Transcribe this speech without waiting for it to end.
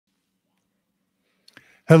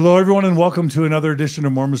Hello, everyone, and welcome to another edition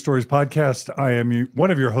of Mormon Stories Podcast. I am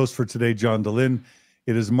one of your hosts for today, John Dehlin.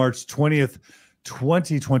 It is March 20th,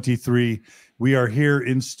 2023. We are here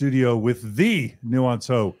in studio with the Nuance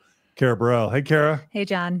Ho, Carah Burrell. Hey, Carah. Hey,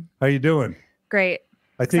 John. How you doing? Great.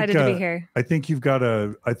 Excited to be here. I think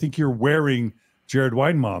you're wearing Jared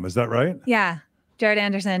Weinmom. Is that right? Yeah. Jared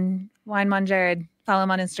Anderson, Weinmom Jared. Follow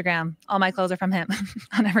him on Instagram. All my clothes are from him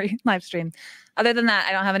on every live stream. Other than that,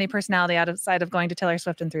 I don't have any personality outside of going to Taylor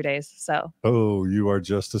Swift in 3 days. So. Oh, you are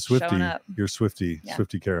just a Swiftie. You're Swiftie, yeah.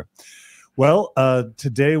 Swiftie Carah. Well,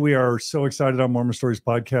 today we are so excited on Mormon Stories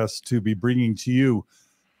Podcast to be bringing to you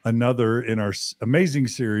another in our amazing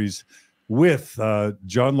series with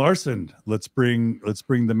John Larsen. Let's bring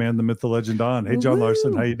the man, the myth, the legend on. Hey, John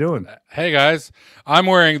Larsen, how you doing? Hey guys, I'm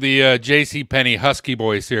wearing the J.C. Penney Husky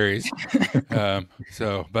Boy series.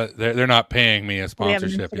 But they're not paying me a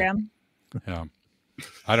sponsorship. Yeah,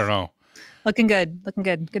 I don't know. Looking good.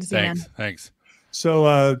 Good to see you, man. Thanks.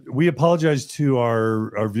 So we apologize to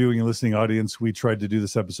our viewing and listening audience. We tried to do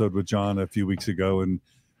this episode with John a few weeks ago, and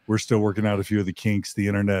we're still working out a few of the kinks, the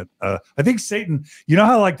internet. I think Satan, you know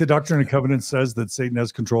how like the Doctrine and Covenants says that Satan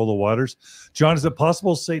has control of the waters? John, is it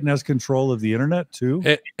possible Satan has control of the internet too?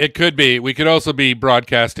 It could be. We could also be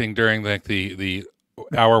broadcasting during the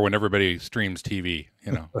hour when everybody streams TV,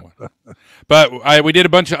 But we did a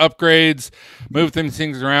bunch of upgrades, moved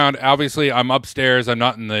things around. Obviously, I'm upstairs. I'm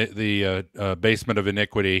not in the basement of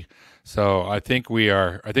iniquity. So I think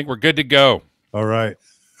we're good to go. All right.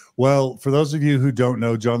 Well, for those of you who don't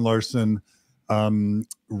know, John Larsen,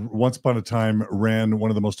 once upon a time ran one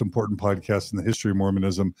of the most important podcasts in the history of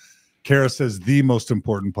Mormonism. Carah says the most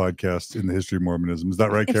important podcast in the history of Mormonism. Is that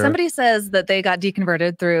right, Carah? If somebody says that they got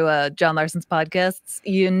deconverted through John Larsen's podcasts,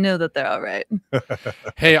 you know that they're all right.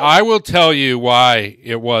 Hey, I will tell you why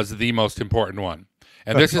it was the most important one.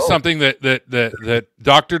 And this is something that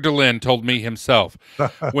Dr. Dehlin told me himself.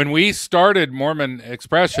 When we started Mormon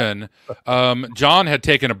Expression, John had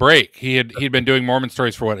taken a break. He'd been doing Mormon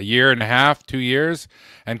Stories for a year and a half, 2 years,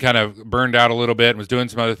 and kind of burned out a little bit and was doing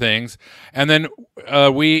some other things. And then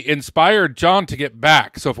we inspired John to get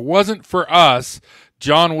back. So if it wasn't for us,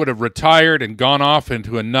 John would have retired and gone off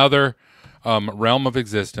into another realm of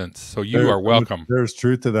existence. So you are welcome. There's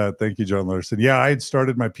truth to that. Thank you, John Larsen. Yeah, I had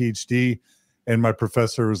started my PhD. And my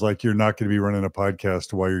professor was like, "You're not going to be running a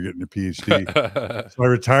podcast while you're getting your PhD." So I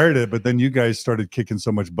retired it, but then you guys started kicking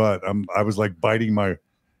so much butt. I was like biting my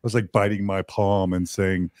palm and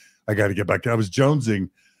saying, "I got to get back." I was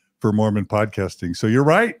jonesing for Mormon podcasting. So you're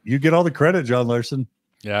right. You get all the credit, John Larsen.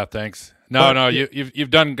 Yeah, thanks. No,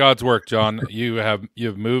 you've done God's work, John.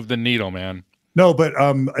 You've moved the needle, man. No, but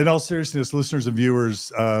in all seriousness, listeners and viewers,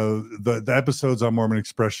 the episodes on Mormon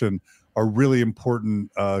Expression are really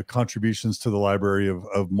important contributions to the library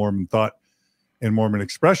of Mormon thought and Mormon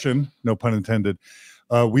expression, no pun intended.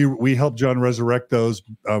 We helped John resurrect those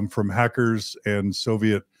from hackers and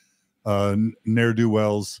Soviet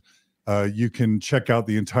ne'er-do-wells. You can check out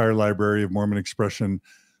the entire library of Mormon expression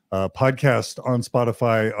podcast on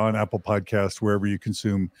Spotify, on Apple Podcasts, wherever you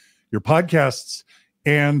consume your podcasts.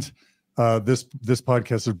 And this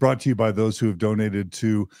podcast is brought to you by those who have donated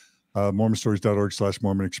to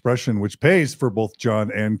mormonstories.org/Mormon Expression, which pays for both John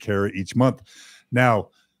and Carah each month.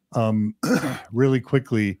 Now, really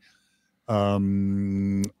quickly,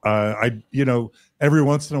 every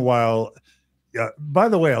once in a while, by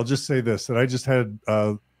the way, I'll just say this, that I just had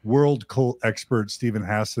world cult expert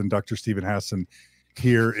Dr. Stephen Hassan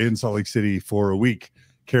here in Salt Lake City for a week.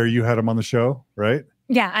 Carah, you had him on the show, right?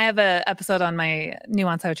 Yeah, I have an episode on my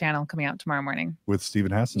Nuance Ho channel coming out tomorrow morning. With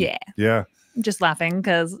Stephen Hassan? Yeah. I'm just laughing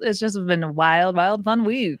because it's just been a wild, fun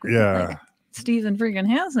week. Yeah. Like Stephen freaking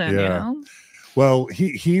Hassan, Well,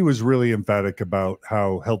 he was really emphatic about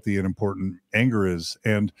how healthy and important anger is.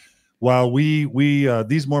 And while we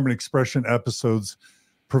these Mormon expression episodes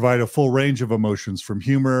provide a full range of emotions, from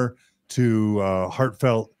humor to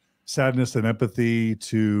heartfelt sadness and empathy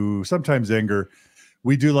to sometimes anger,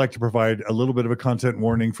 we do like to provide a little bit of a content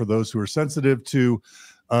warning for those who are sensitive to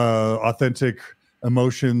authentic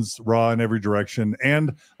emotions, raw in every direction,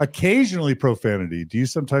 and occasionally profanity. Do you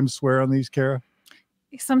sometimes swear on these, Carah?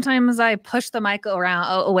 Sometimes I push the mic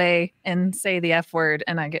away and say the F word,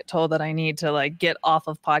 and I get told that I need to get off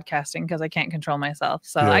of podcasting because I can't control myself.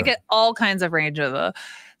 So I get all kinds of range of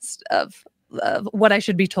what I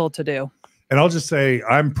should be told to do. And I'll just say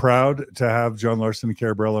I'm proud to have John Larsen and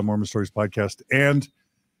Carah Burrell on Mormon Stories Podcast. And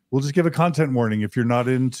we'll just give a content warning. If you're not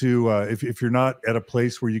into, if you're not at a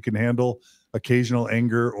place where you can handle occasional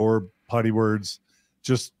anger or potty words,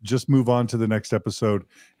 just move on to the next episode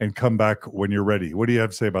and come back when you're ready. What do you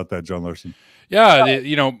have to say about that, John Larsen? Yeah,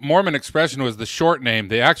 Mormon Expression was the short name.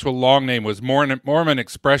 The actual long name was Mormon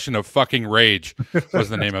Expression of Fucking Rage was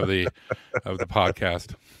the name of the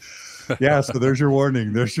podcast. Yeah, so there's your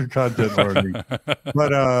warning. There's your content warning.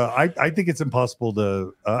 But I think it's impossible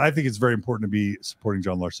to. I think it's very important to be supporting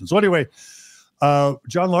John Larsen. So anyway,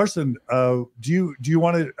 John Larsen, do you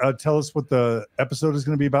want to tell us what the episode is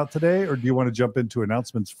going to be about today, or do you want to jump into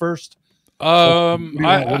announcements first? Where do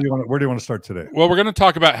you want to start today? Well, we're going to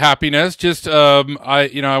talk about happiness. Just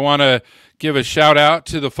I want to give a shout out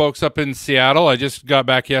to the folks up in Seattle. I just got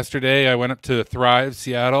back yesterday. I went up to Thrive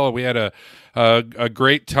Seattle. We had a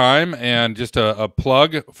great time, and just a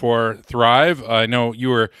plug for Thrive. I know you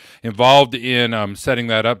were involved in setting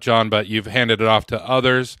that up, John, but you've handed it off to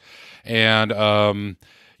others, and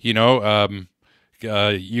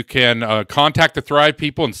you can contact the Thrive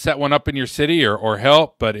people and set one up in your city or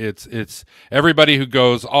help, but it's everybody who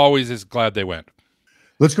goes always is glad they went.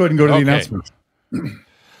 Let's go ahead and go to the announcements.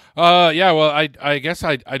 Yeah, well, I guess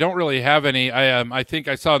I don't really have any. I think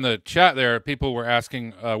I saw in the chat there people were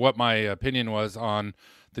asking what my opinion was on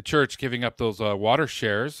the church giving up those water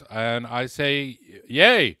shares, and I say,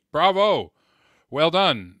 yay, bravo, well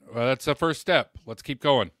done. That's the first step. Let's keep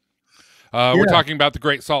going. We're talking about the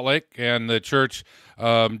Great Salt Lake, and the church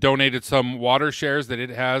donated some water shares that it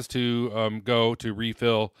has to go to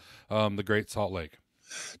refill the Great Salt Lake.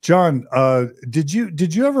 John, did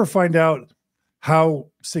you ever find out how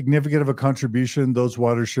significant of a contribution those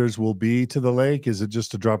water shares will be to the lake? Is it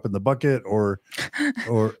just a drop in the bucket, or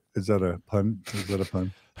is that a pun? Is that a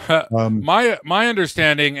pun? My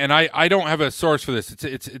understanding, and I don't have a source for this.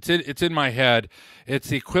 It's in my head. It's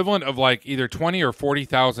the equivalent of like either 20 or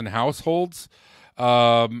 40,000 households.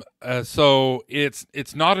 So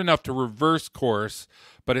it's not enough to reverse course,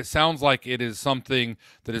 but it sounds like it is something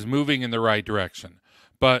that is moving in the right direction.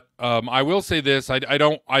 But I will say this: I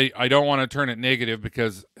don't want to turn it negative,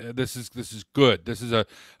 because this is good. This is a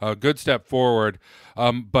good step forward.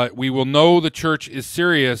 But we will know the church is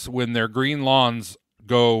serious when their green lawns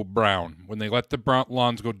go brown, when they let the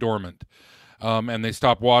lawns go dormant, and they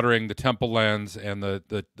stop watering the temple lands and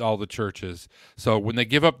all the churches. So when they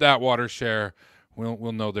give up that water share,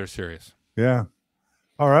 we'll know they're serious. Yeah.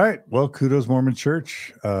 All right. Well, kudos Mormon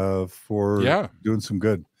Church for doing some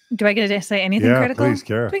good. Do I get to say anything critical? Please,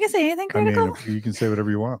 Carah. Do I get to say anything critical? I mean, you can say whatever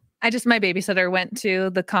you want. My babysitter went to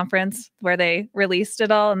the conference where they released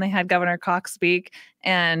it all, and they had Governor Cox speak.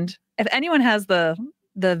 And if anyone has the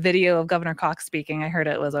video of Governor Cox speaking, I heard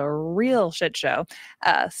it was a real shit show.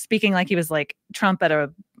 Speaking like he was like Trump at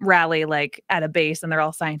a rally, like at a base, and they're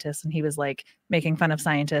all scientists, and he was like making fun of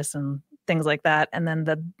scientists and things like that. And then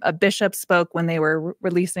a bishop spoke when they were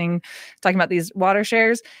talking about these water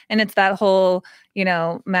shares. And it's that whole,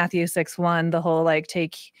 Matthew 6:1, the whole like,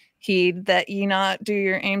 take heed that ye not do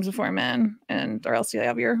your aims before men, or else you'll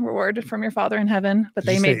have your reward from your Father in heaven. But Did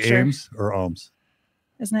they you make say sure. aims or alms?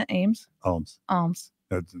 Isn't it aims? Alms. Alms.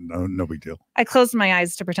 That's no big deal. I closed my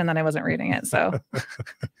eyes to pretend that I wasn't reading it. So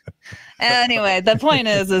anyway, the point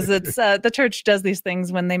is it's the church does these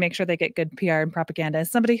things when they make sure they get good PR and propaganda.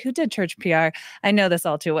 As somebody who did church PR, I know this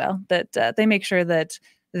all too well, that they make sure that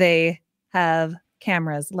they have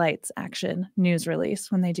cameras, lights, action, news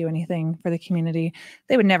release when they do anything for the community.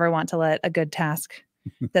 They would never want to let a good task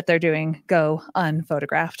that they're doing go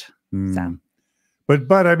unphotographed. So.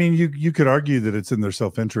 But I mean, you could argue that it's in their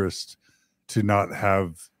self-interest to not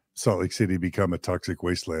have Salt Lake City become a toxic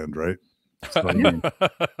wasteland, right? So, I mean,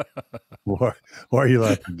 why are you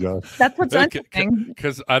laughing, John? That's what's interesting.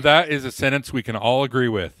 Because that is a sentence we can all agree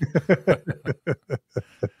with.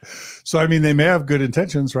 So, I mean, they may have good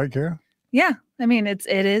intentions, right, Carah? Yeah. I mean, it's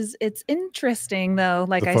interesting though.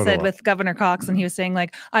 Like I said with Governor Cox, and he was saying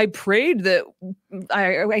like, I prayed that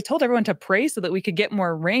I told everyone to pray so that we could get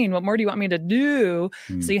more rain. What more do you want me to do?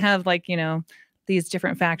 So you have like, these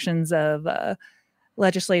different factions of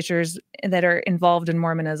legislatures that are involved in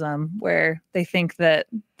Mormonism, where they think that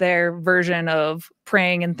their version of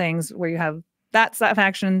praying and things, where you have that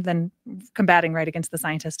faction then combating right against the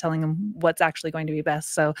scientists, telling them what's actually going to be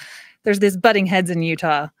best. So there's these butting heads in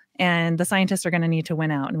Utah, and the scientists are going to need to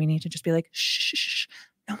win out, and we need to just be like, shh,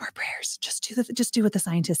 no more prayers. Just do what the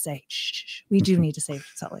scientists say. Shh. We do need to save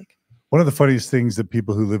Salt Lake. One of the funniest things that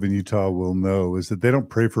people who live in Utah will know is that they don't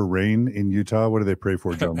pray for rain in Utah. What do they pray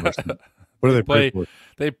for, John Larsen? What do they pray for?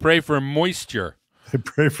 They pray for moisture. They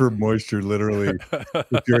pray for moisture, literally.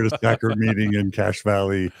 If you're at a sacrament meeting in Cache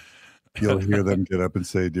Valley, you'll hear them get up and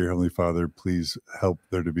say, "Dear Heavenly Father, please help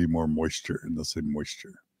there to be more moisture." And they'll say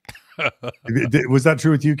moisture. Was that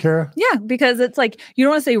true with you, Carah? Yeah, because it's like, you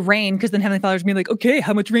don't want to say rain because then Heavenly Father's gonna be like, okay,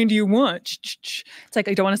 how much rain do you want? It's like,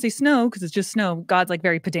 I don't want to say snow because it's just snow. God's like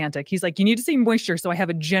very pedantic. He's like, you need to say moisture so I have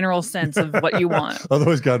a general sense of what you want.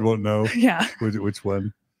 Otherwise, God won't know. Yeah. Which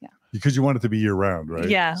one? Yeah. Because you want it to be year round, right?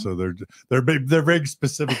 Yeah. So they're very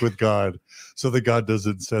specific with God, so that God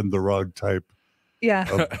doesn't send the wrong type. Yeah.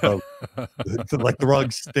 Like the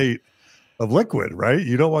wrong state of liquid, right?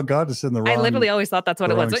 You don't want God to send the wrong. I literally always thought that's what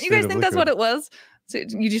it was. Don't you guys think that's what it was? So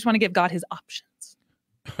you just want to give God his options.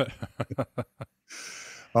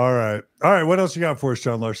 All right. What else you got for us,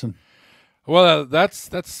 John Larsen? Well,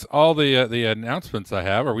 that's all the announcements I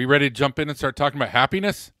have. Are we ready to jump in and start talking about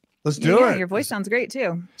happiness? Let's do it. Your voice sounds great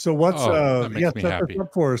too. So what's that makes me happy.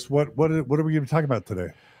 Up for us? What are we going to talk about today?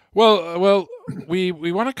 Well, we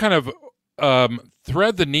want to kind of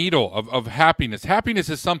thread the needle of happiness. Happiness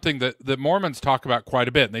is something that Mormons talk about quite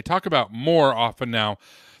a bit, and they talk about more often now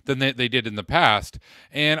than they did in the past.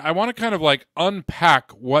 And I want to kind of like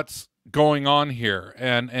unpack what's going on here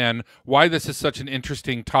and why this is such an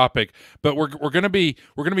interesting topic. But we're going to be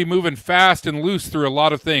moving fast and loose through a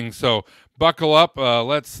lot of things. So buckle up.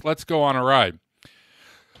 Let's go on a ride.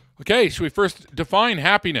 Okay, should we first define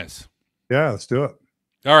happiness? Yeah, let's do it.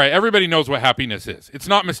 All right, everybody knows what happiness is. It's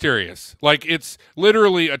not mysterious. Like, it's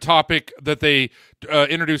literally a topic that they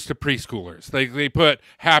introduced to preschoolers. They put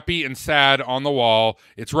happy and sad on the wall.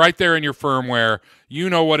 It's right there in your firmware. You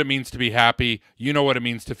know what it means to be happy. You know what it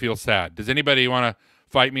means to feel sad. Does anybody want to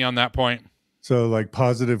fight me on that point? So, like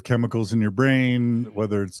positive chemicals in your brain,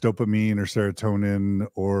 whether it's dopamine or serotonin,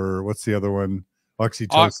 or what's the other one?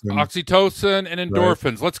 Oxytocin. Oxytocin and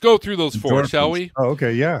endorphins. Right. Let's go through those four, shall we? Oh,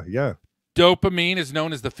 okay. Yeah. Dopamine is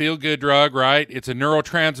known as the feel-good drug, right? It's a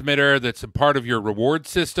neurotransmitter that's a part of your reward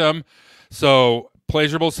system. So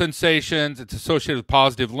pleasurable sensations, it's associated with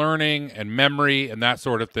positive learning and memory and that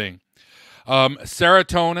sort of thing.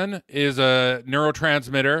 Serotonin is a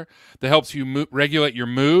neurotransmitter that helps you regulate your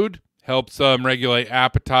mood, helps regulate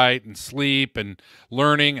appetite and sleep and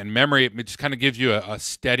learning and memory. It just kind of gives you a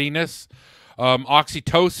steadiness.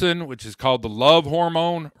 Oxytocin, which is called the love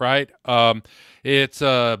hormone, right? It's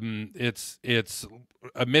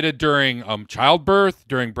emitted during childbirth,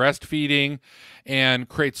 during breastfeeding, and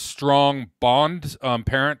creates strong bonds,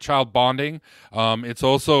 parent-child bonding. It's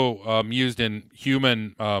also used in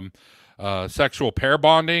human sexual pair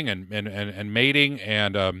bonding and mating,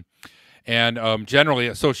 and generally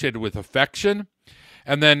associated with affection.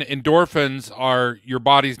 And then endorphins are your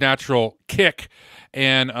body's natural kick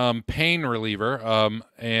and pain reliever,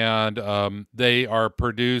 and they are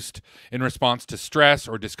produced in response to stress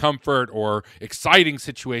or discomfort or exciting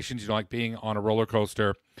situations, like being on a roller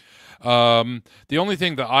coaster. The only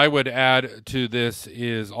thing that I would add to this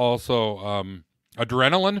is also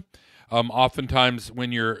adrenaline. Oftentimes,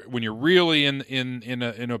 when you're really in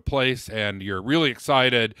a place and you're really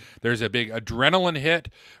excited, there's a big adrenaline hit,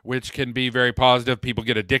 which can be very positive. People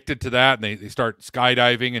get addicted to that, and they start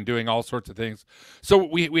skydiving and doing all sorts of things. So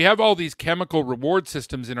we have all these chemical reward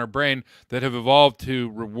systems in our brain that have evolved to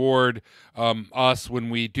reward us when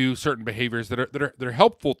we do certain behaviors that are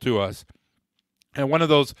helpful to us. And one of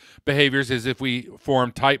those behaviors is if we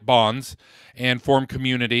form tight bonds and form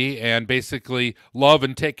community and basically love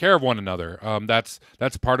and take care of one another.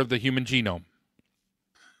 That's part of the human genome.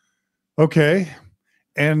 Okay.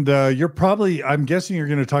 And I'm guessing you're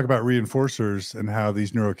going to talk about reinforcers and how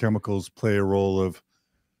these neurochemicals play a role of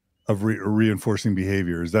reinforcing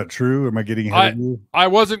behavior. Is that true? Am I getting ahead of you? I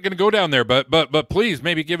wasn't going to go down there, but please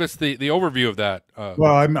maybe give us the overview of that.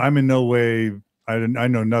 Well, I'm in no way, I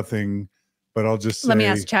know nothing. But I'll just say, let me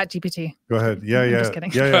ask ChatGPT. Go ahead. Yeah. Just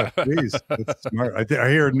kidding. Yeah. Please. That's smart. I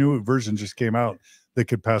hear a new version just came out that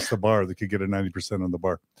could pass the bar. That could get a 90% on the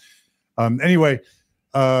bar. Anyway.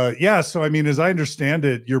 Yeah. So, I mean, as I understand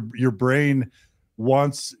it, your brain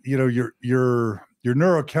wants, your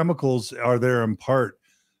neurochemicals are there in part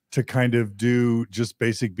to kind of do just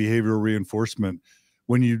basic behavioral reinforcement.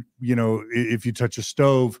 When if you touch a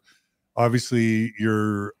stove, obviously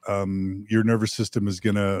your nervous system is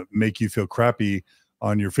going to make you feel crappy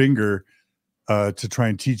on your finger to try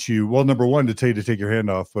and teach you, well, number one, to tell you to take your hand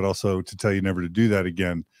off, but also to tell you never to do that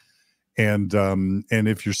again. And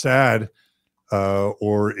if you're sad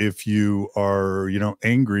or if you are,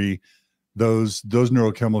 angry, those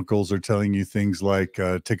neurochemicals are telling you things like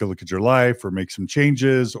take a look at your life or make some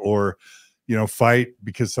changes or, fight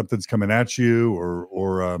because something's coming at you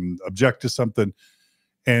or object to something.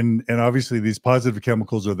 And obviously these positive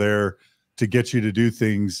chemicals are there to get you to do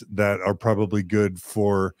things that are probably good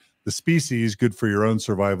for the species, good for your own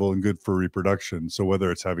survival, and good for reproduction. So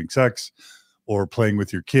whether it's having sex or playing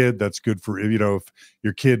with your kid. That's good for, you know, if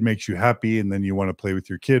your kid makes you happy and then you want to play with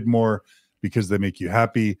your kid more because they make you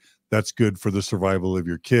happy, that's good for the survival of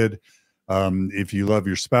your kid. If you love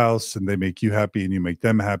your spouse and they make you happy and you make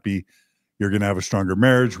them happy, you're going to have a stronger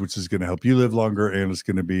marriage, which is going to help you live longer, and it's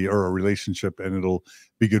going to be, or a relationship, and it'll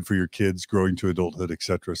be good for your kids growing to adulthood,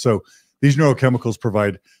 etc. So these neurochemicals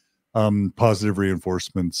provide positive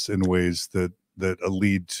reinforcements in ways that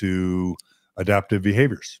lead to adaptive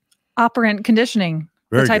behaviors. Operant conditioning,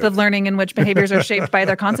 Very the type good. of learning in which behaviors are shaped by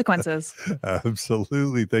their consequences.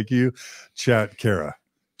 Absolutely. Thank you, chat, Carah.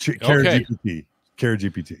 Okay. Carah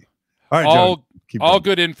GPT. All right, John, all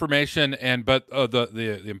good information, but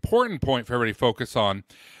the important point for everybody to focus on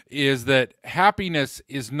is that happiness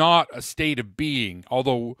is not a state of being,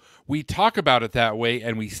 although we talk about it that way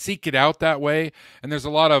and we seek it out that way, and there's a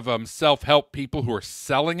lot of self-help people who are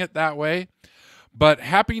selling it that way. But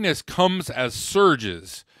happiness comes as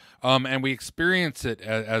surges, and we experience it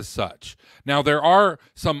as such. Now, there are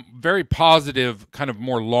some very positive, kind of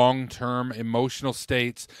more long-term emotional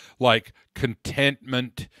states like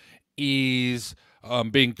contentment, ease,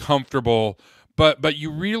 being comfortable, but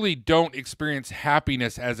you really don't experience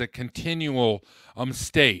happiness as a continual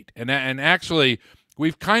state. And actually,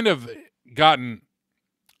 we've kind of gotten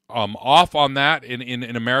off on that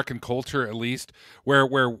in American culture, at least, where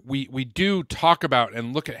we do talk about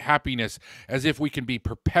and look at happiness as if we can be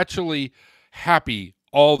perpetually happy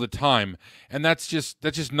all the time, and that's just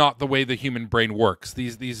not the way the human brain works.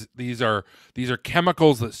 These are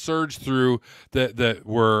chemicals that surge through that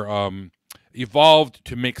were evolved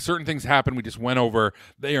to make certain things happen. We just went over.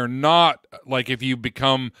 They are not like, if you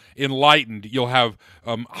become enlightened, you'll have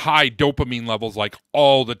high dopamine levels like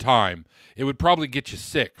all the time. It would probably get you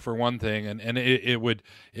sick, for one thing, and it would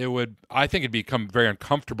I think it'd become very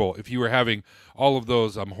uncomfortable if you were having all of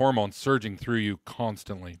those hormones surging through you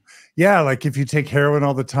constantly. Yeah, like if you take heroin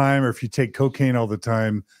all the time, or if you take cocaine all the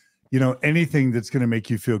time, you know, anything that's going to make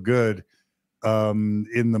you feel good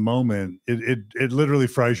in the moment, it literally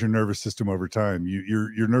fries your nervous system over time.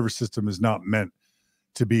 Your nervous system is not meant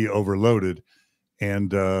to be overloaded.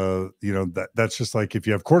 And you know, that's just like if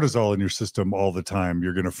you have cortisol in your system all the time,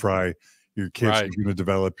 you're going to fry. Your kids are going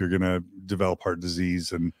to you're going to develop heart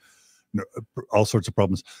disease and all sorts of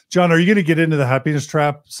problems. John, are you going to get into the happiness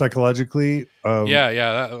trap psychologically?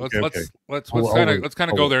 Let's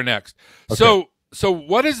kind of go there next. Okay. So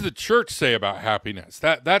what does the church say about happiness?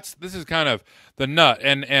 This is kind of the nut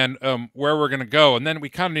and where we're going to go, and then we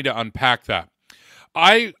kind of need to unpack that.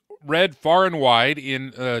 I read far and wide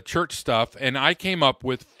in church stuff, and I came up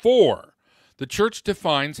with 4. The church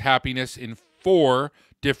defines happiness in 4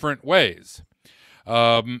 different ways.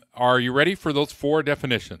 Are you ready for those 4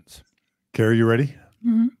 definitions? Carrie, you ready?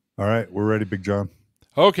 Mm-hmm. All right, we're ready, Big John.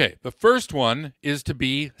 Okay, the first one is to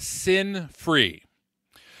be sin-free.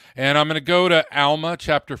 And I'm going to go to Alma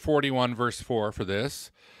chapter 41, verse 4 for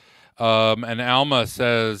this. And Alma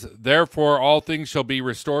says, "Therefore all things shall be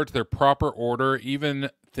restored to their proper order,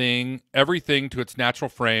 everything to its natural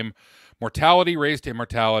frame, mortality raised to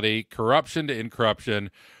immortality, corruption to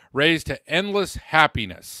incorruption, raised to endless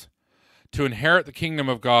happiness, to inherit the kingdom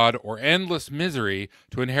of God, or endless misery,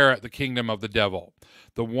 to inherit the kingdom of the devil.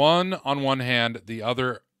 The one on one hand, the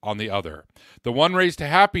other on the other. The one raised to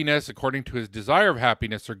happiness according to his desire of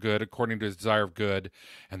happiness or good according to his desire of good,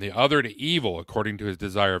 and the other to evil according to his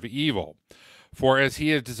desire of evil. For as he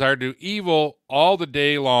has desired to do evil all the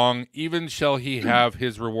day long, even shall he have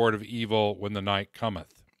his reward of evil when the night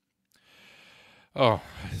cometh." Oh,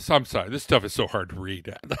 I'm sorry. This stuff is so hard to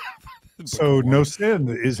read. So no sin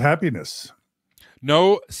is happiness.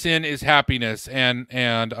 No sin is happiness, and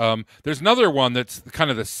there's another one that's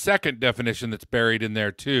kind of the second definition that's buried in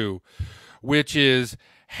there too, which is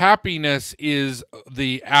happiness is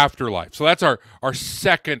the afterlife. So that's our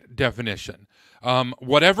second definition.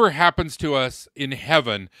 Whatever happens to us in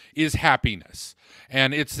heaven is happiness,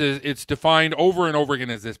 and it's defined over and over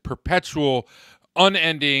again as this perpetual,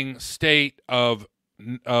 unending state of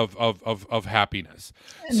happiness.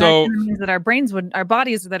 And so that means that our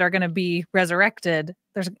bodies that are going to be resurrected,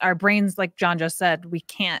 our brains, like John just said, we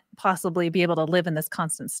can't possibly be able to live in this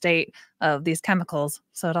constant state of these chemicals.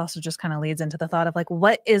 So it also just kind of leads into the thought of like,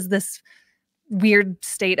 what is this weird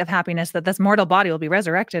state of happiness that this mortal body will be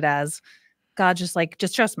resurrected as? God, just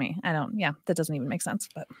trust me. That doesn't even make sense.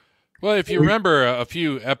 But well, if you remember a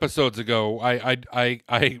few episodes ago,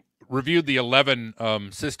 I reviewed the 11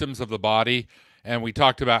 systems of the body, and we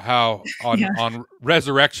talked about how on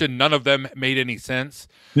resurrection none of them made any sense.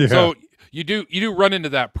 Yeah. So you do run into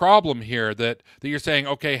that problem here that you're saying,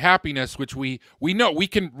 okay, happiness, which we know we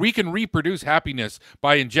can reproduce happiness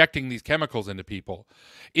by injecting these chemicals into people,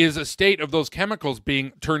 is a state of those chemicals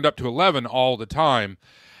being turned up to 11 all the time.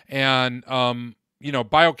 And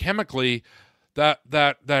biochemically,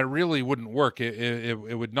 that really wouldn't work.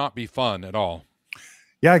 It would not be fun at all.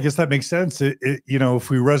 Yeah, I guess that makes sense. If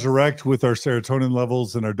we resurrect with our serotonin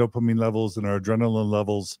levels and our dopamine levels and our adrenaline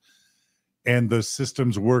levels, and the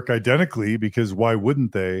systems work identically, because why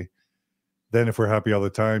wouldn't they? Then if we're happy all the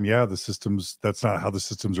time, yeah, that's not how the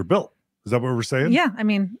systems are built. Is that what we're saying? Yeah. I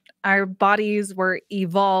mean, our bodies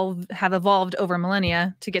have evolved over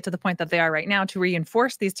millennia to get to the point that they are right now to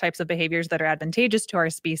reinforce these types of behaviors that are advantageous to our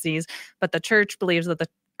species. But the church believes that the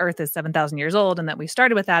Earth is 7,000 years old and that we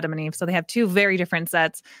started with Adam and Eve. So they have two very different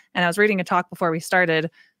sets. And I was reading a talk before we started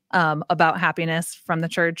about happiness from the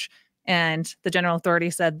church. And the general authority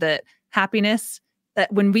said that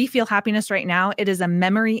that when we feel happiness right now, it is a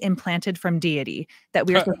memory implanted from deity, that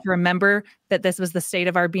we are supposed to remember that this was the state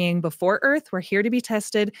of our being before Earth. We're here to be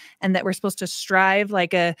tested, and that we're supposed to strive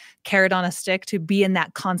like a carrot on a stick to be in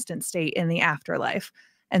that constant state in the afterlife.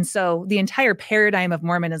 And so the entire paradigm of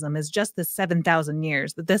Mormonism is just this 7,000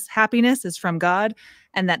 years, that this happiness is from God,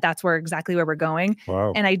 and that's exactly where we're going.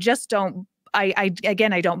 Wow. And I just don't, I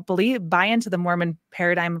don't buy into the Mormon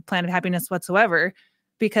paradigm of planet happiness whatsoever,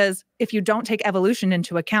 because if you don't take evolution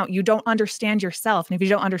into account, you don't understand yourself. And if you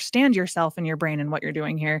don't understand yourself and your brain and what you're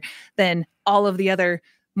doing here, then all of the other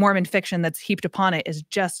Mormon fiction that's heaped upon it is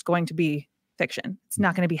just going to be fiction. It's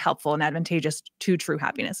not going to be helpful and advantageous to true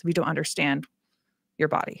happiness if you don't understand your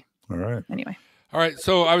body. All right. Anyway. All right.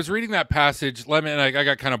 So I was reading that passage. I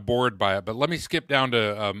got kind of bored by it, but let me skip down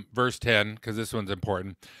to verse 10, because this one's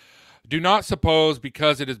important. Do not suppose,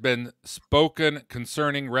 because it has been spoken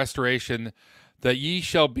concerning restoration, that ye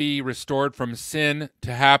shall be restored from sin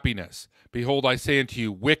to happiness. Behold, I say unto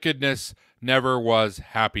you, wickedness never was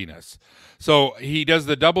happiness. So he does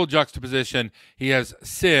the double juxtaposition. He has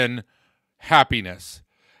sin, happiness,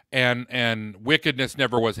 and wickedness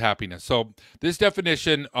never was happiness. So this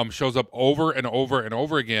definition shows up over and over and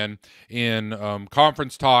over again in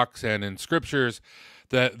conference talks and in scriptures,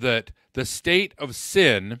 that the state of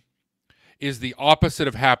sin is the opposite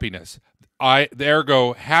of happiness.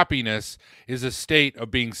 Ergo, happiness is a state of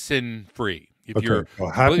being sin-free.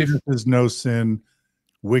 Happiness is no sin.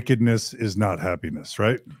 Wickedness is not happiness,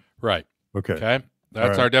 right? Right. Okay.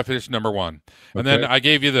 That's our definition number one. And then I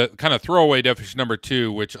gave you the kind of throwaway definition number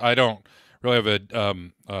two, which I don't really have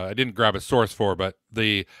I didn't grab a source for, but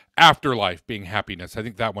the afterlife being happiness. I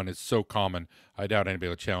think that one is so common. I doubt anybody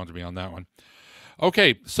will challenge me on that one.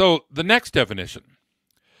 Okay, so the next definition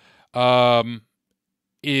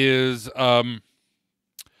is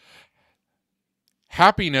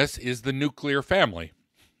happiness is the nuclear family.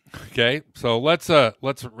 Okay, so let's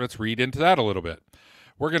read into that a little bit.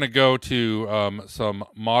 We're going to go to some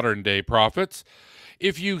modern day prophets.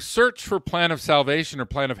 If you search for Plan of Salvation or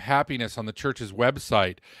Plan of Happiness on the church's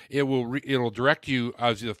website, it'll direct you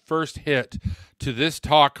as the first hit to this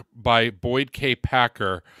talk by Boyd K.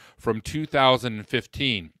 Packer from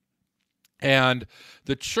 2015. And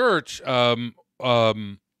the church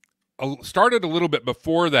started a little bit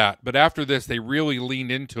before that, but after this, they really leaned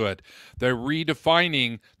into it. They're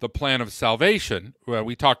redefining the plan of salvation. Well,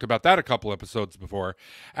 we talked about that a couple episodes before,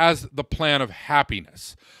 as the plan of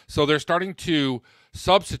happiness. So they're starting to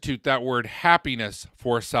substitute that word happiness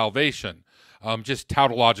for salvation, just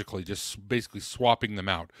tautologically, just basically swapping them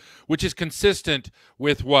out, which is consistent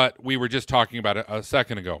with what we were just talking about a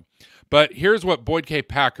second ago. But here's what Boyd K.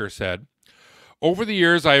 Packer said. Over the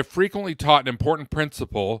years, I have frequently taught an important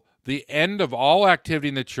principle. The end of all activity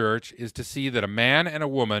in the church is to see that a man and a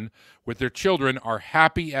woman with their children are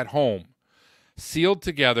happy at home, sealed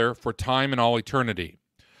together for time and all eternity.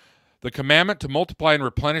 The commandment to multiply and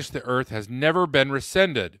replenish the earth has never been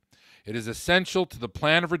rescinded. It is essential to the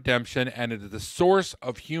plan of redemption, and it is the source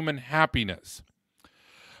of human happiness.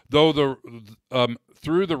 Though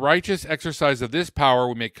through the righteous exercise of this power,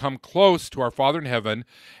 we may come close to our Father in heaven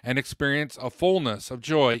and experience a fullness of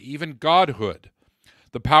joy, even godhood.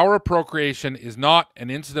 The power of procreation is not an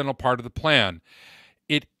incidental part of the plan.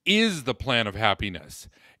 It is the plan of happiness.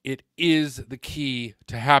 It is the key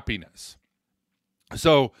to happiness.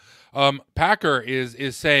 So Packer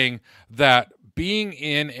is saying that being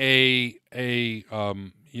in a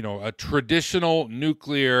traditional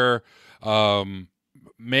nuclear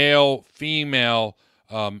male-female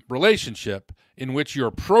relationship in which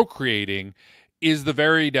you're procreating is the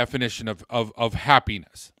very definition of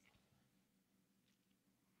happiness.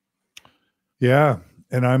 Yeah,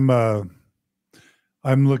 and I'm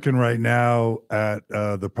I'm looking right now at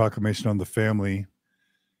the Proclamation on the Family,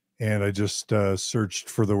 and I just searched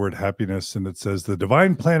for the word happiness, and it says the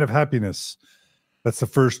divine plan of happiness. That's the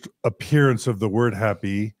first appearance of the word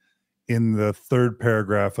happy in the third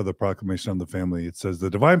paragraph of the Proclamation on the Family. It says the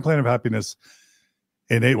divine plan of happiness.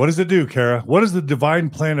 What does it do, Carah? What does the divine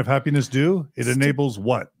plan of happiness do? It enables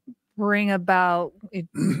what? Bring about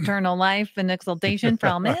eternal life and exaltation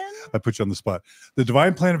from it. I put you on the spot. The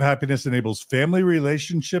divine plan of happiness enables family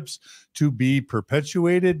relationships to be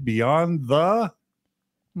perpetuated beyond the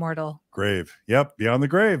mortal grave. Yep, beyond the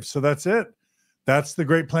grave. So that's it. That's the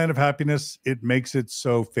great plan of happiness. It makes it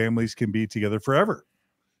so families can be together forever.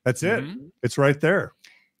 That's it. It's right there.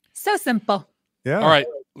 So simple. Yeah. All right.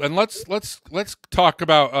 And let's talk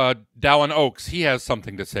about Dallin Oaks. He has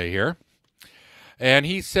something to say here. And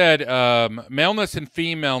he said, maleness and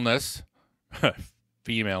femaleness,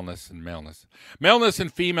 maleness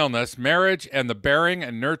and femaleness, marriage, and the bearing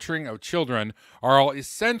and nurturing of children are all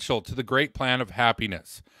essential to the great plan of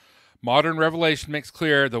happiness. Modern revelation makes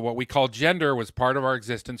clear that what we call gender was part of our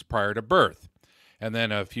existence prior to birth. And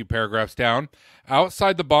then a few paragraphs down,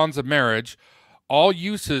 outside the bonds of marriage, all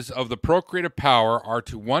uses of the procreative power are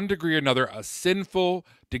to one degree or another a sinful,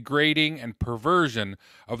 degrading, and perversion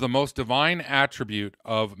of the most divine attribute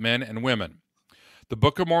of men and women. The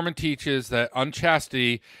Book of Mormon teaches that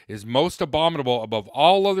unchastity is most abominable above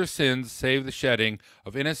all other sins save the shedding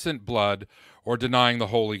of innocent blood or denying the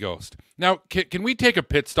Holy Ghost. Now, can we take a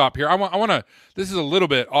pit stop here? I want to, this is a little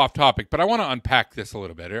bit off topic, but I want to unpack this a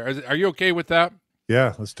little bit. Are you okay with that?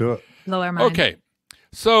 Yeah, let's do it. Blow our mind. Okay.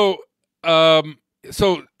 So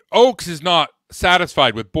Oaks is not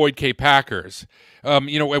satisfied with Boyd K. Packer's.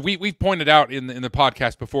 We've pointed out in the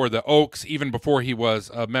podcast before that Oaks, even before he was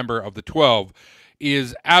a member of the 12,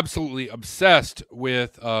 is absolutely obsessed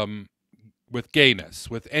with gayness,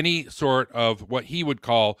 with any sort of what he would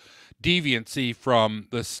call deviancy from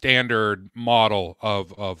the standard model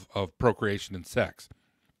of procreation and sex.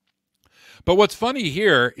 But what's funny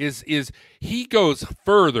here is he goes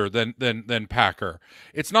further than Packer.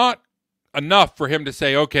 It's not enough for him to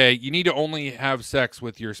say, okay, you need to only have sex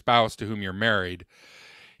with your spouse to whom you're married.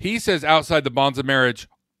 He says outside the bonds of marriage,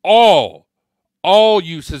 all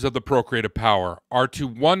uses of the procreative power are to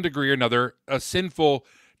one degree or another a sinful,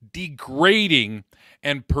 degrading,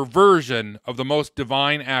 and perversion of the most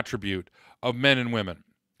divine attribute of men and women.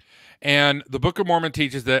 And the Book of Mormon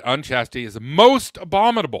teaches that unchastity is most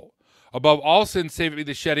abominable above all sins save it be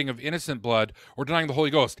the shedding of innocent blood or denying the Holy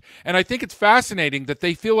Ghost. And I think it's fascinating that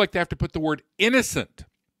they feel like they have to put the word innocent.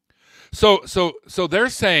 So they're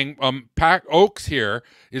saying, Oaks here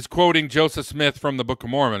is quoting Joseph Smith from the Book of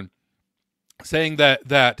Mormon, saying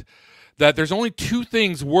that there's only two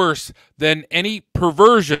things worse than any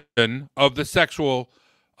perversion of the sexual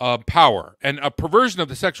power. And a perversion of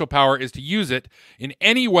the sexual power is to use it in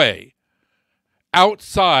any way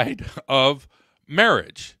outside of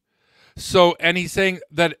marriage. So, and he's saying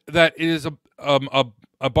that it is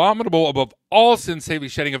abominable above all sin save the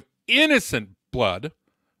shedding of innocent blood,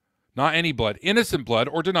 not any blood, innocent blood,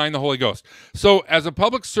 or denying the Holy Ghost. So, as a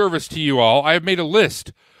public service to you all, I have made a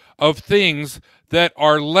list of things that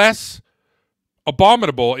are less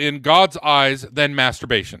abominable in God's eyes than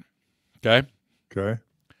masturbation. Okay? Okay.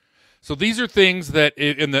 So these are things that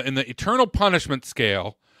in the eternal punishment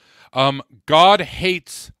scale, God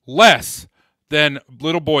hates less than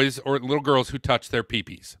little boys or little girls who touch their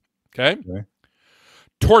peepees. Okay?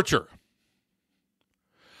 Torture.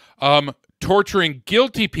 Torturing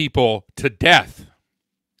guilty people to death.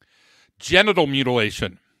 Genital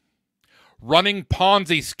mutilation. Running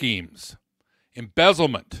Ponzi schemes.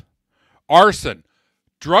 Embezzlement. Arson.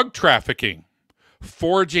 Drug trafficking.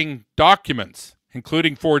 Forging documents,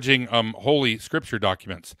 including forging Holy Scripture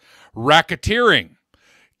documents. Racketeering.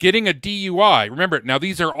 Getting a DUI. Remember, now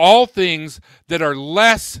these are all things that are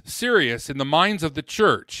less serious in the minds of the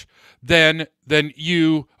church than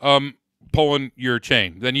you pulling your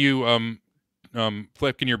chain, than you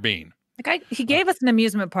flicking your bean. He gave us an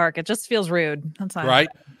amusement park. It just feels rude. That's all right.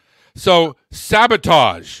 So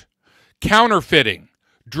sabotage, counterfeiting,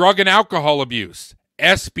 drug and alcohol abuse,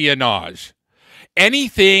 espionage,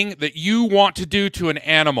 anything that you want to do to an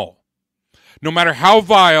animal. No matter how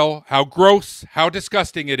vile, how gross, how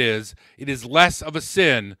disgusting it is less of a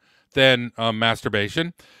sin than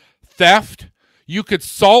masturbation. Theft. You could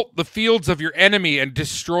salt the fields of your enemy and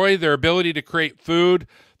destroy their ability to create food.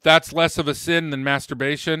 That's less of a sin than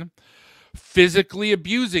masturbation. Physically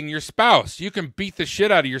abusing your spouse. You can beat the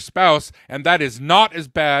shit out of your spouse, and that is not as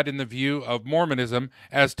bad in the view of Mormonism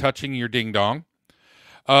as touching your ding-dong.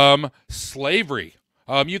 Slavery.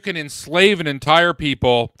 You can enslave an entire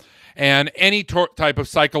people. and any type of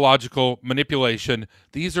psychological manipulation.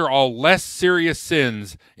 These are all less serious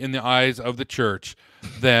sins in the eyes of the church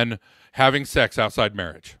than having sex outside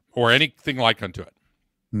marriage or anything like unto it.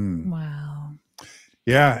 Wow.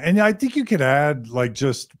 Yeah, and I think you could add, like,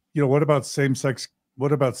 just, what about same-sex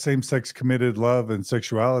committed love and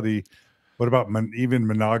sexuality? What about even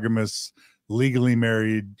monogamous, legally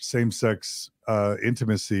married, same-sex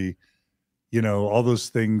intimacy? All those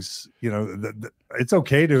things, it's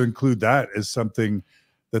okay to include that as something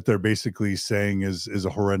that they're basically saying is a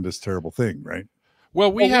horrendous, terrible thing, right?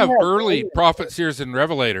 Well, we have early prophets, seers, and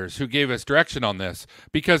revelators who gave us direction on this,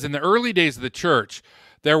 because in the early days of the church,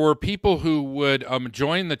 there were people who would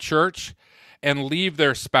join the church and leave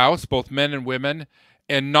their spouse, both men and women,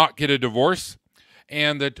 and not get a divorce.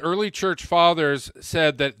 And the early church fathers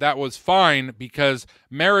said that that was fine because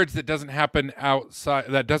marriage that doesn't happen outside,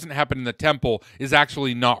 that doesn't happen in the temple, is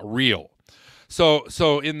actually not real. So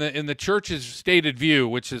in the church's stated view,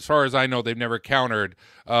 which as far as I know they've never countered,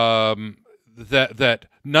 that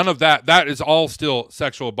none of that is all still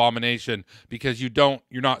sexual abomination, because you're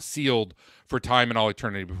not sealed for time and all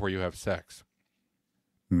eternity before you have sex.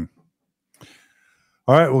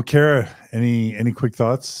 All right. Well, Carah, any quick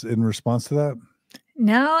thoughts in response to that?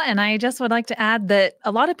 No, and I just would like to add that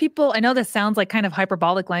a lot of people, I know this sounds like kind of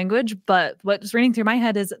hyperbolic language, but what's running through my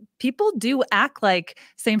head is people do act like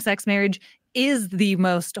same-sex marriage is the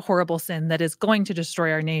most horrible sin that is going to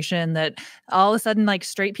destroy our nation, that all of a sudden, like,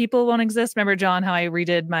 straight people won't exist. Remember, John, how I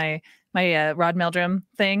redid my Rod Meldrum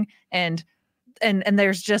thing? And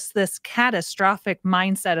there's just this catastrophic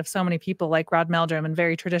mindset of so many people like Rod Meldrum and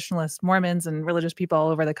very traditionalist Mormons and religious people all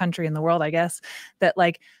over the country and the world, I guess, that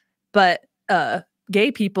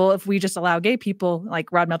gay people, if we just allow gay people,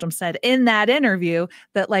 like Rod Meldrum said in that interview,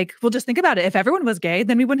 that, like, we'll just think about it. If everyone was gay,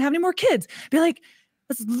 then we wouldn't have any more kids. Be like,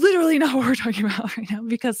 that's literally not what we're talking about right now,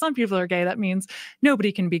 because some people are gay. That means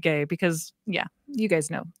nobody can be gay because, yeah, you guys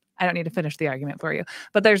know. I don't need to finish the argument for you,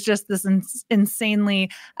 but there's just this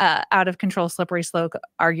insanely out of control, slippery slope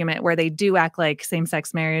argument where they do act like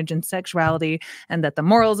same-sex marriage and sexuality, and that the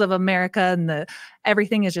morals of America and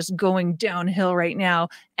everything is just going downhill right now.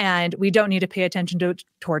 And we don't need to pay attention to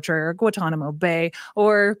torture or Guantanamo Bay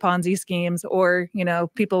or Ponzi schemes or,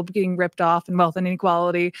 people getting ripped off and wealth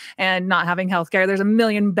inequality and not having healthcare. There's a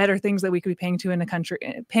million better things that we could be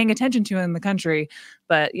paying attention to in the country.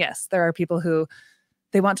 But yes, there are people who,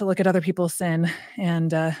 they want to look at other people's sin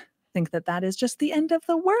and think that that is just the end of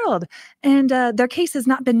the world. And their case has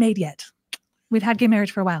not been made yet. We've had gay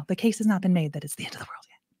marriage for a while. The case has not been made that it's the end of the world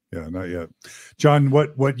yet. Yeah, not yet. John,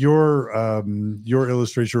 what your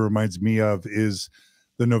illustration reminds me of is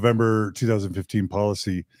the November 2015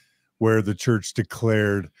 policy, where the church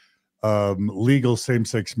declared legal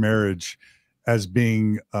same-sex marriage as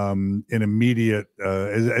being an immediate,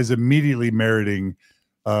 as immediately meriting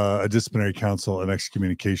a disciplinary council and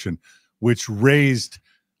excommunication, which raised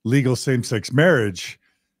legal same-sex marriage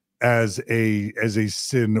as a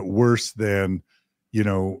sin worse than,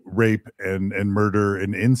 rape and murder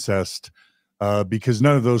and incest, because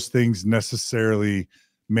none of those things necessarily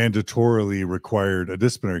mandatorily required a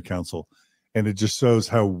disciplinary council. And it just shows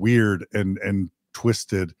how weird and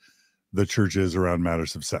twisted the church is around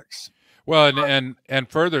matters of sex. Well, and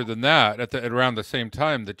further than that, at around the same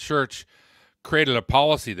time, the church created a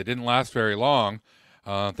policy that didn't last very long.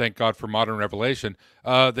 Thank God for modern revelation.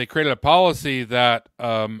 They created a policy that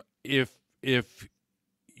if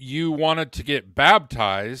you wanted to get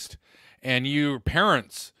baptized and your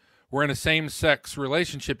parents were in a same-sex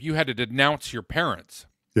relationship, you had to denounce your parents.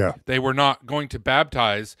 Yeah. They were not going to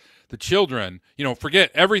baptize the children.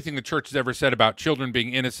 Forget everything the church has ever said about children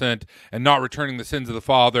being innocent and not returning the sins of the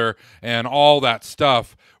father and all that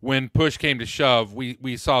stuff. When push came to shove,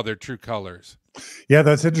 we saw their true colors. Yeah,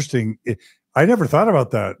 that's interesting. I never thought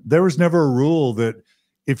about that. There was never a rule that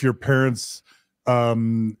if your parents,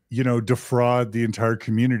 defraud the entire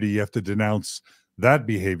community, you have to denounce that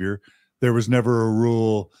behavior. There was never a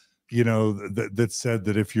rule, that said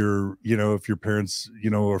that if your parents,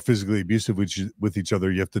 are physically abusive with each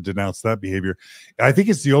other, you have to denounce that behavior. I think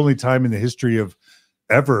it's the only time in the history of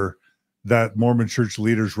ever that Mormon church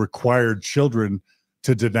leaders required children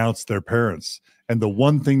to denounce their parents. And the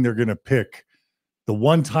one thing they're going to pick, the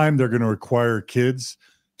one time they're going to require kids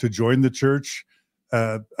to join the church,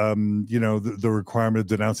 the requirement of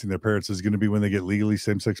denouncing their parents is going to be when they get legally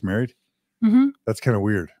same-sex married. Mm-hmm. That's kind of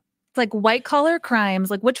weird. It's like white collar crimes.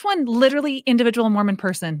 Like, which one? Literally individual Mormon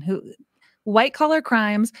person white collar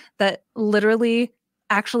crimes that literally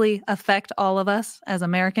actually affect all of us as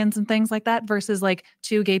Americans and things like that, versus like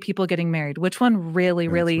two gay people getting married. Which one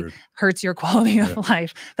really hurts your quality of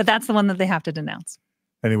life? But that's the one that they have to denounce.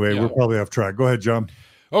 Anyway, we're probably off track. Go ahead, John.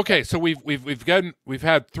 Okay, so we've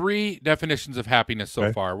had 3 definitions of happiness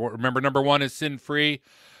so far. Remember, number 1 is sin-free.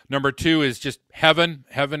 Number 2 is just heaven.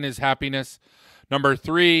 Heaven is happiness. Number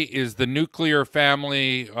 3 is the nuclear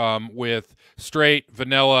family with straight,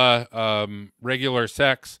 vanilla, regular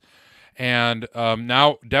sex. And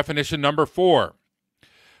now definition number 4,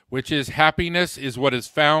 which is happiness is what is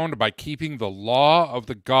found by keeping the law of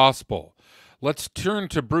the gospel. Let's turn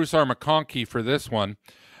to Bruce R. McConkie for this one.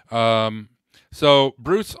 So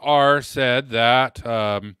Bruce R. said that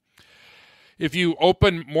if you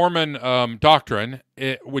open Mormon doctrine,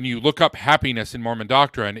 when you look up happiness in Mormon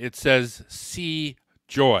doctrine, it says see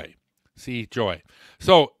joy. See joy.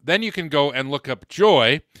 So then you can go and look up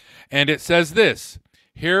joy, and it says this: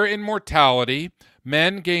 here in mortality,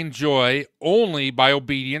 men gain joy only by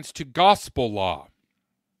obedience to gospel law.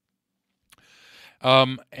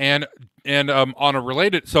 On a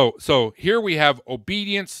related, so here we have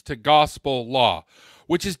obedience to gospel law,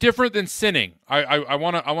 which is different than sinning. I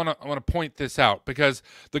want to point this out, because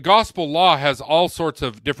the gospel law has all sorts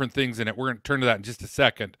of different things in it. We're going to turn to that in just a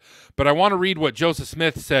second, but I want to read what Joseph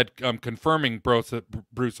Smith said, confirming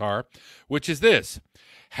Bruce R., which is this: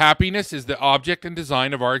 happiness is the object and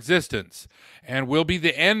design of our existence, and will be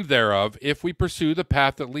the end thereof if we pursue the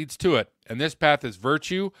path that leads to it. And this path is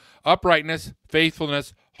virtue, uprightness,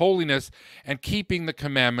 faithfulness, holiness, and keeping the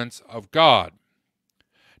commandments of God.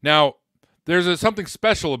 Now, there's something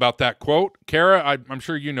special about that quote. Carah, I'm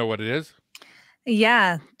sure you know what it is.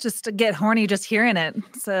 Yeah, just to get horny just hearing it.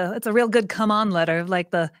 It's a real good come on letter.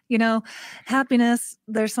 Like happiness.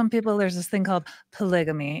 There's some people, there's this thing called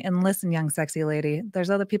polygamy. And listen, young sexy lady, there's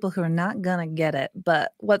other people who are not gonna get it.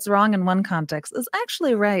 But what's wrong in one context is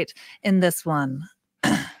actually right in this one.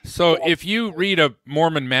 So if you read a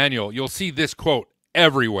Mormon manual, you'll see this quote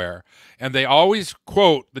everywhere. And they always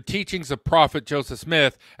quote the teachings of Prophet Joseph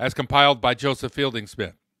Smith as compiled by Joseph Fielding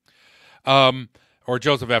Smith, or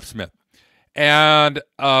Joseph F. Smith. And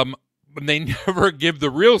they never give the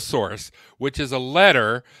real source, which is a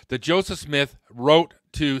letter that Joseph Smith wrote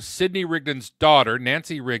to Sidney Rigdon's daughter,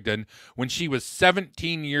 Nancy Rigdon, when she was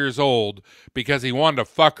 17 years old, because he wanted to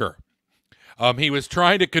fuck her. He was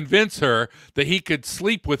trying to convince her that he could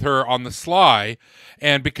sleep with her on the sly,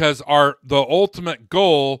 and because the ultimate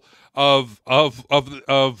goal of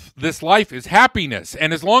this life is happiness,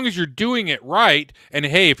 and as long as you're doing it right, and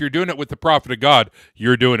hey, if you're doing it with the prophet of God,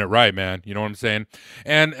 you're doing it right, man. You know what I'm saying?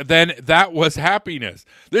 And then that was happiness.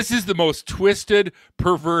 This is the most twisted,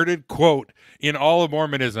 perverted quote in all of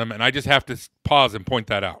Mormonism, and I just have to pause and point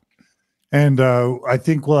that out. And I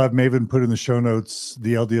think we'll have Maven put in the show notes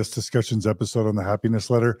the LDS Discussions episode on the happiness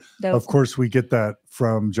letter. Dope. Of course, we get that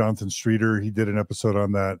from Jonathan Streeter. He did an episode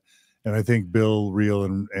on that. And I think Bill Reel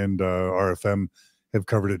and RFM have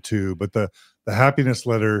covered it too. But the happiness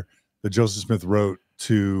letter that Joseph Smith wrote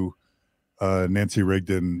to Nancy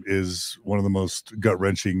Rigdon is one of the most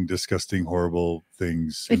gut-wrenching, disgusting, horrible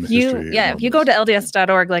things in the history. Yeah, if you go to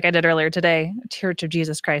LDS.org, like I did earlier today,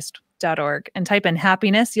 churchofjesuschrist.org, and type in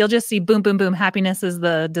happiness, you'll just see boom, boom, boom. Happiness is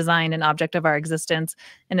the design and object of our existence.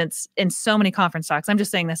 And it's in so many conference talks. I'm just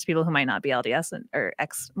saying this to people who might not be LDS or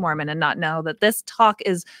ex-Mormon and not know that this talk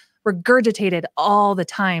is regurgitated all the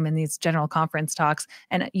time in these general conference talks,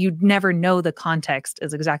 and you'd never know the context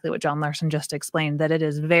is exactly what John Larsen just explained, that it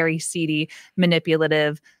is very seedy,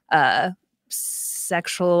 manipulative,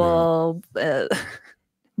 sexual,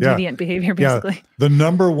 deviant behavior, basically. Yeah. The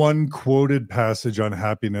number one quoted passage on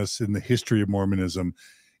happiness in the history of Mormonism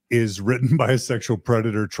is written by a sexual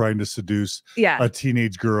predator trying to seduce a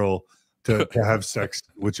teenage girl to have sex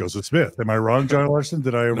with Joseph Smith. Am I wrong, John Larsen?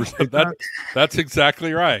 Did I overstate that? That's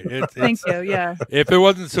exactly right. Thank you. Yeah. If it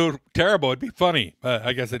wasn't so terrible, it'd be funny.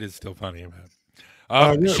 I guess it is still funny.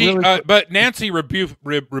 But Nancy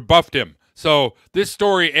rebuffed him. So this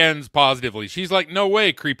story ends positively. She's like, "No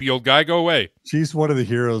way, creepy old guy, go away." She's one of the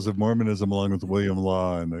heroes of Mormonism, along with William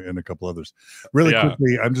Law and a couple others. Really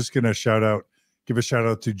quickly, I'm just going to give a shout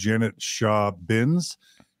out to Janet Shaw Binns.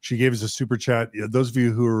 She gave us a super chat. Those of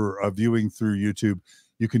you who are viewing through YouTube,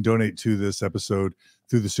 you can donate to this episode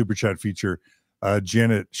through the super chat feature.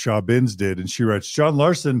 Janet Shaw Binns did, and she writes, "John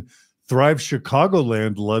Larsen, Thrive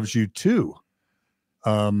Chicagoland loves you too."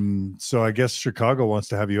 So I guess Chicago wants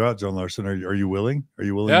to have you out, John Larsen. Are you willing? Are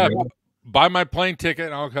you willing? Yeah, buy my plane ticket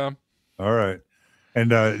and I'll come. All right. And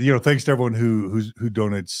thanks to everyone who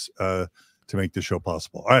donates to make this show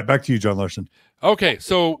possible. All right, back to you, John Larsen. Okay,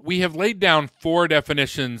 so we have laid down 4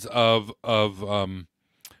 definitions of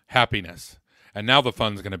happiness, and now the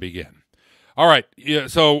fun's going to begin. All right,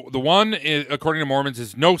 so the one, according to Mormons,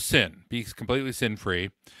 is no sin, be completely sin-free.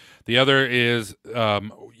 The other is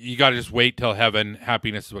you got to just wait till heaven.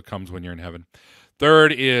 Happiness is what comes when you're in heaven.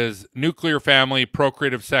 Third is nuclear family,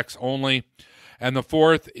 procreative sex only. And the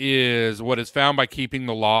fourth is what is found by keeping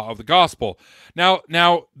the law of the gospel. Now,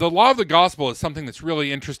 the law of the gospel is something that's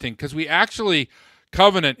really interesting because we actually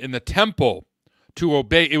covenant in the temple to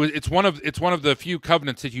obey. It's one of the few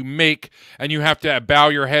covenants that you make, and you have to bow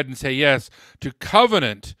your head and say yes to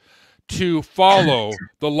covenant to follow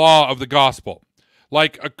the law of the gospel.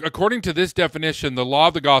 Like, according to this definition, the law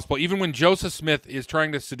of the gospel, even when Joseph Smith is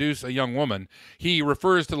trying to seduce a young woman, he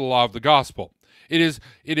refers to the law of the gospel. It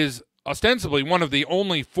is ostensibly one of the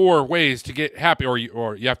only 4 ways to get happy, or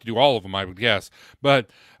you have to do all of them, I would guess, but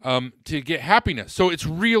to get happiness. So it's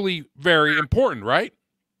really very important, right?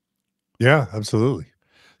 Yeah, absolutely.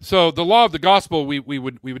 So the law of the gospel, we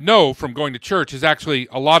would know from going to church, is actually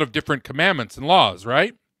a lot of different commandments and laws,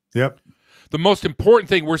 right? Yep. The most important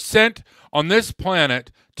thing, we're sent on this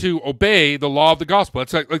planet to obey the law of the gospel.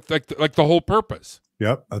 That's like the whole purpose.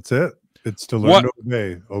 Yep, that's it. It's to learn to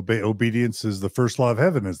obey. Obedience is the first law of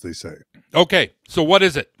heaven, as they say. Okay, so what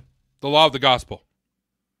is it? The law of the gospel.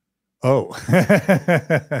 Oh,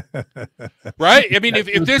 right? I mean, if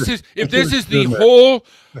this is the whole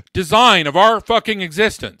design of our fucking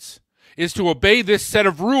existence, is to obey this set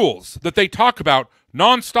of rules that they talk about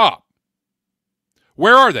nonstop,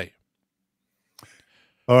 where are they?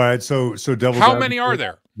 All right, so devil's How advocate, many are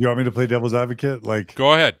there? You want me to play devil's advocate? Like,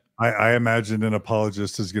 go ahead. I imagine an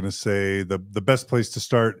apologist is going to say the best place to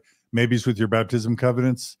start maybe is with your baptism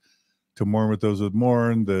covenants, to mourn with those who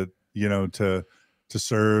mourn, that, you know, to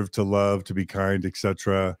serve, to love, to be kind,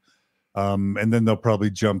 etc. And then they'll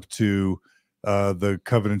probably jump to the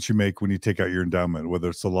covenants you make when you take out your endowment, whether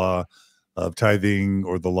it's the law of tithing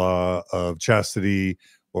or the law of chastity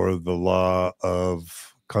or the law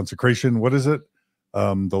of consecration. What is it?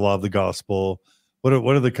 The law of the gospel. What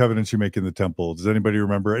are the covenants you make in the temple? Does anybody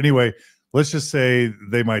remember? Anyway, let's just say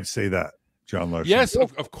they might say that, John Larsen. Yes,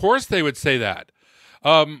 of course they would say that.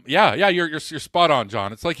 Yeah, you're spot on,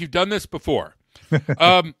 John. It's like you've done this before.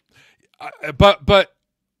 But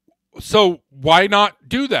so why not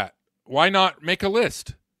do that? Why not make a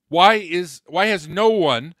list? Why has no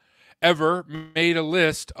one ever made a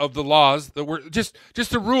list of the laws that were just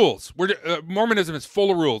the rules? Mormonism is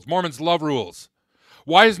full of rules. Mormons love rules.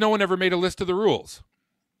 Why has no one ever made a list of the rules?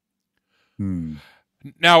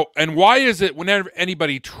 Now, and why is it whenever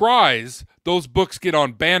anybody tries, those books get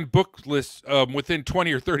on banned book lists within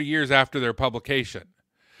 20 or 30 years after their publication?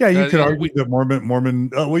 Yeah, you could argue that Mormon.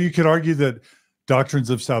 Well, you could argue that Doctrines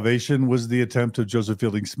of Salvation was the attempt of Joseph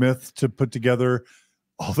Fielding Smith to put together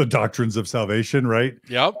all the doctrines of salvation, right?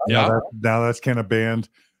 Yep. Now that's kind of banned.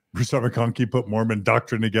 Bruce R. McConkie put Mormon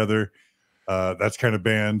doctrine together. That's kind of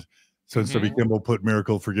banned. Since W. Kimball put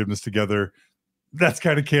miracle forgiveness together, that's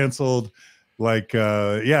kind of canceled. Like,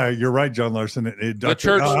 yeah, you're right, John Larsen. The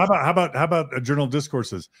church. How about a Journal of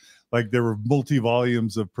Discourses? Like, there were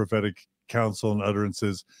multi-volumes of prophetic counsel and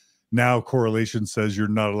utterances. Now correlation says you're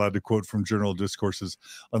not allowed to quote from Journal of Discourses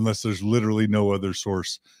unless there's literally no other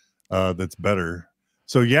source that's better.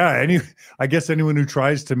 So yeah, I guess anyone who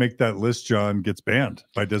tries to make that list, John, gets banned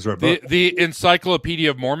by Deseret Book. The Encyclopedia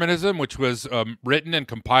of Mormonism, which was written and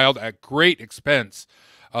compiled at great expense,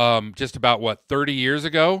 just about 30 years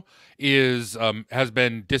ago, has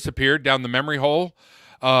been disappeared down the memory hole.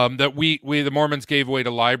 That we the Mormons gave away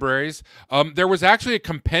to libraries. There was actually a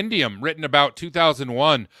compendium written about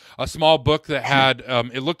 2001, a small book that had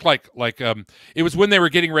it looked like it was when they were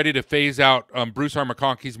getting ready to phase out Bruce R.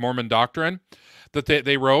 McConkie's Mormon doctrine that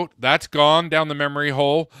they wrote. That's gone down the memory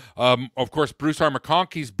hole. Of course, Bruce R.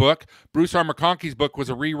 McConkie's book. Bruce R. McConkie's book was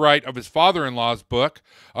a rewrite of his father-in-law's book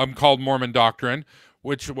called Mormon Doctrine,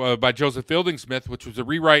 which by Joseph Fielding Smith, which was a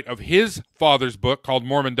rewrite of his father's book called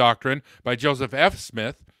Mormon Doctrine by Joseph F.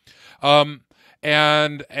 Smith. But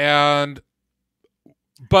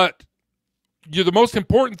the most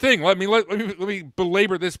important thing, let me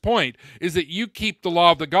belabor this point, is that you keep the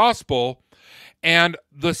law of the gospel, and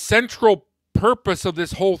the central purpose of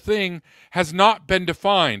this whole thing has not been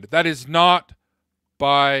defined. That is not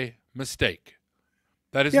by mistake.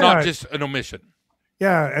 That is not just an omission.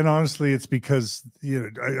 Yeah, and honestly, it's because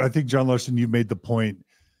I think, John Larsen, you made the point.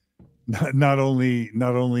 Not only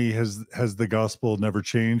has the gospel never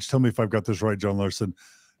changed. Tell me if I've got this right, John Larsen.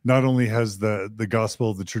 Not only has the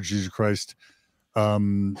gospel of the Church of Jesus Christ,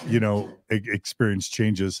 experienced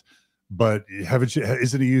changes, but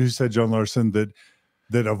isn't it you who said, John Larsen,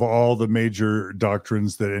 that of all the major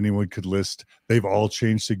doctrines that anyone could list, they've all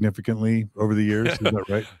changed significantly over the years? Is that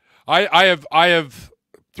right? I have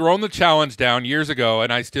thrown the challenge down years ago,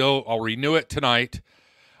 and I'll renew it tonight.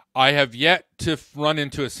 I have yet to run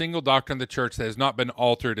into a single doctrine of the church that has not been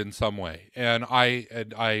altered in some way, and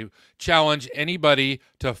I challenge anybody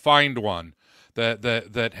to find one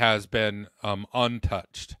that has been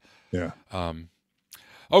untouched. Yeah.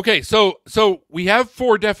 Okay, so we have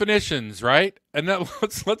 4 definitions, right? And then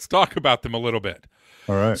let's talk about them a little bit.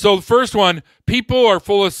 All right. So the first one: people are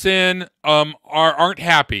full of sin, aren't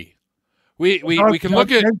happy. We can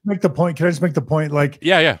look at. Can I just make the point? Can I just make the point? Like,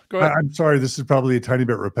 yeah, go ahead. I'm sorry, this is probably a tiny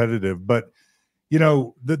bit repetitive, but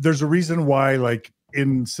there's a reason why, like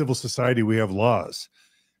in civil society, we have laws,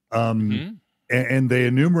 and they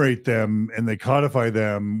enumerate them and they codify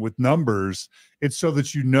them with numbers. It's so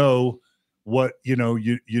that you know what you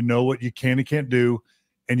know what you can and can't do,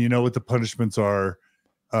 and you know what the punishments are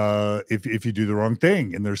if you do the wrong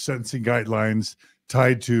thing. And there's sentencing guidelines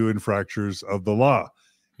tied to infractors of the law.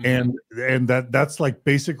 And that's like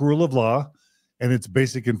basic rule of law, and it's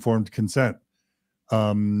basic informed consent.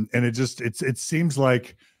 And it seems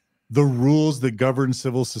like the rules that govern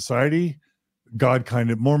civil society, God kind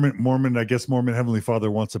of Mormon, I guess Mormon Heavenly Father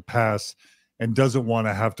wants to pass and doesn't want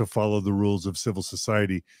to have to follow the rules of civil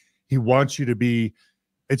society. He wants you to be,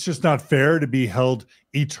 it's just not fair to be held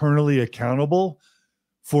eternally accountable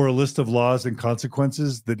for a list of laws and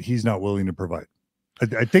consequences that he's not willing to provide.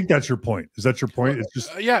 I think that's your point. Is that your point? It's just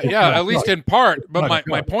at least in part. But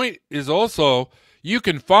my point is also, you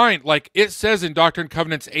can find, like it says in Doctrine and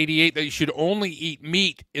Covenants 88, that you should only eat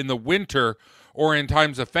meat in the winter or in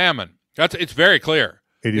times of famine. It's very clear.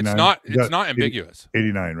 89. It's not ambiguous.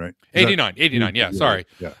 89, right? 89. Yeah, sorry.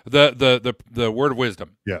 Yeah. The word of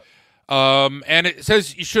wisdom. Yeah. And it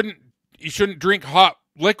says you shouldn't drink hot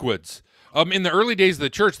liquids. In the early days of the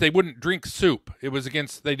church, they wouldn't drink soup. It was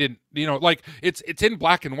against, they didn't, like it's in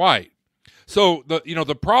black and white. So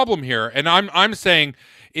the problem here, and I'm saying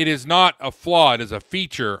it is not a flaw, it is a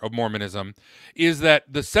feature of Mormonism, is that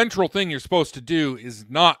the central thing you're supposed to do is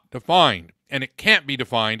not defined, and it can't be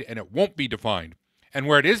defined, and it won't be defined. And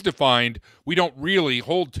where it is defined, we don't really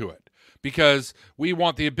hold to it, because we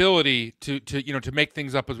want the ability to make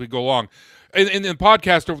things up as we go along. In the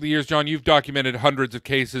podcast over the years, John, you've documented hundreds of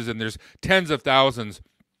cases, and there's tens of thousands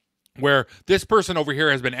where this person over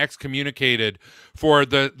here has been excommunicated for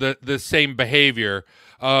the same behavior.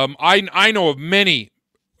 I know of many.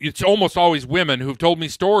 It's almost always women who've told me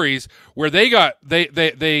stories where they got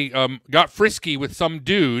frisky with some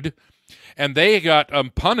dude, and they got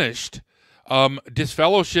punished,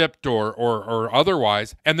 disfellowshipped or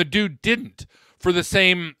otherwise, and the dude didn't, for the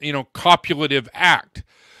same copulative act.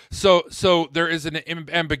 So there is an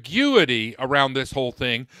ambiguity around this whole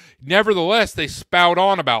thing. Nevertheless, they spout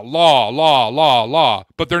on about law,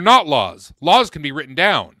 but they're not laws. Laws can be written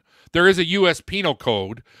down. There is a U.S. penal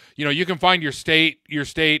code. You can find your state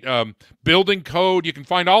building code. You can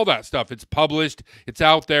find all that stuff. It's published. It's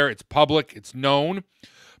out there. It's public. It's known.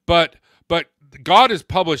 But God has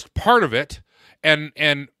published part of it,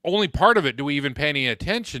 and only part of it do we even pay any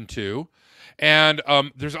attention to. And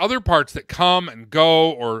there's other parts that come and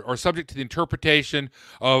go, or subject to the interpretation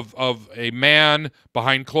of a man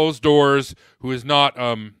behind closed doors who is not,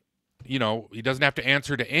 he doesn't have to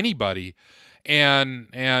answer to anybody,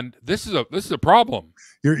 and this is a problem.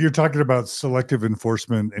 You're talking about selective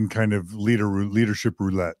enforcement and kind of leadership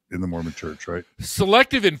roulette in the Mormon Church, right?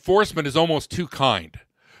 Selective enforcement is almost too kind,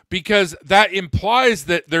 because that implies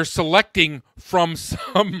that they're selecting from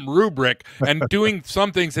some rubric and doing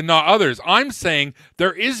some things and not others. I'm saying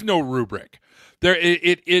there is no rubric.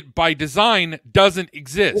 It by design doesn't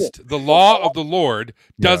exist. The law of the Lord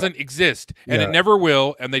doesn't exist, and it never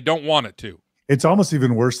will, and they don't want it to. It's almost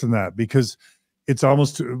even worse than that, because it's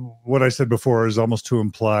almost, what I said before is almost to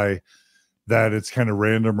imply that it's kind of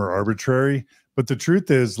random or arbitrary. But the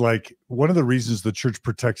truth is, like, one of the reasons the church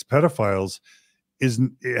protects pedophiles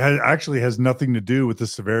actually has nothing to do with the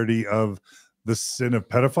severity of the sin of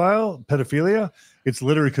pedophilia. It's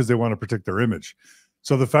literally because they want to protect their image.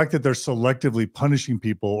 So the fact that they're selectively punishing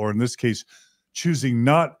people, or in this case, choosing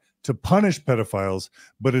not to punish pedophiles,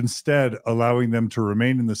 but instead allowing them to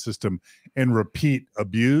remain in the system and repeat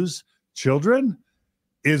abuse children,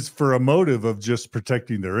 is for a motive of just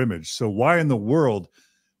protecting their image. So why in the world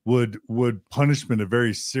would punishment of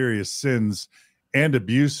very serious sins and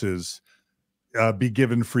abuses be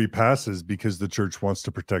given free passes because the church wants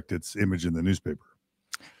to protect its image in the newspaper?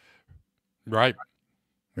 Right.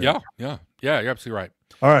 Yeah, you're absolutely right.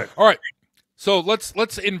 All right. So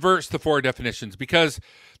let's inverse the 4 definitions, because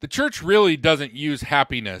the church really doesn't use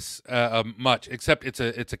happiness much, except it's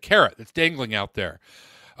a carrot that's dangling out there,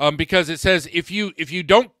 because it says if you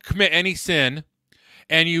don't commit any sin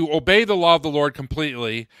and you obey the law of the Lord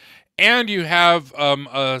completely, and you have a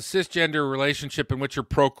cisgender relationship in which you're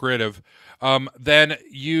procreative, then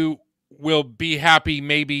you will be happy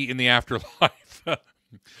maybe in the afterlife.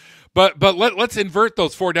 But let's invert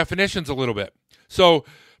those 4 definitions a little bit. So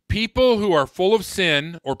people who are full of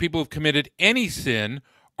sin, or people who've committed any sin,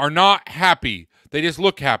 are not happy. They just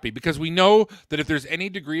look happy, because we know that if there's any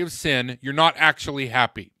degree of sin, you're not actually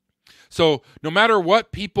happy. So no matter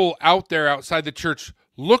what people out there outside the church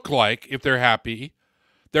look like, if they're happy,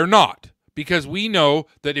 they're not. Because we know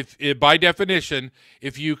that if by definition,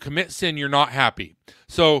 if you commit sin, you're not happy.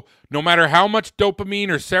 So no matter how much dopamine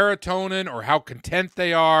or serotonin, or how content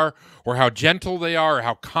they are, or how gentle they are, or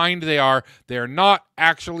how kind they are not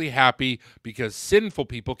actually happy, because sinful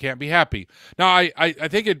people can't be happy. Now, I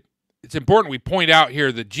think it's important we point out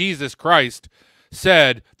here that Jesus Christ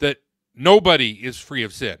said that nobody is free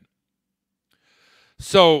of sin.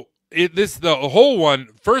 So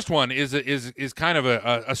first one is kind of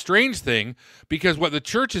a strange thing, because what the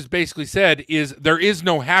church has basically said is there is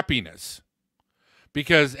no happiness,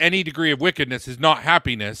 because any degree of wickedness is not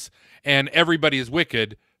happiness, and everybody is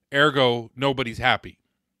wicked, ergo nobody's happy.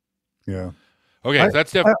 Yeah. Okay,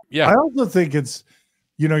 that's definitely, yeah. I also think it's,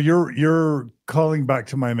 you're calling back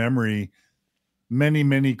to my memory many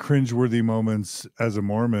cringeworthy moments as a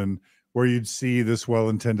Mormon, where you'd see this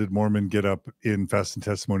well-intended Mormon get up in fast and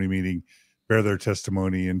testimony meeting, bear their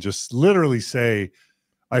testimony, and just literally say,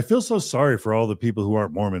 I feel so sorry for all the people who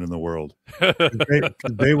aren't Mormon in the world.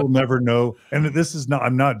 They will never know. And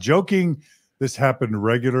I'm not joking. This happened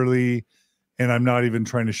regularly. And I'm not even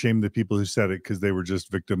trying to shame the people who said it, because they were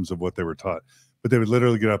just victims of what they were taught. But they would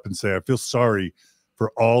literally get up and say, I feel sorry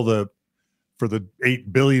for for the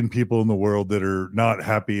 8 billion people in the world that are not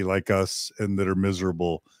happy like us, and that are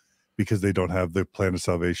miserable because they don't have the plan of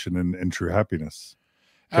salvation and true happiness.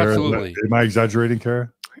 Absolutely. Am I exaggerating,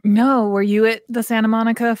 Carah? No, were you at the Santa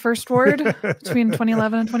Monica First Ward between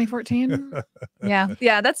 2011 and 2014?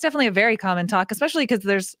 Yeah, that's definitely a very common talk, especially because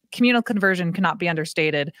there's communal conversion cannot be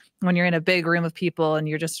understated when you're in a big room of people and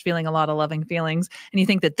you're just feeling a lot of loving feelings, and you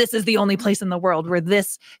think that this is the only place in the world where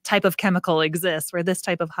this type of chemical exists, where this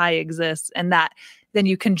type of high exists, and that then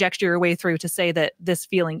you conjecture your way through to say that this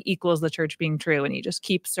feeling equals the church being true, and you just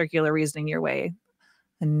keep circular reasoning your way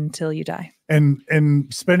until you die.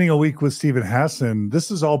 And spending a week with Stephen Hassan,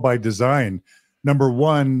 this is all by design. Number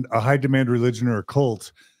one, a high demand religion or a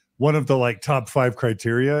cult, one of the top 5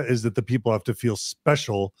 criteria is that the people have to feel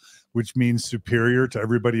special, which means superior to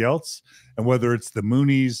everybody else. And whether it's the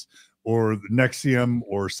Moonies or the NXIVM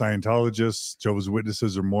or Scientologists, Jehovah's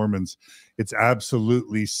Witnesses, or Mormons, it's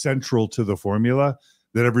absolutely central to the formula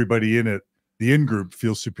that everybody in it, the in-group,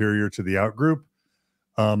 feels superior to the out-group.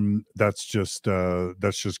 That's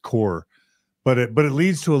just core, but it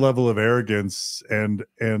leads to a level of arrogance and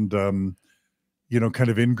kind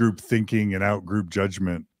of in-group thinking and out-group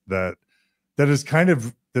judgment that is kind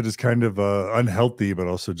of unhealthy, but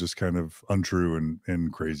also just kind of untrue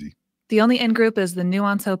and crazy. The only in-group is the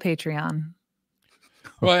Nuanceau Patreon.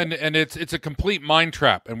 Well, and it's a complete mind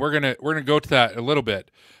trap, and we're gonna go to that a little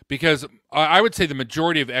bit, because I would say the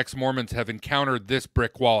majority of ex-Mormons have encountered this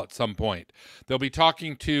brick wall at some point. They'll be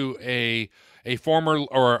talking to a former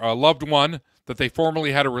or a loved one that they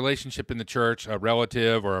formerly had a relationship in the church, a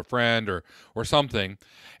relative or a friend or something,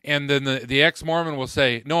 and then the ex-Mormon will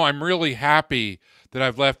say, "No, I'm really happy that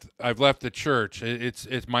I've left the church.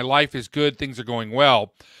 It's my life is good, things are going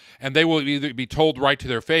well." And they will either be told right to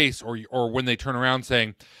their face, or when they turn around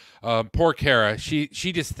saying, poor Carah,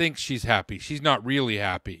 she just thinks she's happy. She's not really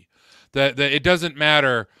happy. That it doesn't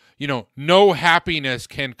matter. No happiness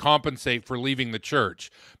can compensate for leaving the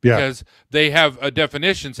church, because they have a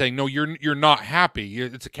definition saying, no, you're not happy.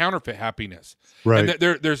 It's a counterfeit happiness. Right.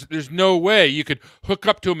 And there's no way you could hook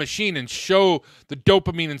up to a machine and show the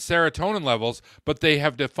dopamine and serotonin levels, but they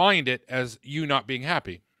have defined it as you not being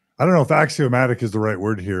happy. I don't know if axiomatic is the right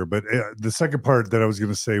word here, but the second part that I was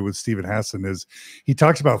going to say with Stephen Hassan is he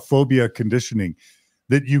talks about phobia conditioning,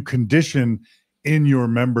 that you condition in your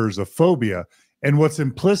members a phobia. And what's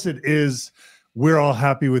implicit is we're all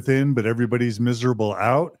happy within, but everybody's miserable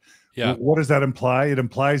out. Yeah. What does that imply? It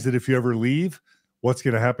implies that if you ever leave, what's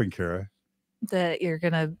going to happen, Carah? That you're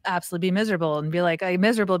going to absolutely be miserable and be like, I'm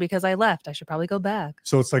miserable because I left. I should probably go back.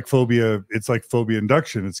 So it's like phobia. It's like phobia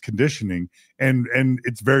induction. It's conditioning. And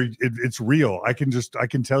it's real. I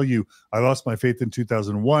can tell you, I lost my faith in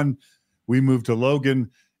 2001. We moved to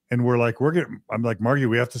Logan and I'm like, Margie,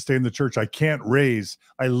 we have to stay in the church.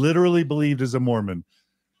 I literally believed as a Mormon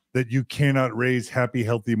that you cannot raise happy,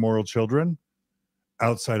 healthy, moral children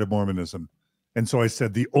outside of Mormonism. And so I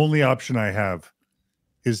said, the only option I have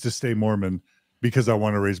is to stay Mormon. because I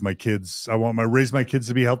want to raise my kids. I want raise my kids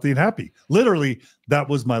to be healthy and happy. Literally, that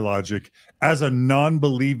was my logic as a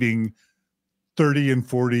non-believing 30 and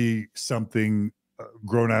 40 something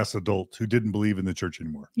grown ass adult who didn't believe in the church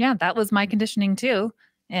anymore. Yeah, that was my conditioning too.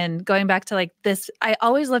 And going back to like this, I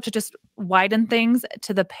always love to just widen things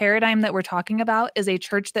to the paradigm that we're talking about is a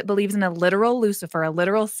church that believes in a literal Lucifer, a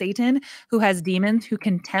literal Satan who has demons who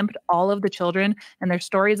can tempt all of the children. And there's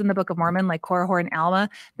stories in the Book of Mormon, like Korah and Alma,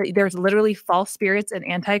 that there's literally false spirits and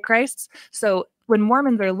antichrists. So when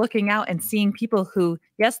Mormons are looking out and seeing people who,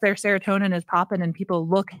 yes, their serotonin is popping and people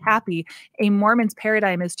look happy, a Mormon's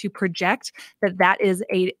paradigm is to project that is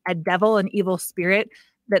a devil, an evil spirit,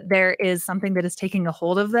 that there is something that is taking a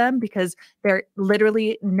hold of them because there's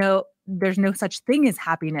no such thing as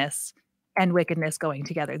happiness and wickedness going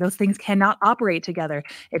together. Those things cannot operate together.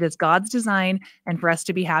 It is God's design, and for us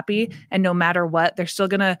to be happy, and no matter what, they're still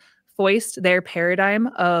going to foist their paradigm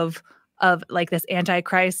of like this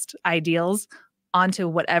antichrist ideals onto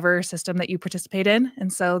whatever system that you participate in.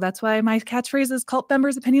 And so that's why my catchphrase is cult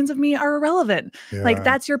members' opinions of me are irrelevant. Yeah. Like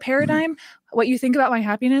that's your paradigm. What you think about my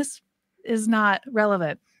happiness is not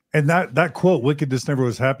relevant. And that quote, wickedness never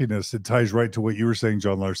was happiness, it ties right to what you were saying,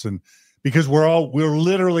 John Larsen, because we're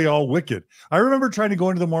literally all wicked. I remember trying to go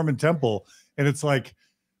into the Mormon temple and it's like,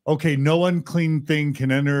 okay, no unclean thing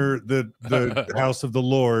can enter the house of the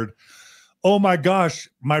Lord. Oh my gosh,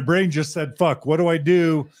 my brain just said, fuck, what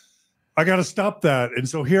do? I got to stop that. And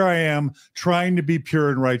so here I am trying to be pure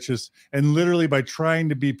and righteous. And literally by trying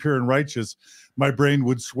to be pure and righteous, my brain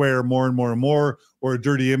would swear more and more and more, or a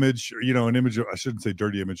dirty image, an image of, I shouldn't say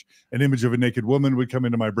dirty image, an image of a naked woman would come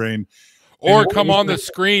into my brain. Or come on the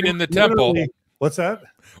screen in the temple. What's that?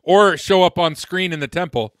 Or show up on screen in the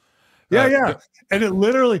temple. Yeah. And it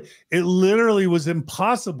literally was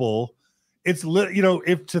impossible. It's,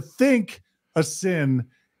 if to think a sin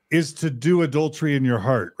is to do adultery in your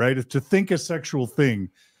heart, right? If to think a sexual thing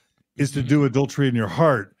is to do adultery in your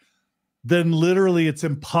heart, then literally it's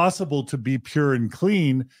impossible to be pure and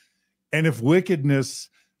clean. And if wickedness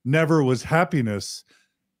never was happiness,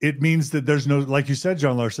 it means that there's no, like you said,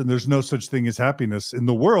 John Larsen, there's no such thing as happiness in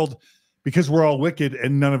the world because we're all wicked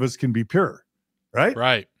and none of us can be pure. Right?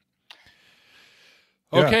 Right.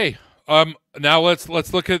 Okay. Yeah. Now let's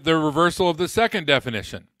look at the reversal of the second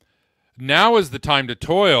definition. Now is the time to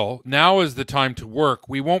toil. Now is the time to work.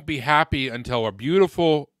 We won't be happy until a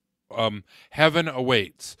beautiful heaven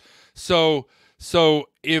awaits. So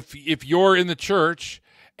if you're in the church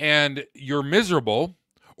and you're miserable,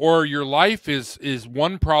 or your life is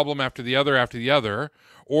one problem after the other,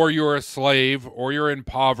 or you're a slave, or you're in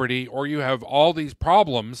poverty, or you have all these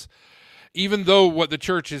problems, even though what the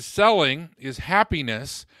church is selling is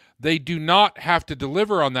happiness, they do not have to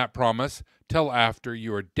deliver on that promise till after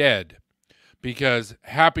you're dead. Because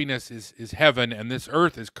happiness is heaven, and this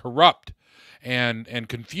earth is corrupt and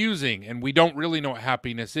confusing, and we don't really know what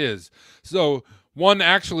happiness is. So one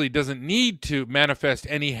actually doesn't need to manifest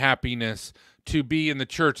any happiness to be in the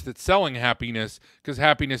church that's selling happiness, because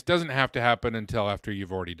happiness doesn't have to happen until after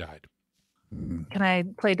you've already died. Can I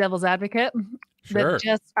play devil's advocate? Sure.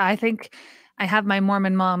 I think I have my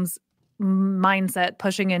Mormon mom's mindset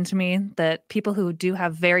pushing into me that people who do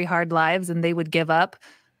have very hard lives and they would give up.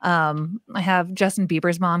 I have Justin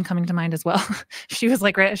Bieber's mom coming to mind as well. She was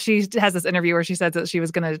like, she has this interview where she said that she was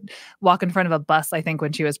going to walk in front of a bus, I think,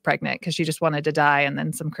 when she was pregnant, because she just wanted to die. And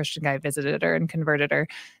then some Christian guy visited her and converted her.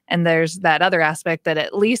 And there's that other aspect that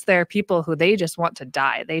at least there are people who they just want to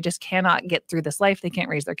die. They just cannot get through this life. They can't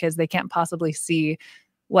raise their kids. They can't possibly see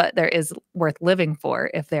what there is worth living for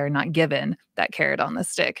if they're not given that carrot on the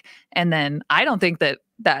stick. And then I don't think that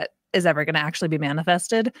is ever going to actually be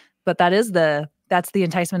manifested, but that's the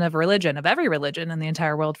enticement of religion, of every religion in the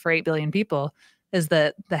entire world for 8 billion people, is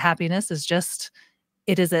that the happiness is just,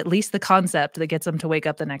 it is at least the concept that gets them to wake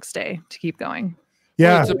up the next day to keep going.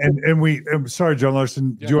 Yeah. I'm sorry, John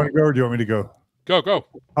Larsen, do you want to go or do you want me to go? Go.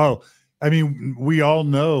 Oh, I mean, we all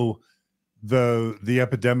know the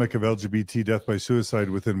epidemic of LGBT death by suicide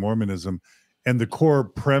within Mormonism, and the core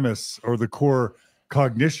premise or the core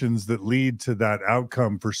cognitions that lead to that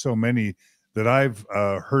outcome for so many that I've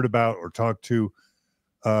heard about or talked to.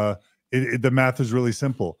 The math is really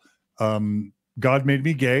simple. God made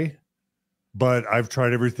me gay, but I've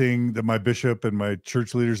tried everything that my bishop and my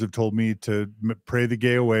church leaders have told me to pray the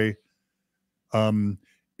gay away.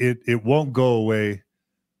 It won't go away.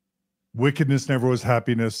 Wickedness never was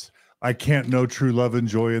happiness. I can't know true love and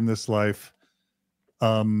joy in this life.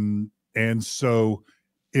 And so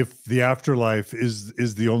if the afterlife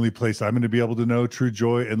is the only place I'm going to be able to know true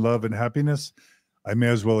joy and love and happiness, I may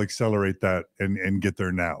as well accelerate that and get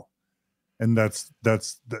there now. And that's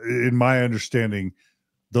in my understanding,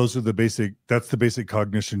 that's the basic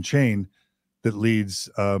cognition chain that leads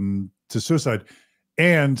to suicide.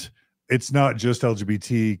 And it's not just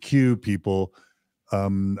LGBTQ people.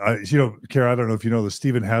 Carah, I don't know if you know this,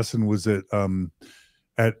 Stephen Hassan was at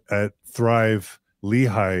Thrive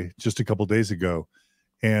Lehigh just a couple days ago.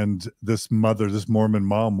 And this Mormon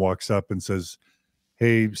mom walks up and says,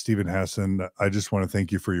 "Hey, Stephen Hassan, I just want to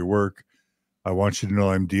thank you for your work. I want you to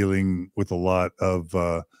know I'm dealing with a lot of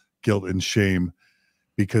guilt and shame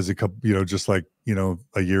because just like,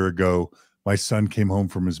 a year ago, my son came home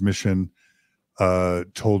from his mission,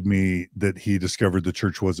 told me that he discovered the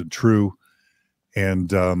church wasn't true.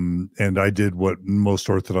 And I did what most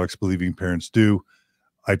Orthodox believing parents do.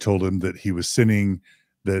 I told him that he was sinning,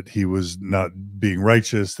 that he was not being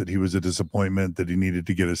righteous, that he was a disappointment, that he needed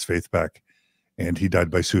to get his faith back. And he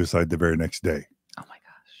died by suicide the very next day." Oh my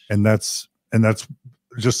gosh. And that's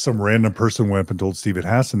just some random person went up and told Stephen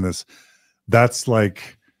Hassan this. That's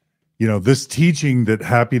like, this teaching that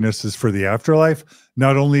happiness is for the afterlife.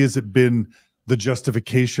 Not only has it been the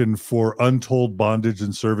justification for untold bondage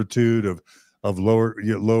and servitude of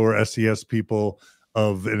lower SES people,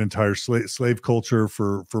 of an entire slave culture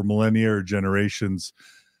for millennia or generations.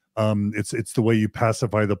 It's the way you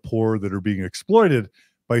pacify the poor that are being exploited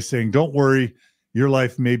by saying, "Don't worry, your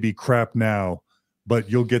life may be crap now, but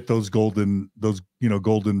you'll get those golden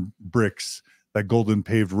bricks, that golden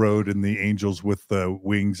paved road, and the angels with the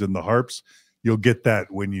wings and the harps. You'll get that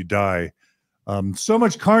when you die." So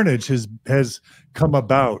much carnage has come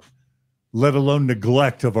about, let alone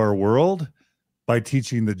neglect of our world, by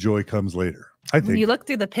teaching that joy comes later. I think you look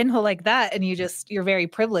through the pinhole like that and you're very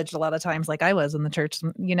privileged a lot of times, like I was in the church.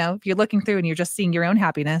 If you're looking through and you're just seeing your own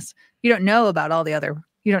happiness, you don't know about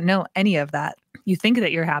you don't know any of that. You think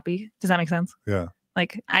that you're happy. Does that make sense? Yeah.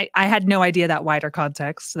 Like I had no idea that wider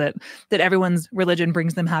context that everyone's religion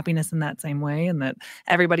brings them happiness in that same way, and that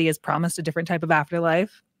everybody is promised a different type of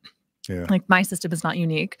afterlife. Yeah. Like my system is not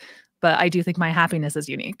unique, but I do think my happiness is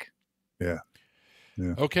unique. Yeah.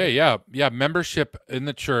 Yeah. Okay. Yeah. Membership in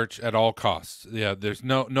the church at all costs. Yeah. There's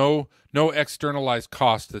no externalized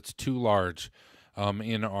cost that's too large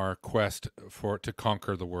in our quest to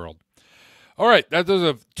conquer the world. All right. Those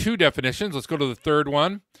are two definitions. Let's go to the third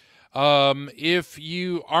one. If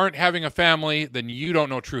you aren't having a family, then you don't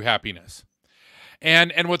know true happiness.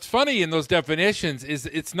 And what's funny in those definitions is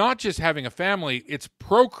it's not just having a family, it's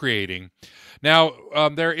procreating. Now,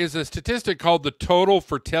 there is a statistic called the total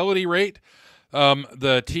fertility rate,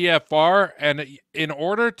 the TFR, and in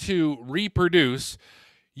order to reproduce,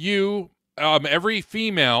 every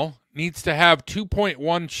female needs to have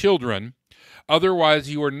 2.1 children. Otherwise,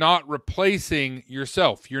 you are not replacing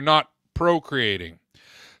yourself. You're not procreating.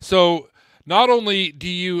 So not only do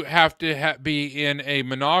you have to be in a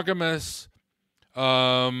monogamous,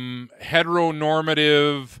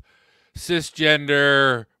 heteronormative,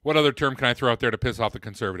 cisgender, what other term can I throw out there to piss off the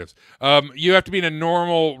conservatives? You have to be in a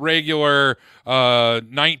normal, regular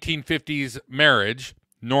 1950s marriage,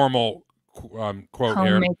 normal quote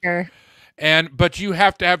Homemaker. here. But you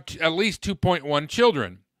have to have at least 2.1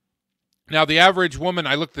 children. Now, the average woman,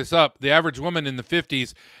 I looked this up, the average woman in the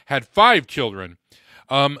 50s had 5 children.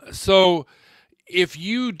 So if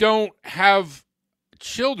you don't have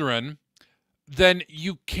children, then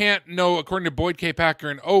you can't know, according to Boyd K. Packer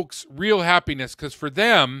and Oakes, real happiness, because for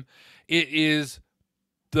them, it is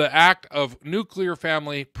the act of nuclear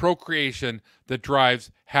family procreation that drives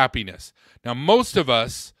happiness. Now, most of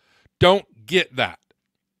us don't get that.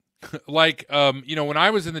 Like, when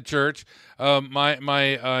I was in the church,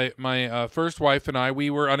 my first wife and I, we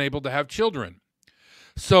were unable to have children.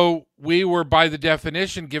 So we were, by the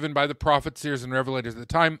definition given by the prophets, seers, and revelators at the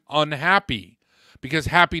time, unhappy, because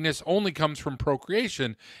happiness only comes from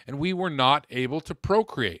procreation, and we were not able to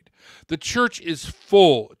procreate. The church is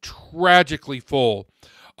full, tragically full,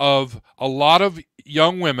 of a lot of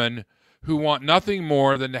young women who want nothing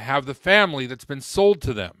more than to have the family that's been sold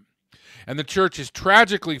to them. And the church is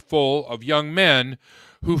tragically full of young men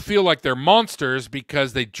who feel like they're monsters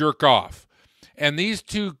because they jerk off. And these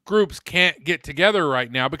two groups can't get together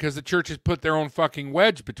right now because the church has put their own fucking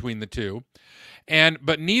wedge between the two.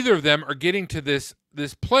 But neither of them are getting to this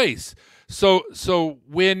place. So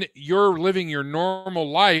when you're living your normal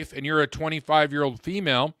life and you're a 25-year-old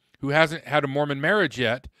female who hasn't had a Mormon marriage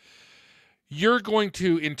yet, you're going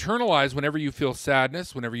to internalize whenever you feel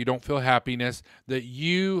sadness, whenever you don't feel happiness, that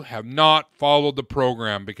you have not followed the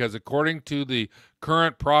program, because according to the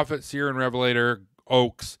current prophet, seer, and revelator,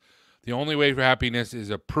 Oakes, the only way for happiness is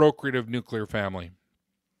a procreative nuclear family.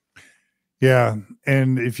 Yeah,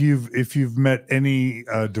 and if you've met any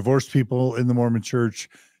divorced people in the Mormon church,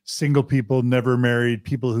 single people, never married,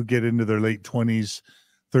 people who get into their late 20s,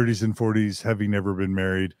 30s, and 40s having never been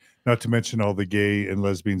married, not to mention all the gay and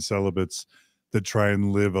lesbian celibates that try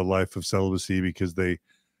and live a life of celibacy because they,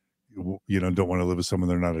 don't want to live with someone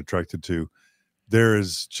they're not attracted to. There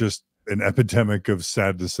is just an epidemic of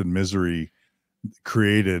sadness and misery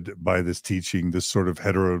created by this teaching, this sort of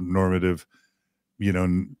heteronormative,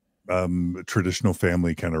 traditional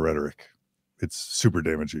family kind of rhetoric. It's super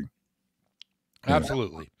damaging.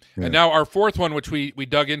 Absolutely. Yeah. And now our fourth one, which we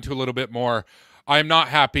dug into a little bit more, I'm not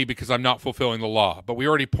happy because I'm not fulfilling the law. But we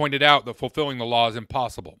already pointed out that fulfilling the law is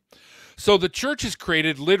impossible. So the church has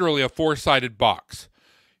created literally a four-sided box.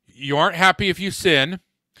 You aren't happy if you sin.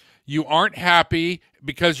 You aren't happy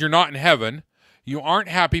because you're not in heaven. You aren't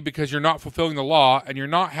happy because you're not fulfilling the law. And you're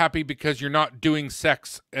not happy because you're not doing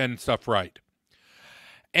sex and stuff right.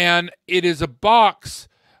 And it is a box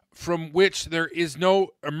from which there is no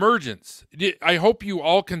emergence. I hope you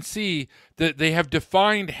all can see that they have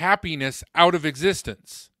defined happiness out of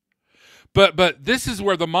existence. But this is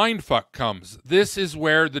where the mind fuck comes. This is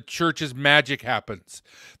where the church's magic happens.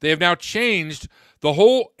 They have now changed the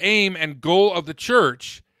whole aim and goal of the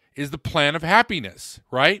church is the plan of happiness,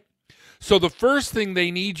 right? So the first thing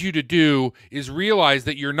they need you to do is realize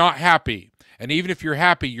that you're not happy. And even if you're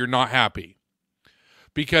happy, you're not happy.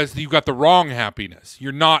 Because you've got the wrong happiness.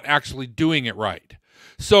 You're not actually doing it right.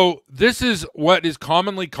 So this is what is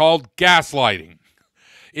commonly called gaslighting.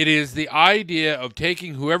 It is the idea of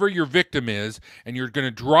taking whoever your victim is, and you're going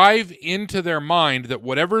to drive into their mind that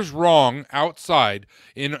whatever's wrong outside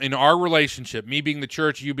in our relationship, me being the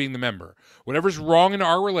church, you being the member, whatever's wrong in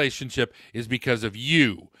our relationship is because of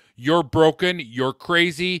you. You're broken, you're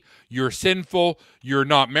crazy, you're sinful, you're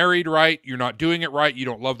not married right, you're not doing it right, you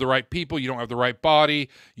don't love the right people, you don't have the right body,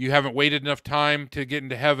 you haven't waited enough time to get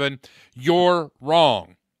into heaven. You're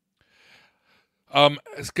wrong.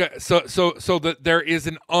 So that there is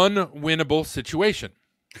an unwinnable situation.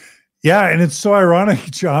 Yeah, and it's so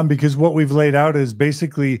ironic, John, because what we've laid out is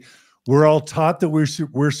basically we're all taught that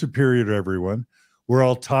we're superior to everyone. We're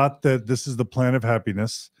all taught that this is the plan of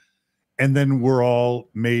happiness, and then we're all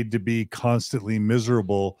made to be constantly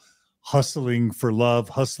miserable, hustling for love,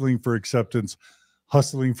 hustling for acceptance,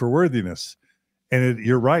 hustling for worthiness. And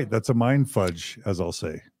you're right, that's a mind fudge, as I'll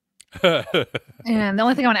say. And the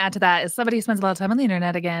only thing I want to add to that is somebody spends a lot of time on the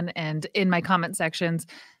internet again, and in my comment sections,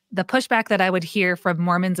 the pushback that I would hear from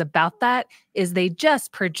Mormons about that is they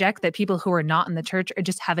just project that people who are not in the church or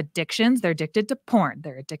just have addictions. They're addicted to porn.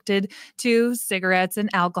 They're addicted to cigarettes and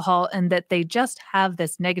alcohol, and that they just have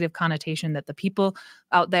this negative connotation that the people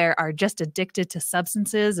out there are just addicted to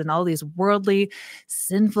substances and all these worldly,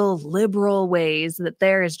 sinful, liberal ways, that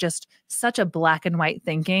there is just such a black and white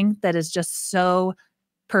thinking that is just so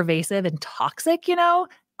pervasive and toxic,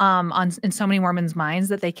 in so many Mormons' minds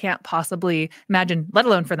that they can't possibly imagine, let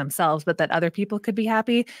alone for themselves, but that other people could be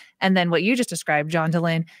happy. And then what you just described, John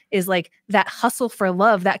Dehlin, is like that hustle for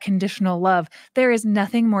love, that conditional love. There is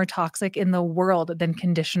nothing more toxic in the world than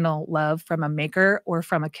conditional love from a maker or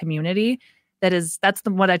from a community. That's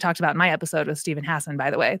what I talked about in my episode with Stephen Hassan, by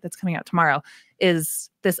the way, that's coming out tomorrow, is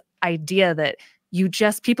this idea that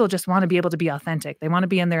people just want to be able to be authentic. They want to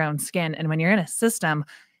be in their own skin. And when you're in a system,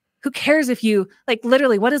 who cares if you,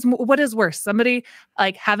 literally, what is worse? Somebody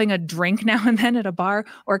having a drink now and then at a bar,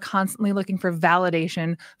 or constantly looking for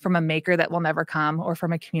validation from a maker that will never come, or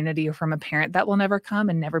from a community or from a parent that will never come,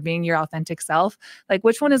 and never being your authentic self?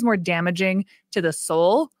 Which one is more damaging to the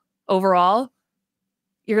soul overall?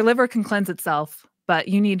 Your liver can cleanse itself, but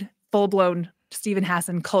you need full-blown Stephen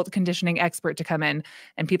Hassan cult conditioning expert to come in,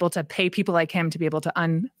 and people to pay people like him to be able to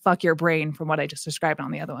unfuck your brain from what I just described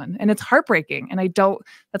on the other one. And it's heartbreaking. And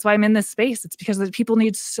that's why I'm in this space. It's because people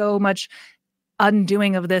need so much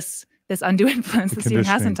undoing of this undue influence that Stephen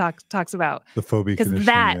Hassan talks about. The phobia conditioning.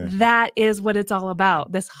 Because that is what it's all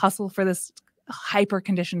about. This hustle for this hyper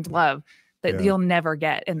conditioned love that you'll never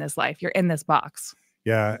get in this life. You're in this box.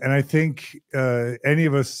 Yeah. And I think any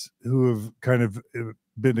of us who have kind of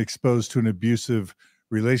been exposed to an abusive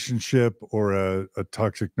relationship or a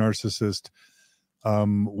toxic narcissist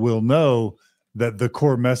will know that the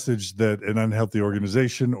core message that an unhealthy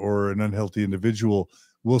organization or an unhealthy individual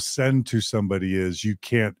will send to somebody is, you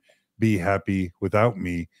can't be happy without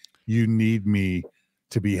me. You need me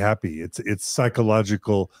to be happy. It's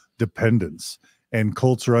psychological dependence. And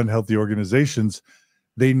cults or unhealthy organizations,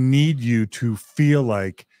 they need you to feel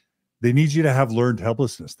like, they need you to have learned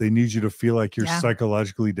helplessness. They need you to feel like you're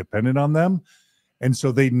psychologically dependent on them. And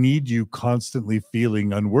so they need you constantly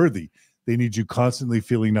feeling unworthy. They need you constantly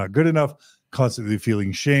feeling not good enough, constantly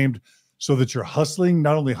feeling shamed, so that you're hustling,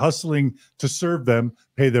 not only hustling to serve them,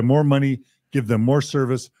 pay them more money, give them more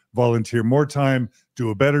service, volunteer more time, do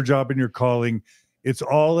a better job in your calling. It's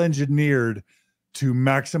all engineered to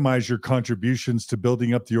maximize your contributions to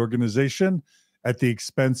building up the organization at the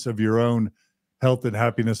expense of your own health and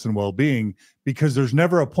happiness and well-being, because there's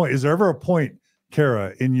never a point. Is there ever a point,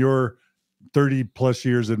 Carah, in your 30 plus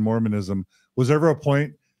years in Mormonism, was there ever a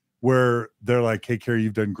point where they're like, hey, Carah,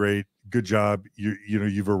 you've done great. Good job.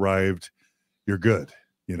 You've arrived. You're good.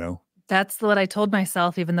 That's what I told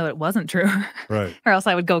myself, even though it wasn't true. Right. Or else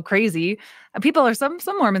I would go crazy. People are some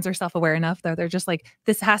Mormons are self-aware enough though. They're just like,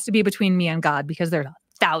 this has to be between me and God, because there are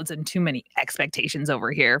 1,000 too many expectations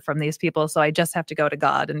over here from these people. So I just have to go to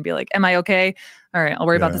God and be like, am I okay? All right, I'll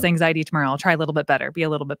worry about this anxiety tomorrow. I'll try a little bit better, be a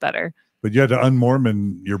little bit better. But you had to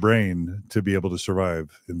unmormon your brain to be able to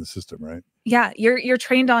survive in the system, right? Yeah, you're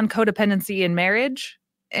trained on codependency in marriage,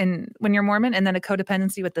 and when you're Mormon, and then a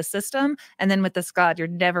codependency with the system, and then with this God, you're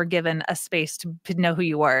never given a space to know who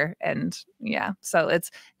you are. And yeah, so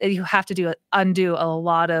you have to undo a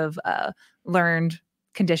lot of learned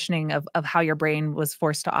conditioning of how your brain was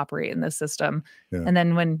forced to operate in this system. Yeah. And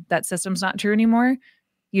then when that system's not true anymore,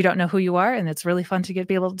 you don't know who you are, and it's really fun to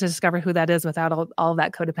be able to discover who that is without all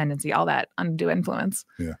that codependency, all that undue influence.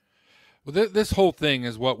 Yeah. Well, this whole thing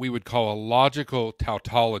is what we would call a logical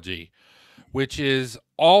tautology, which is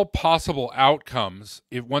all possible outcomes,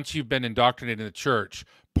 once you've been indoctrinated in the church,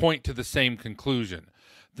 point to the same conclusion.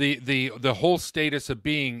 The whole status of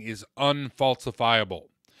being is unfalsifiable.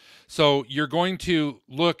 So you're going to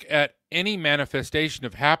look at any manifestation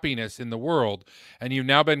of happiness in the world, and you've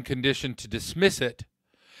now been conditioned to dismiss it.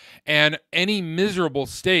 And any miserable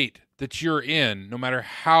state that you're in, no matter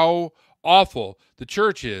how awful the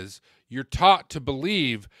church is, you're taught to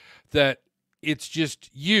believe that it's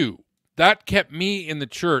just you. That kept me in the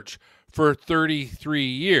church for 33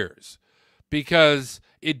 years because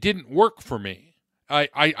it didn't work for me.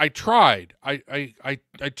 I tried.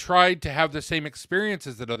 I tried to have the same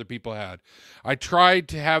experiences that other people had. I tried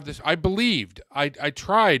to have this. I believed. I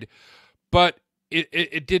tried, but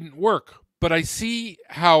it didn't work. But I see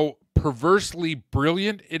how perversely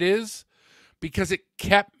brilliant it is because it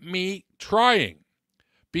kept me trying,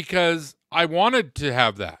 because I wanted to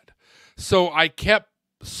have that. So I kept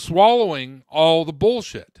swallowing all the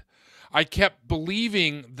bullshit. I kept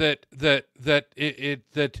believing that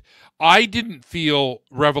I didn't feel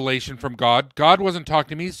revelation from God. God wasn't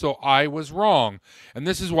talking to me, so I was wrong. And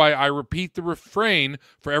this is why I repeat the refrain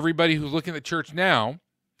for everybody who's looking at the church now.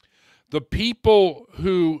 The people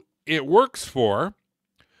who it works for,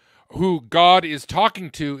 who God is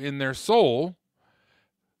talking to in their soul,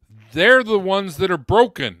 they're the ones that are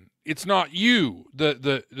broken. It's not you.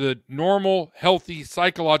 The normal, healthy,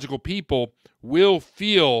 psychological people will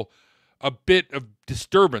feel a bit of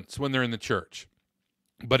disturbance when they're in the church.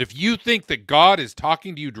 But if you think that God is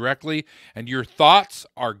talking to you directly and your thoughts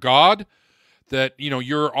are God, that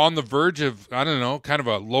you're on the verge of, I don't know, kind of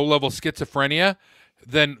a low-level schizophrenia,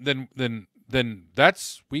 then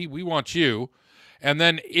that's we want you. And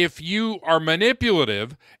then if you are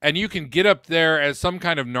manipulative and you can get up there as some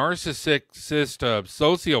kind of narcissist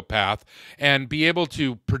sociopath and be able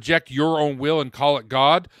to project your own will and call it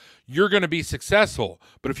God, you're going to be successful.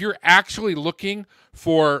 But if you're actually looking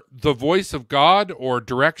for the voice of God or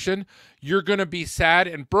direction, you're going to be sad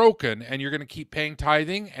and broken, and you're going to keep paying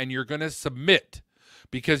tithing, and you're going to submit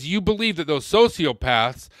because you believe that those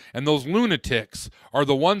sociopaths and those lunatics are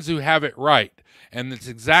the ones who have it right. And it's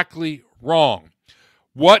exactly wrong.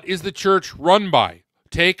 What is the church run by?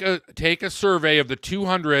 Take a survey of the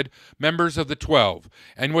 200 members of the 12,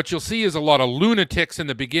 and what you'll see is a lot of lunatics in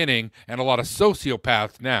the beginning and a lot of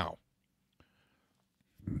sociopaths now.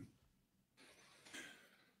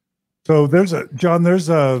 So John,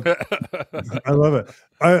 I love it.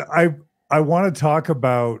 I want to talk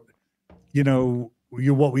about,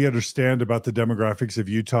 what we understand about the demographics of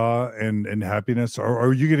Utah and happiness.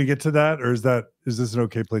 Are you going to get to that, or is this an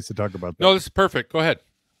okay place to talk about that? No, this is perfect. Go ahead.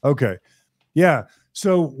 Okay. Yeah.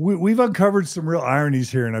 So we've uncovered some real ironies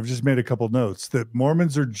here, and I've just made a couple notes that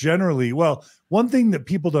Mormons are generally, one thing that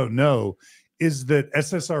people don't know is that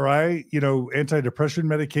SSRI, antidepressant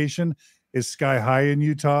medication, is sky high in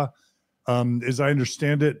Utah. As I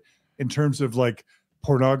understand it, in terms of like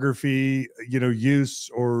pornography, use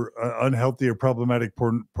or unhealthy or problematic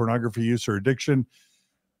pornography use or addiction,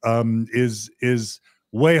 is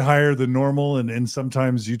way higher than normal, and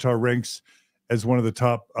sometimes Utah ranks as one of the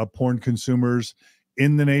top porn consumers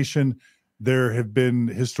in the nation. There have been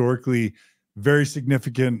historically very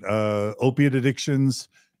significant opiate addictions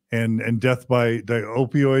and death by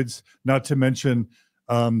opioids, not to mention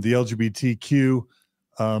the LGBTQ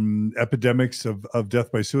epidemics of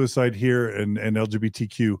death by suicide here and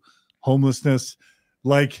LGBTQ homelessness.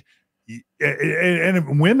 like,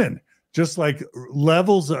 and women, just like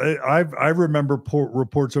levels. I remember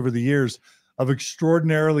reports over the years of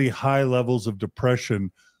extraordinarily high levels of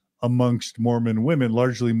depression amongst Mormon women,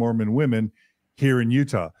 largely Mormon women here in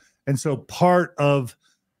Utah. And so part of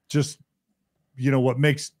just, what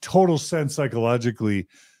makes total sense psychologically,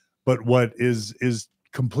 but what is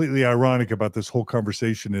completely ironic about this whole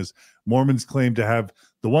conversation is Mormons claim to have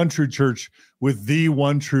the one true church with the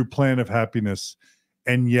one true plan of happiness,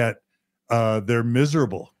 and yet they're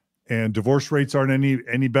miserable, and divorce rates aren't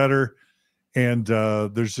any better, and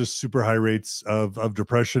there's just super high rates of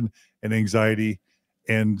depression and anxiety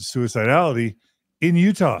and suicidality in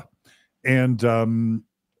Utah. And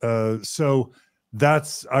so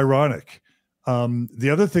that's ironic. The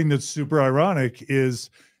other thing that's super ironic is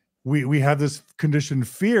we have this conditioned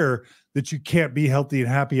fear that you can't be healthy and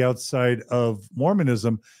happy outside of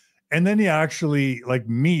Mormonism. And then you actually like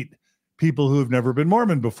meet people who have never been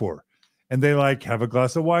Mormon before, and they like have a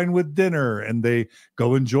glass of wine with dinner, and they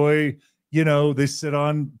go enjoy, they sit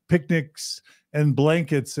on picnics and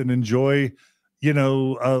blankets and enjoy,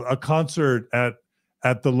 a concert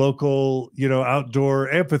at the local,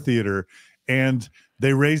 outdoor amphitheater, and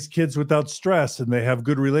they raise kids without stress, and they have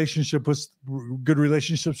good relationships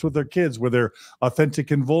with their kids where they're authentic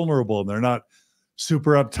and vulnerable, and they're not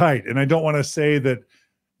super uptight. And I don't want to say that,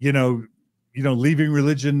 leaving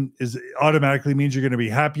religion automatically means you're going to be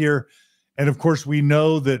happier. And of course, we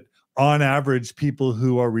know that on average, people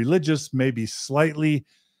who are religious may be slightly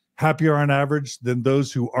happier on average than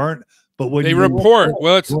those who aren't. But when they report,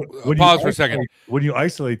 let's pause for a second. When you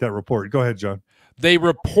isolate that report, go ahead, John. They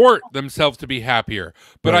report themselves to be happier.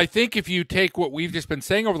 But Right. I think if you take what we've just been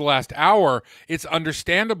saying over the last hour, it's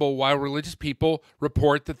understandable why religious people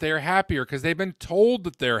report that they're happier, because they've been told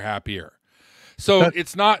that they're happier. So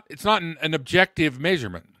it's not an objective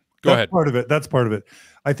measurement. Go ahead. That's part of it.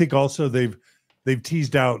 I think also they've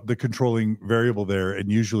teased out the controlling variable there,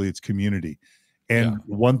 and usually it's community. And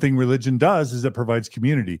one thing religion does is it provides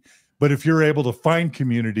community. But if you're able to find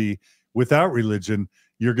community without religion,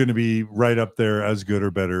 you're going to be right up there as good or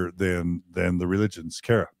better than the religions.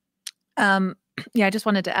 Carah. Yeah, I just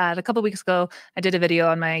wanted to add, a couple of weeks ago, I did a video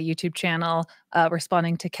on my YouTube channel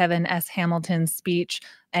responding to Kevin S. Hamilton's speech.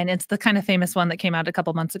 And it's the kind of famous one that came out a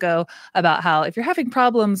couple months ago about how if you're having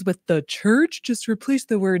problems with the church, just replace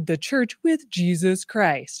the word the church with Jesus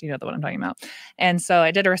Christ. You know the one I'm talking about. And so I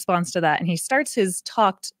did a response to that. And he starts his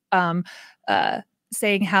talk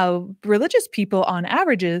saying how religious people on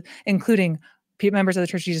average, including members of the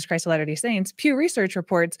Church of Jesus Christ of Latter-day Saints, Pew Research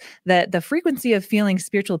reports that the frequency of feeling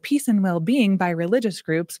spiritual peace and well-being by religious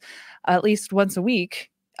groups at least once a week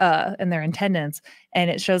in their attendance. And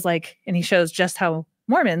it shows and he shows just how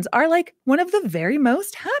Mormons are like one of the very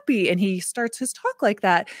most happy. And he starts his talk like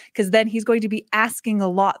that, because then he's going to be asking a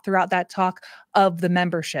lot throughout that talk of the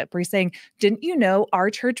membership, where he's saying, didn't you know our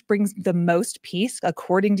church brings the most peace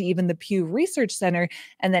according to even the Pew Research Center?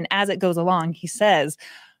 And then as it goes along, he says,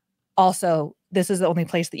 also, this is the only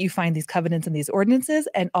place that you find these covenants and these ordinances.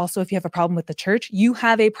 And also, if you have a problem with the church, you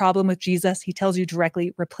have a problem with Jesus. He tells you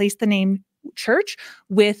directly, replace the name church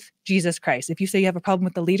with Jesus Christ. If you say you have a problem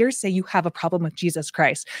with the leaders, say you have a problem with Jesus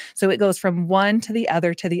Christ. So it goes from one to the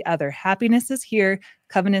other to the other. Happiness is here.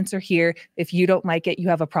 Covenants are here. If you don't like it, you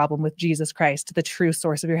have a problem with Jesus Christ, the true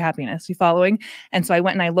source of your happiness. You following? And so I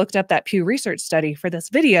went and I looked up that Pew Research study for this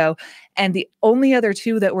video, and the only other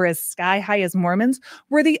two that were as sky high as Mormons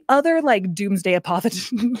were the other doomsday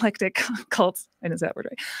apocalyptic cults. And is that word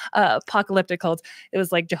right? Apocalyptic cults. It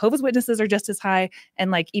was Jehovah's Witnesses are just as high,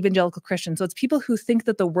 and evangelical Christians. So it's people who think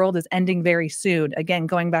that the world is ending very soon. Again,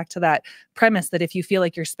 going back to that premise that if you feel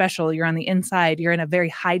like you're special, you're on the inside, you're in a very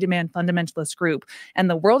high demand fundamentalist group, and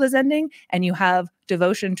the world is ending, and you have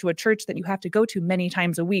devotion to a church that you have to go to many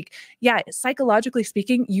times a week. Yeah, psychologically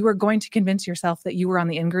speaking, you are going to convince yourself that you are on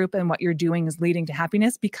the in-group and what you're doing is leading to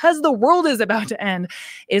happiness, because the world is about to end,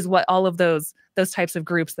 is what all of those types of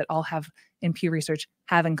groups that all have in Pew Research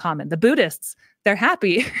have in common. The Buddhists, they're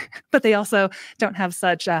happy, but they also don't have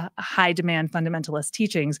such high demand fundamentalist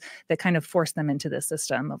teachings that kind of force them into this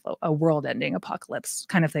system of a world ending apocalypse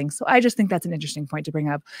kind of thing. So I just think that's an interesting point to bring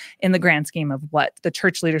up in the grand scheme of what the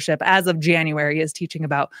church leadership as of January is teaching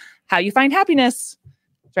about how you find happiness.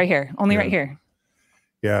 It's right here, only right here.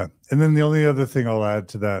 Yeah. And then the only other thing I'll add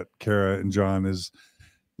to that, Carah and John, is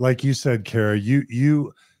like you said, Carah,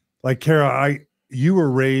 you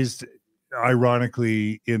were raised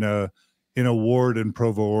ironically in a ward in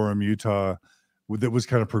Provo Orem, Utah, that was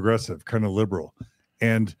kind of progressive, kind of liberal.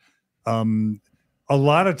 And a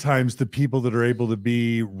lot of times the people that are able to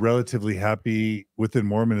be relatively happy within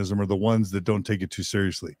Mormonism are the ones that don't take it too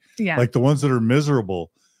seriously. Yeah. Like the ones that are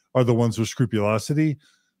miserable are the ones with scrupulosity,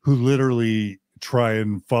 who literally try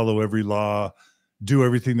and follow every law, do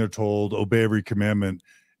everything they're told, obey every commandment.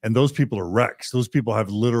 And those people are wrecks. Those people have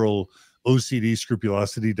literal OCD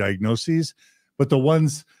scrupulosity diagnoses. But the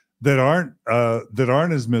ones that aren't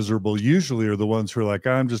as miserable usually are the ones who are like,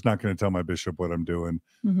 I'm just not going to tell my bishop what I'm doing.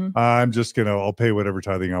 I'm just I'll pay whatever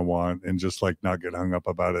tithing I want and just like not get hung up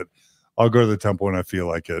about it. I'll go to the temple when I feel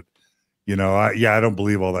like it. You know, I don't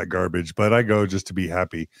believe all that garbage, but I go just to be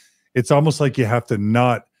happy. It's almost like you have to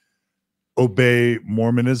not obey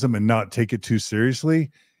Mormonism and not take it too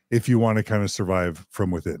seriously if you want to kind of survive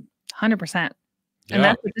from within. 100%. And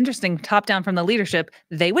that's what's interesting. Top down from the leadership,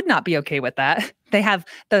 they would not be okay with that. They have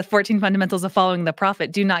the 14 fundamentals of following the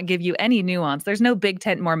prophet do not give you any nuance. There's no big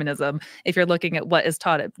tent Mormonism if you're looking at what is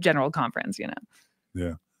taught at General Conference, you know.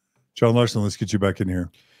 Yeah. John Larsen, let's get you back in here.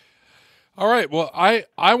 All right. Well,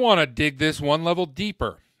 I want to dig this one level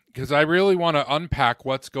deeper because I really want to unpack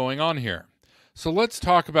what's going on here. So let's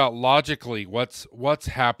talk about logically what's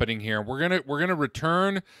happening here. We're gonna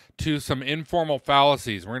return to some informal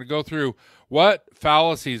fallacies. We're gonna go through what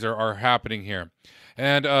fallacies are happening here,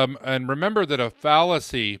 and remember that a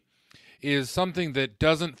fallacy is something that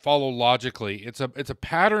doesn't follow logically. It's a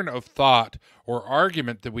pattern of thought or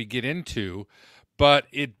argument that we get into, but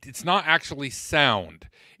it's not actually sound.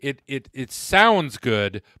 It sounds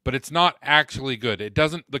good, but it's not actually good.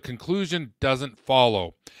 The conclusion doesn't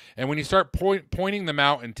follow. And when you start pointing them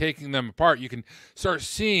out and taking them apart, you can start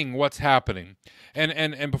seeing what's happening.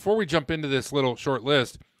 And before we jump into this little short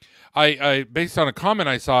list, I based on a comment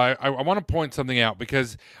I saw, I want to point something out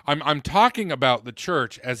because I'm talking about the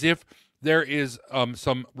church as if there is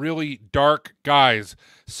some really dark guys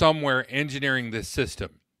somewhere engineering this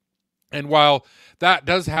system. And while that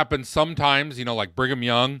does happen sometimes, you know, like Brigham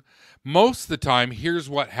Young, most of the time, here's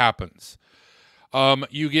what happens.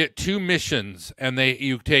 You get two missions, and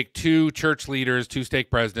you take two church leaders, two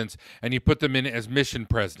stake presidents, and you put them in as mission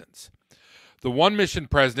presidents. The one mission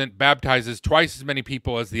president baptizes twice as many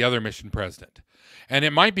people as the other mission president. And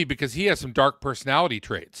it might be because he has some dark personality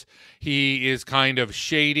traits. He is kind of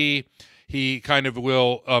shady. He kind of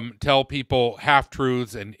will tell people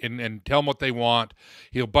half-truths and tell them what they want.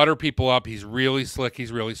 He'll butter people up. He's really slick.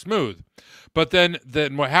 He's really smooth. But then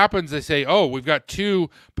what happens, they say, oh, we've got two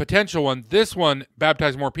potential ones. This one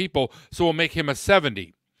baptized more people, so we'll make him a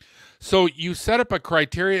 70. So you set up a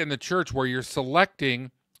criteria in the church where you're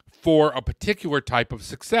selecting for a particular type of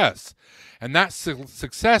success. And that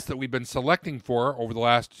success that we've been selecting for over the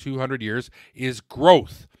last 200 years is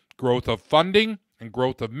growth. Growth of funding and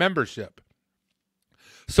growth of membership.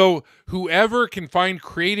 So whoever can find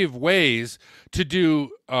creative ways to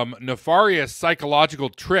do nefarious psychological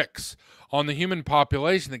tricks on the human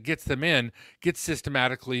population that gets them in gets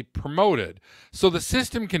systematically promoted. So the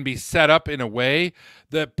system can be set up in a way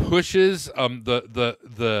that pushes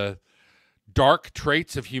the dark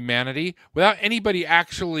traits of humanity without anybody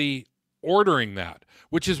actually ordering that,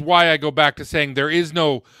 which is why I go back to saying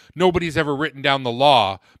nobody's ever written down the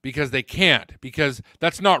law, because they can't, because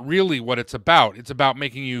that's not really what it's about. It's about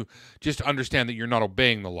making you just understand that you're not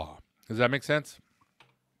obeying the law. Does that make sense?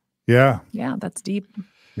 Yeah. Yeah, that's deep.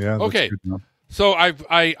 Yeah. That's okay. So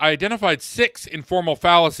I identified 6 informal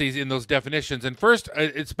fallacies in those definitions. And first,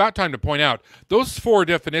 it's about time to point out, those 4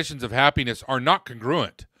 definitions of happiness are not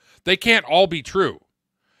congruent. They can't all be true.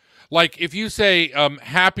 Like if you say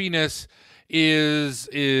happiness is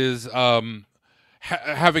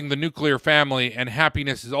having the nuclear family, and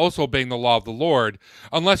happiness is also obeying the law of the Lord,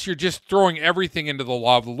 unless you're just throwing everything into the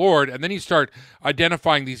law of the Lord, and then you start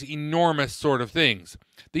identifying these enormous sort of things.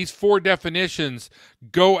 These 4 definitions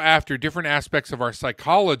go after different aspects of our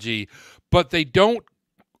psychology, but they don't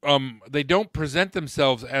present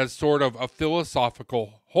themselves as sort of a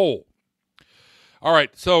philosophical whole. All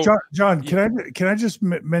right, so John, can I just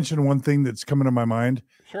mention one thing that's coming to my mind?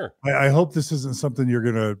 Sure. I hope this isn't something you're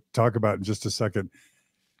going to talk about in just a second.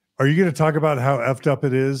 Are you going to talk about how effed up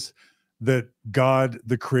it is that God,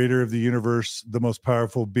 the creator of the universe, the most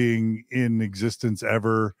powerful being in existence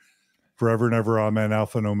ever, forever and ever, amen,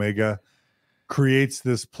 Alpha and Omega, creates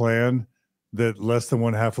this plan that less than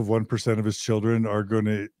 0.5% of his children are going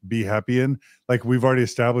to be happy in? Like, we've already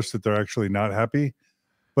established that they're actually not happy.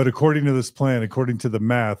 But according to this plan, according to the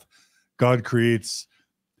math, God creates,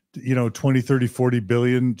 20, 30, 40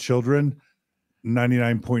 billion children.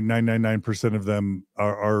 99.999% of them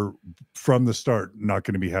are from the start not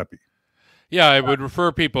going to be happy. Yeah, I would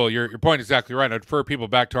refer people, your point is exactly right. I'd refer people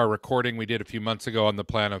back to our recording we did a few months ago on the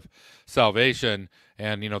plan of salvation.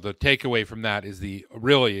 And, the takeaway from that is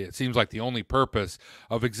it seems like the only purpose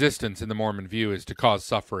of existence in the Mormon view is to cause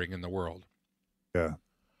suffering in the world. Yeah.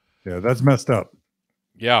 Yeah, that's messed up.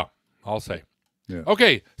 Yeah, I'll say. Yeah.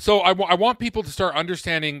 Okay, so I want people to start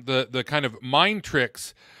understanding the kind of mind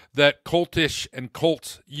tricks that cultish and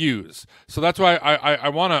cults use. So that's why I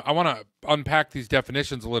want to unpack these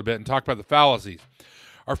definitions a little bit and talk about the fallacies.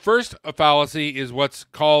 Our first fallacy is what's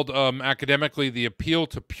called academically the appeal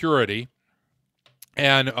to purity.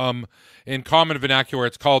 And in common vernacular,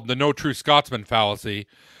 it's called the no true Scotsman fallacy,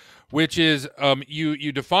 which is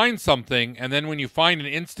you define something, and then when you find an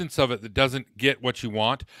instance of it that doesn't get what you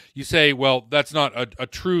want, you say, well, that's not a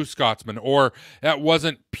true Scotsman, or that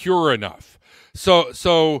wasn't pure enough.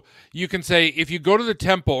 So you can say, if you go to the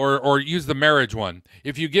temple, or use the marriage one,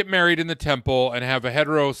 if you get married in the temple and have a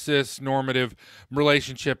hetero cis normative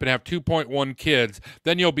relationship and have 2.1 kids,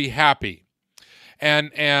 then you'll be happy. And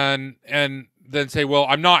then say, well,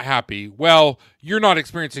 I'm not happy. Well, you're not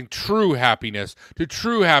experiencing true happiness. To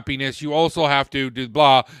true happiness, you also have to do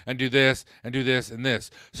blah and do this and do this and this.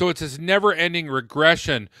 So it's this never-ending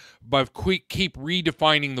regression of keep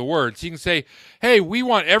redefining the words. You can say, hey, we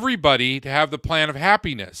want everybody to have the plan of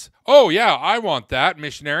happiness. Oh, yeah, I want that,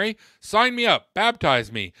 missionary. Sign me up.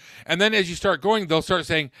 Baptize me. And then as you start going, they'll start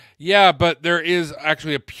saying, yeah, but there is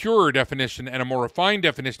actually a purer definition and a more refined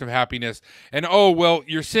definition of happiness. And, oh, well,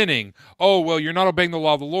 you're sinning. Oh, well, you're not obeying the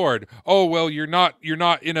law of the Lord. Oh, well, you're not in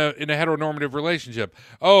a heteronormative relationship.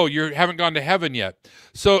 Oh, you haven't gone to heaven yet.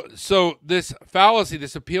 So this fallacy,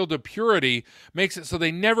 this appeal to purity, makes it so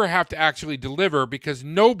they never have to actually deliver, because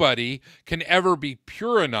nobody can ever be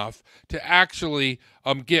pure enough to actually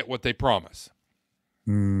get what they promise.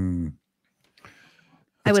 I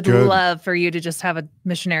would love for you to just have a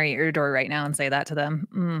missionary at your door right now and say that to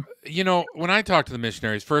them. When I talk to the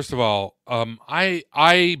missionaries, first of all,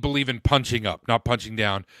 I believe in punching up, not punching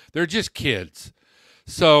down. They're just kids.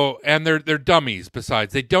 So, and they're dummies.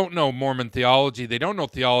 Besides, they don't know Mormon theology. They don't know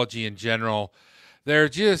theology in general.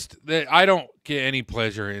 I don't get any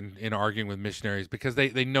pleasure in arguing with missionaries, because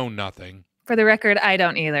they know nothing. For the record, I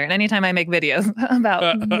don't either. And anytime I make videos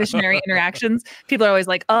about missionary interactions, people are always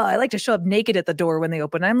like, oh, I like to show up naked at the door when they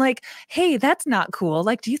open. I'm like, hey, that's not cool.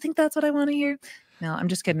 Like, do you think that's what I want to hear? No, I'm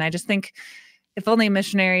just kidding. I just think if only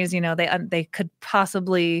missionaries, they could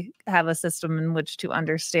possibly have a system in which to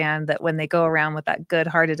understand that when they go around with that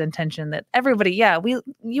good-hearted intention that everybody,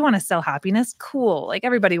 you want to sell happiness, cool. Like,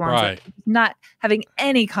 everybody wants it. Not having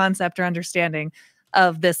any concept or understanding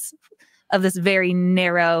of this very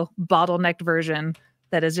narrow, bottlenecked version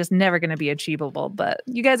that is just never going to be achievable. But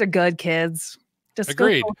you guys are good kids. Just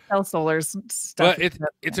Agreed. Go sell Solar's stuff. But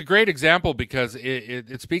it's a great example, because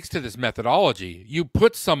it speaks to this methodology. You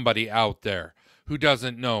put somebody out there who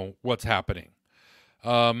doesn't know what's happening.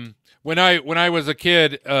 When I was a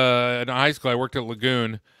kid in high school, I worked at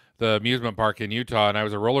Lagoon, the amusement park in Utah, and I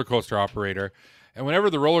was a roller coaster operator. And whenever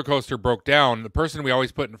the roller coaster broke down, the person we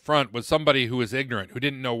always put in front was somebody who was ignorant, who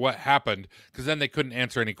didn't know what happened, because then they couldn't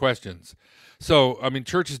answer any questions. So, I mean,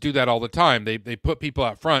 churches do that all the time. They put people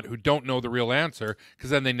out front who don't know the real answer, because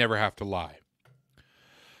then they never have to lie.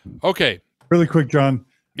 Okay. Really quick, John.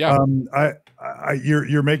 Yeah.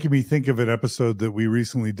 You're making me think of an episode that we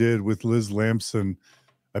recently did with Liz Lamson.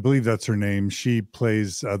 I believe that's her name. She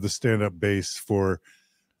plays the stand-up bass for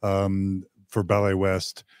Ballet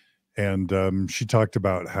West. And she talked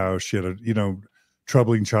about how she had a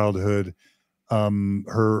troubling childhood.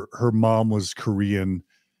 Her mom was Korean,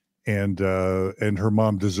 and her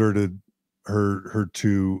mom deserted her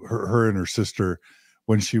and her sister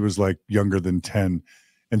when she was like younger than 10.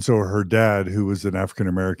 And so her dad, who was an African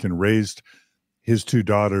American, raised his two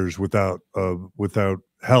daughters without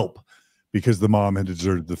help, because the mom had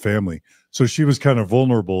deserted the family. So she was kind of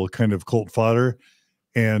vulnerable, kind of cult fodder.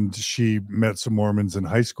 And she met some Mormons in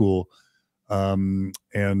high school.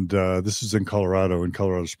 This is in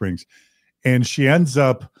Colorado Springs. And she ends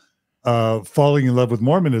up falling in love with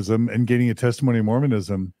Mormonism and getting a testimony of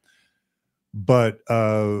Mormonism. But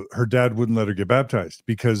her dad wouldn't let her get baptized,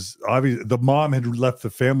 because obviously the mom had left the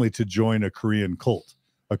family to join a Korean cult,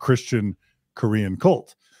 a Christian Korean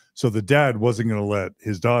cult. So the dad wasn't going to let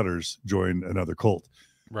his daughters join another cult.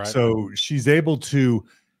 Right. So she's able to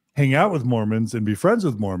hang out with Mormons and be friends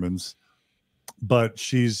with Mormons, but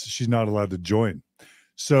she's not allowed to join.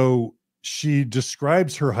 So she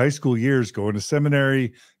describes her high school years, going to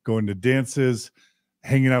seminary, going to dances,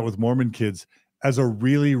 hanging out with Mormon kids, as a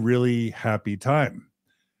really, really happy time.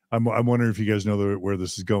 I'm wondering if you guys know where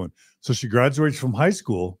this is going. So she graduates from high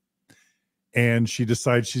school, and she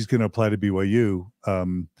decides she's going to apply to BYU,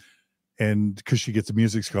 and because she gets a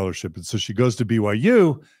music scholarship, and so she goes to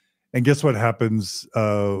BYU, and guess what happens?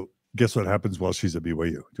 Guess what happens while she's at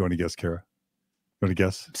BYU? Do you want to guess, Carah? You want to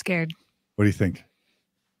guess? I'm scared. What do you think?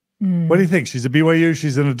 What do you think? She's at BYU.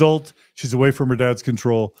 She's an adult. She's away from her dad's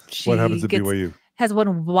control. What happens at BYU? Has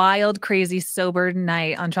one wild, crazy, sober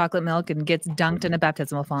night on chocolate milk and gets dunked in a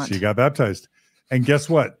baptismal font. She got baptized. And guess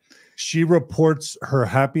what? She reports her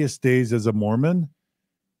happiest days as a Mormon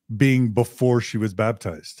being before she was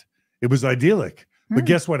baptized. It was idyllic. But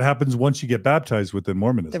guess what happens once you get baptized within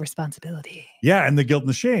Mormonism? The responsibility. Yeah, and the guilt and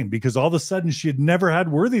the shame, because all of a sudden she had never had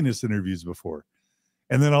worthiness interviews before.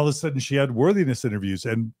 And then all of a sudden she had worthiness interviews.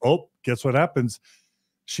 And guess what happens?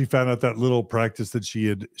 She found out that little practice that she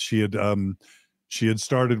had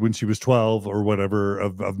started when she was 12 or whatever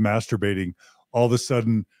of masturbating. All of a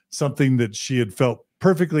sudden, something that she had felt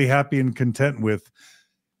perfectly happy and content with,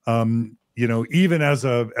 even as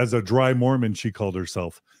a dry Mormon, she called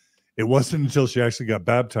herself. It wasn't until she actually got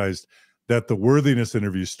baptized that the worthiness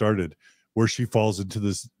interview started, where she falls into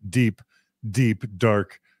this deep, deep,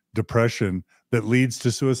 dark depression that leads to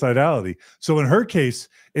suicidality. So in her case,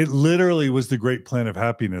 it literally was the great plan of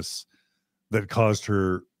happiness that caused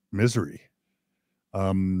her misery.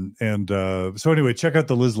 So anyway, check out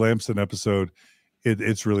the Liz Lamson episode.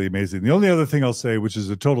 It's really amazing. The only other thing I'll say, which is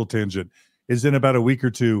a total tangent, is in about a week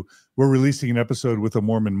or two, we're releasing an episode with a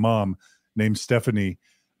Mormon mom named Stephanie.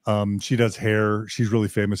 She does hair. She's really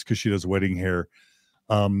famous because she does wedding hair.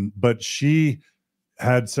 But she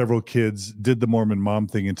had several kids, did the Mormon mom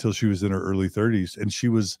thing until she was in her early 30s, and she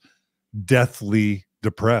was deathly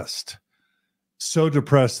depressed. So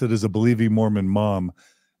depressed that as a believing Mormon mom,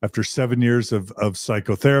 after 7 years of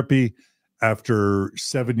psychotherapy, after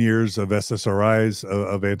 7 years of SSRIs,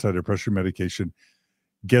 of antidepressant medication,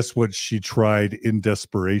 guess what she tried in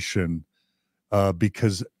desperation,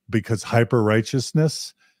 because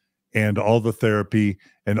hyper-righteousness and all the therapy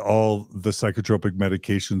and all the psychotropic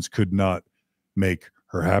medications could not make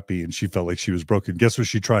her happy, and she felt like she was broken. Guess what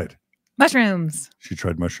she tried? Mushrooms. She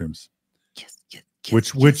tried mushrooms. Yes,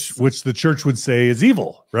 which the church would say is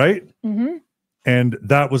evil, right? Mm-hmm. And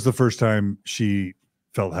that was the first time she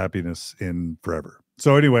felt happiness in forever.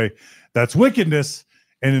 So anyway, that's wickedness.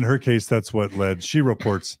 And in her case, that's what led, she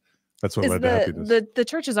reports, that's what led to happiness. The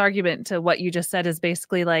church's argument to what you just said is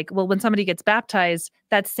basically like, well, when somebody gets baptized,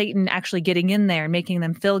 that's Satan actually getting in there and making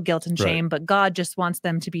them feel guilt and shame. Right. But God just wants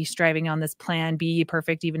them to be striving on this plan, be ye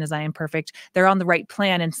perfect, even as I am perfect. They're on the right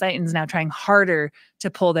plan, and Satan's now trying harder to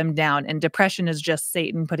pull them down. And depression is just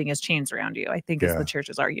Satan putting his chains around you, I think is the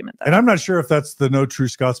church's argument. Though. And I'm not sure if that's the no true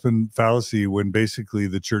Scotsman fallacy, when basically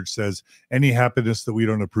the church says any happiness that we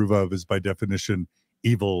don't approve of is by definition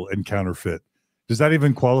evil and counterfeit. Does that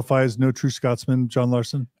even qualify as no true Scotsman, John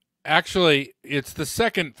Larsen? Actually, it's the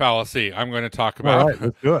second fallacy I'm going to talk about, right,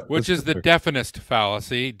 let's do it. Which is the definist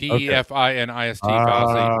fallacy, DEFINIST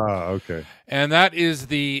fallacy. Okay. And that is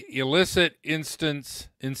the illicit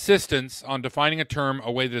insistence on defining a term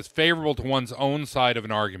a way that is favorable to one's own side of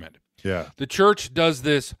an argument. Yeah. The church does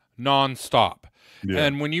this nonstop. Yeah.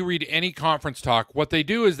 And when you read any conference talk, what they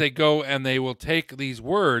do is they go and they will take these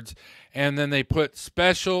words and then they put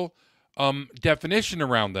special definition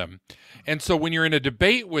around them. And so when you're in a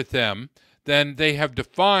debate with them, then they have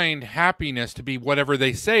defined happiness to be whatever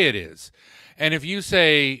they say it is. And if you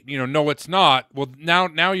say, no, it's not, well,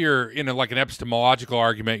 now you're in like an epistemological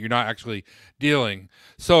argument. You're not actually dealing.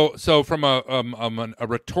 So from a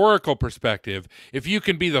rhetorical perspective, if you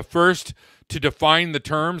can be the first to define the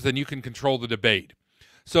terms, then you can control the debate.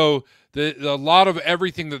 So a lot of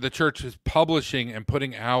everything that the church is publishing and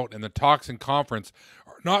putting out and the talks and conference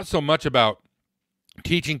are not so much about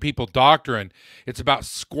teaching people doctrine. It's about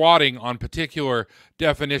squatting on particular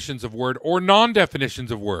definitions of word or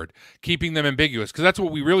non-definitions of word, keeping them ambiguous. Because that's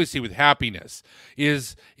what we really see with happiness,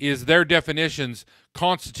 is their definitions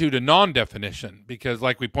constitute a non-definition. Because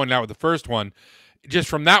like we pointed out with the first one, just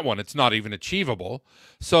from that one, it's not even achievable.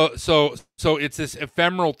 So it's this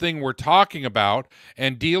ephemeral thing we're talking about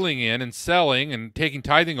and dealing in and selling and taking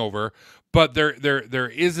tithing over, but there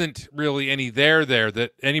isn't really any there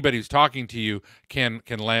that anybody who's talking to you can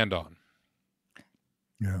land on.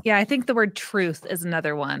 Yeah, I think the word truth is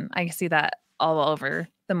another one. I see that all over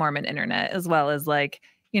the Mormon internet, as well as like,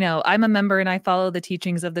 I'm a member and I follow the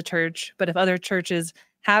teachings of the church, but if other churches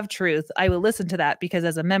have truth, I will listen to that, because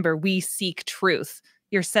as a member, we seek truth.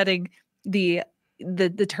 You're setting the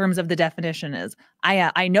terms of the definition is,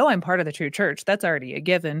 I know I'm part of the true church. That's already a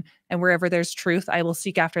given. And wherever there's truth, I will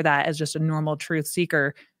seek after that as just a normal truth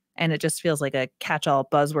seeker. And it just feels like a catch-all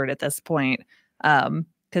buzzword at this point.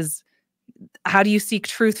 Because how do you seek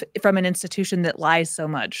truth from an institution that lies so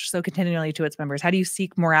much, so continually to its members? How do you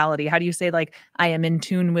seek morality? How do you say, like, I am in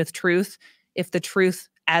tune with truth if the truth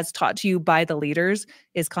as taught to you by the leaders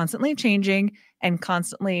is constantly changing and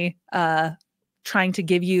constantly trying to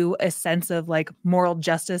give you a sense of like moral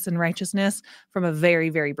justice and righteousness from a very,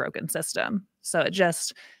 very broken system? So it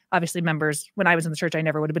just, obviously members, when I was in the church, I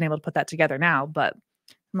never would have been able to put that together now, but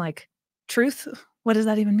I'm like, truth, what does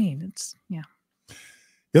that even mean? It's, yeah.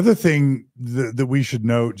 The other thing that we should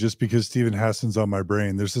note, just because Stephen Hassan's on my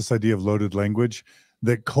brain, there's this idea of loaded language,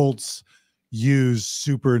 that cults use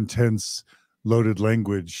super intense loaded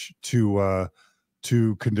language to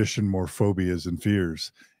condition more phobias and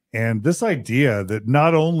fears. And this idea that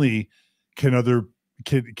not only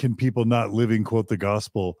can people not living, quote, the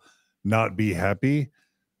gospel not be happy,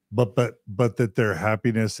 but that their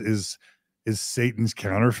happiness is Satan's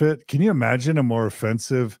counterfeit. Can you imagine a more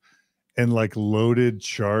offensive and like loaded,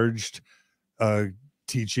 charged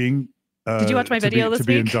teaching? Did you watch my video this week?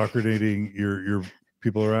 To be indoctrinating your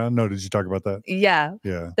people around? No, did you talk about that? Yeah.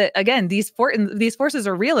 Again, these forces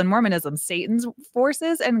are real in Mormonism. Satan's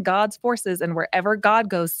forces and God's forces, and wherever God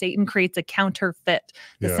goes, Satan creates a counterfeit.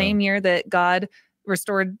 The same year that God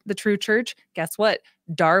restored the true church, guess what?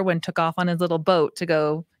 Darwin took off on his little boat to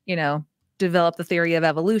go, develop the theory of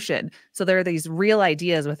evolution. So there are these real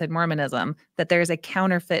ideas within Mormonism that there's a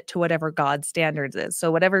counterfeit to whatever God's standards is.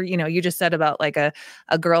 So whatever, you just said about like a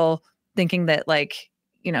girl thinking that like,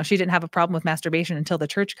 she didn't have a problem with masturbation until the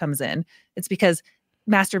church comes in. It's because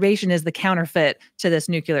masturbation is the counterfeit to this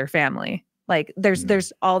nuclear family. Like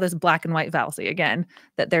there's all this black and white fallacy again,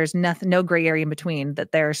 that there's nothing, no gray area in between,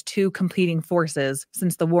 that there's two competing forces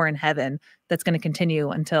since the war in heaven that's going to continue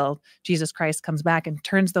until Jesus Christ comes back and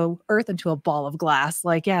turns the earth into a ball of glass.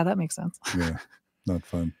 Like, yeah, that makes sense. Yeah, not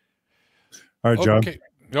fun. All right, John. Okay.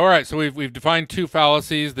 All right, so we've defined two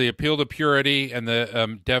fallacies: the appeal to purity and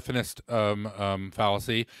the definist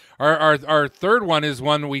fallacy. Our third one is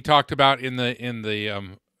one we talked about in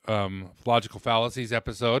the logical fallacies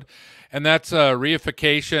episode, and that's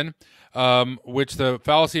reification, which the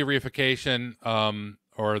fallacy of reification,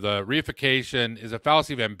 or the reification, is a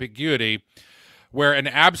fallacy of ambiguity, where an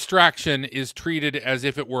abstraction is treated as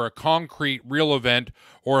if it were a concrete, real event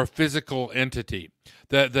or a physical entity.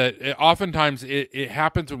 That oftentimes it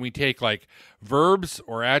happens when we take like verbs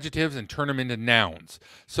or adjectives and turn them into nouns.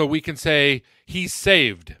 So we can say he's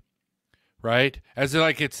saved, right? As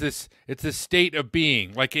like it's this state of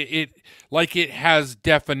being, like it has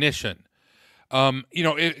definition.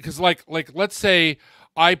 Because like let's say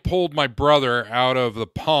I pulled my brother out of the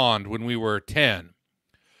pond when we were 10,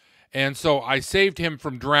 and so I saved him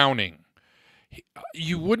from drowning.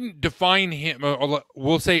 You wouldn't define him, or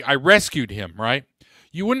we'll say I rescued him, right?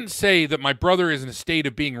 You wouldn't say that my brother is in a state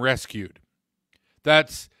of being rescued.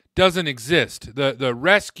 That doesn't exist. The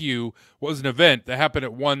rescue was an event that happened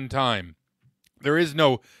at one time. There is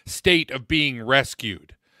no state of being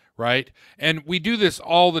rescued, right? And we do this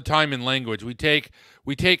all the time in language. We take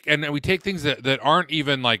things that aren't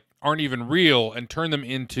even real and turn them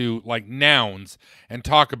into like nouns and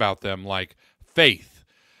talk about them, like faith.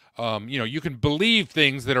 You can believe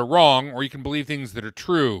things that are wrong, or you can believe things that are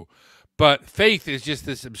true. But faith is just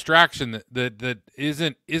this abstraction that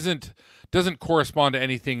doesn't correspond to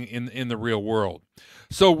anything in the real world.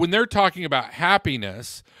 So when they're talking about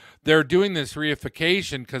happiness, they're doing this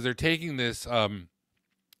reification because they're taking this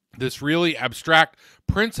this really abstract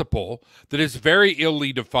principle that is very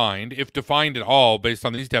illy defined, if defined at all, based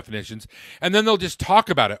on these definitions, and then they'll just talk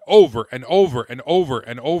about it over and over and over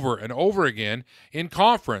and over and over again in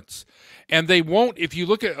conference. And they won't, if you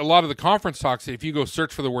look at a lot of the conference talks, if you go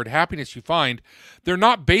search for the word happiness, you find they're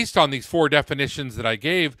not based on these four definitions that I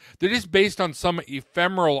gave. They're just based on some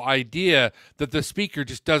ephemeral idea that the speaker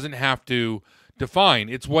just doesn't have to define.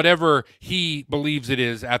 It's whatever he believes it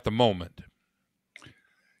is at the moment.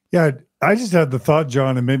 Yeah, I just had the thought,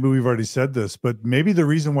 John, and maybe we've already said this, but maybe the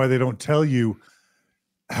reason why they don't tell you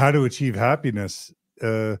how to achieve happiness,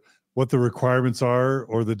 what the requirements are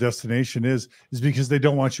or the destination is because they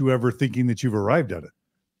don't want you ever thinking that you've arrived at it.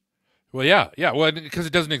 Well, yeah. Well, because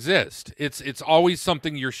it doesn't exist. It's always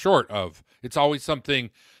something you're short of. It's always something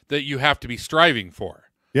that you have to be striving for.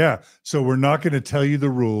 Yeah. So we're not going to tell you the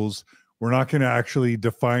rules. We're not going to actually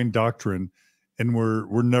define doctrine, and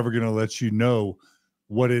we're never going to let you know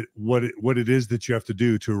what it is that you have to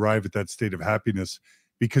do to arrive at that state of happiness,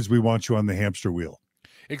 because we want you on the hamster wheel.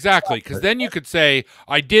 Exactly, because then you could say,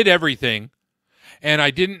 I did everything and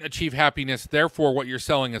I didn't achieve happiness, therefore what you're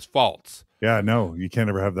selling is false. Yeah, no, you can't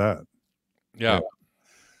ever have that. Yeah.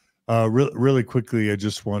 Really quickly, I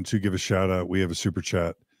just want to give a shout out. We have a super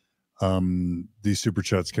chat These super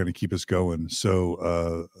chats kind of keep us going.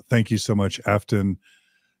 So thank you so much, Afton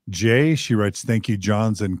J. She writes, thank you,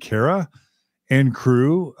 Johns and Carah and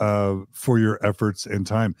crew, for your efforts and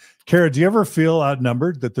time. Carah, do you ever feel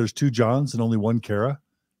outnumbered that there's 2 Johns and only 1 Carah?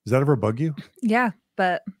 Does that ever bug you? Yeah,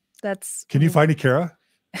 but that's... Can you find a Carah?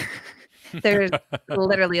 There's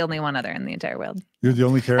literally only one other in the entire world. You're the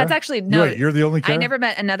only Carah? That's actually, no. You're the only Carah? I never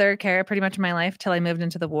met another Carah pretty much in my life till I moved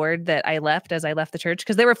into the ward that I left as I left the church,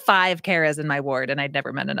 because there were 5 Carahs in my ward and I'd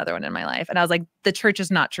never met another one in my life. And I was like, the church is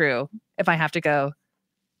not true if I have to go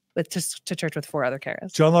to church with 4 other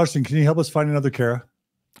Carahs. John Larsen, can you help us find another Carah?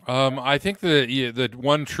 I think the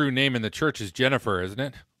one true name in the church is Jennifer, isn't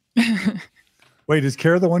it? Wait, is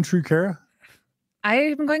Carah the one true Carah?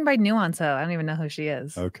 I'm going by nuance, so I don't even know who she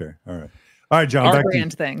is. Okay, all right. All right, John. Our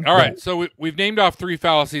brand thing. All right, so we've named off 3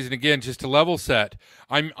 fallacies, and again, just to level set,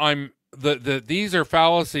 these are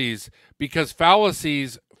fallacies because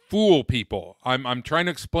fallacies fool people. I'm trying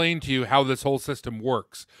to explain to you how this whole system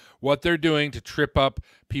works, what they're doing to trip up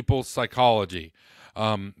people's psychology,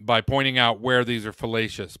 by pointing out where these are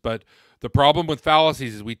fallacious. But the problem with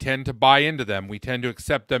fallacies is we tend to buy into them. We tend to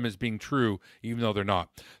accept them as being true, even though they're not.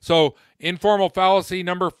 So informal fallacy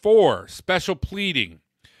number 4, special pleading,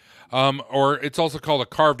 or it's also called a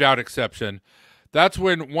carved out exception. That's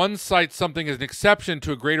when one cites something as an exception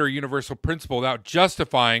to a greater universal principle without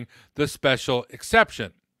justifying the special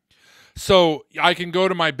exception. So I can go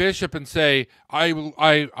to my bishop and say, I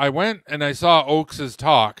went and I saw Oakes's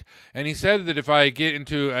talk, and he said that if I get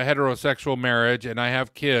into a heterosexual marriage and I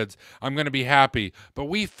have kids, I'm going to be happy. But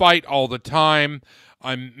we fight all the time.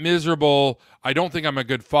 I'm miserable. I don't think I'm a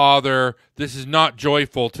good father. This is not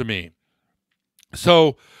joyful to me.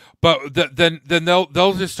 So, but then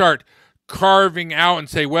they'll just start carving out and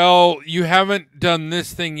say, well, you haven't done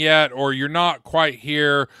this thing yet, or you're not quite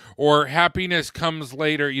here, or happiness comes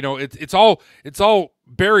later. You know, it's all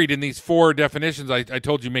buried in these 4 definitions. I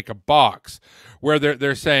told you, make a box where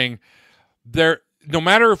they're saying no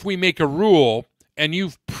matter if we make a rule and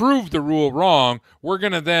you've proved the rule wrong, we're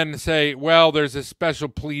going to then say, well, there's a special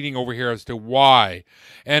pleading over here as to why.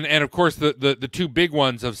 And of course, the 2 big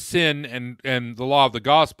ones of sin and the law of the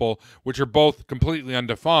gospel, which are both completely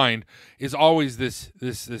undefined, is always this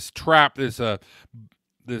trap,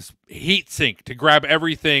 this heat sink to grab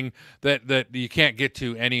everything that you can't get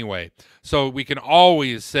to anyway. So we can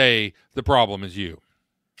always say the problem is you.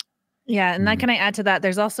 Yeah, and can I add to that?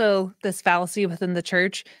 There's also this fallacy within the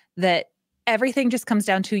church that everything just comes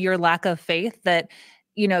down to your lack of faith, that,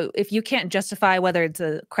 you know, if you can't justify whether it's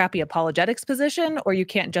a crappy apologetics position, or you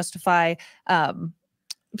can't justify,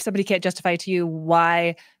 somebody can't justify to you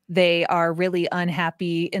why they are really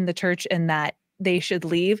unhappy in the church and that they should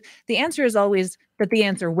leave, the answer is always that the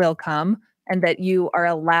answer will come, and that you are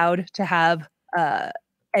allowed to have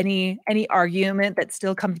any argument that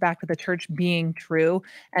still comes back to the church being true,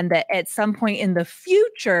 and that at some point in the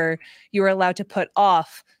future, you're allowed to put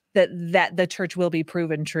off that the church will be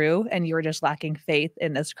proven true, and you're just lacking faith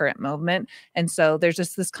in this current moment. And so there's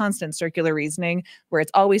just this constant circular reasoning where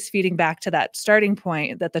it's always feeding back to that starting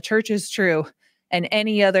point that the church is true, and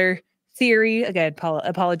any other theory, again,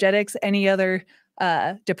 apologetics, any other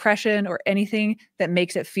depression or anything that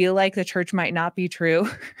makes it feel like the church might not be true,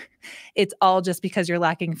 it's all just because you're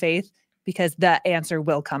lacking faith, because that answer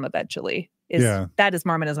will come eventually. That is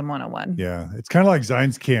Mormonism 101. Yeah, it's kind of like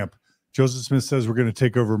Zion's camp. Joseph Smith says we're going to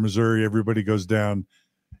take over Missouri. Everybody goes down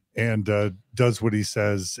and does what he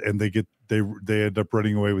says, and they end up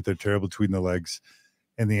running away with their tail between the legs.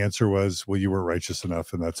 And the answer was, well, you weren't righteous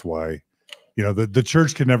enough, and that's why. You know, the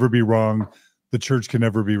church can never be wrong. The church can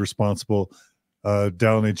never be responsible.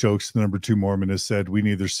 Dehlin H. Oakes, the number 2 Mormon, has said, we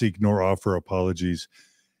neither seek nor offer apologies.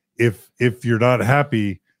 If you're not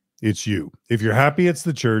happy, it's you. If you're happy, it's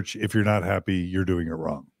the church. If you're not happy, you're doing it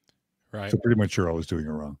wrong. Right. So pretty much you're always doing it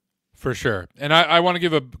wrong. For sure. And I want to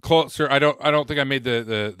give a closer, I don't think I made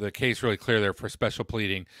the case really clear there for special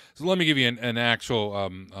pleading. So let me give you an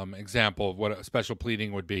actual example of what a special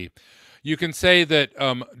pleading would be. You can say that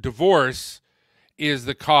divorce is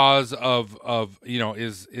the cause of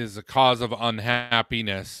is a cause of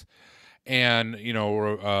unhappiness, and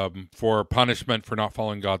for punishment for not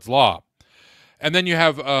following God's law. And then you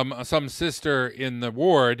have some sister in the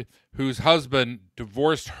ward whose husband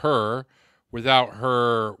divorced her without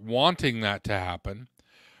her wanting that to happen.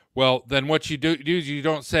 Well, then what you do is you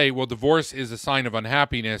don't say, well, divorce is a sign of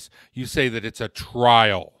unhappiness. You say that it's a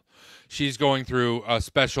trial. She's going through a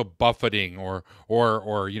special buffeting, or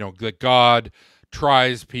that God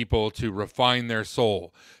tries people to refine their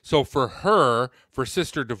soul. So for her, for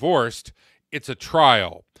sister divorced, it's a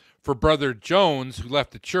trial. For Brother Jones, who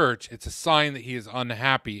left the church, it's a sign that he is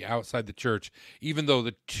unhappy outside the church, even though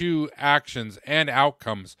the two actions and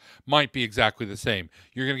outcomes might be exactly the same.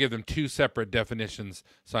 You're going to give them two separate definitions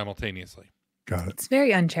simultaneously. Got it. It's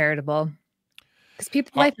very uncharitable because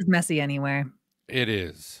people's life is messy anywhere. It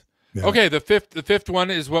is. Yeah. Okay, the fifth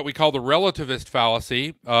one is what we call the relativist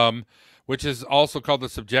fallacy, which is also called the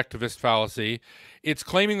subjectivist fallacy. It's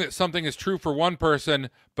claiming that something is true for one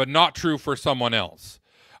person but not true for someone else,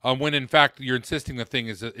 when in fact you're insisting the thing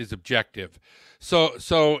is objective.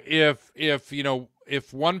 So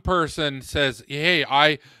if one person says, "Hey,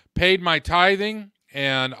 I paid my tithing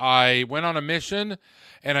and I went on a mission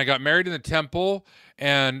and I got married in the temple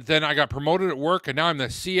and then I got promoted at work and now I'm the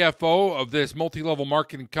CFO of this multi-level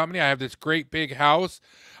marketing company. I have this great big house.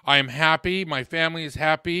 I am happy. My family is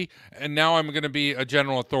happy. And now I'm going to be a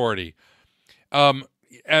general authority." And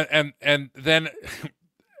then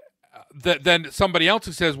then somebody else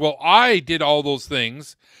who says, "Well, I did all those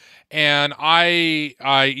things and my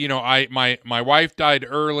wife died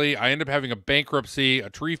early. I ended up having a bankruptcy. A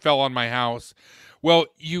tree fell on my house." Well,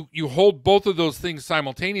 you hold both of those things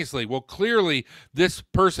simultaneously. Well, clearly this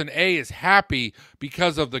person A is happy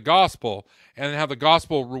because of the gospel and how the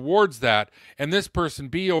gospel rewards that. And this person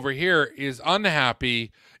B over here is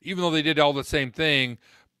unhappy, even though they did all the same thing,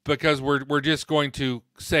 because we're just going to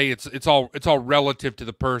say it's all relative to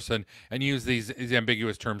the person and use these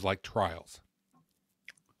ambiguous terms like trials.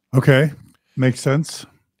 Okay. Makes sense.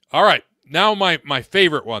 All right. Now my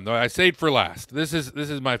favorite one, though I saved for last. This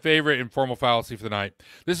is my favorite informal fallacy for the night.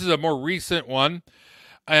 This is a more recent one,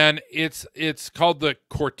 and it's called the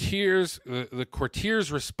courtier's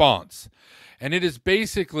response, and it is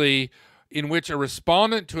basically in which a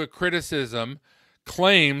respondent to a criticism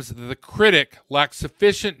claims that the critic lacks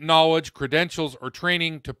sufficient knowledge, credentials, or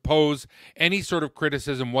training to pose any sort of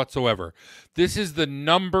criticism whatsoever. This is the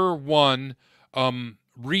number one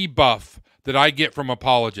rebuff that I get from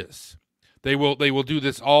apologists. They will do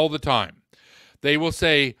this all the time. They will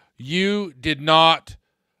say, "You did not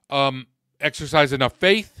exercise enough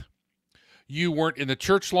faith. You weren't in the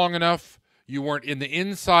church long enough. You weren't in the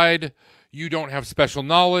inside. You don't have special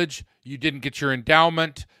knowledge. You didn't get your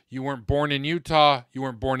endowment. You weren't born in Utah. You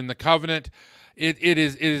weren't born in the covenant." It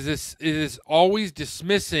is always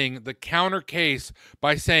dismissing the counter case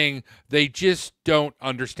by saying they just don't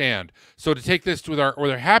understand. So to take this with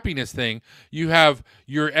our happiness thing, you have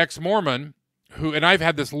your ex-Mormon who, and I've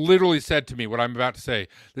had this literally said to me, what I'm about to say,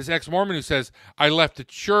 this ex-Mormon who says, "I left the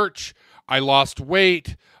church, I lost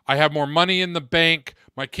weight, I have more money in the bank,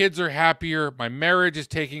 my kids are happier, my marriage is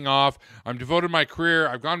taking off, I'm devoted to my career,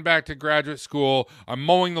 I've gone back to graduate school, I'm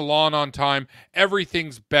mowing the lawn on time,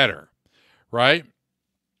 everything's better." Right?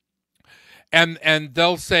 And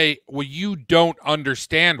they'll say, "Well, you don't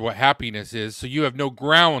understand what happiness is, so you have no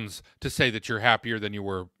grounds to say that you're happier than you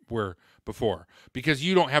were before. Because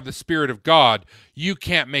you don't have the Spirit of God, you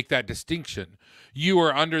can't make that distinction. You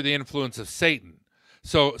are under the influence of Satan.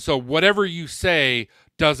 So whatever you say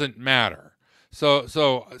doesn't matter." So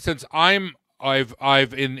since I've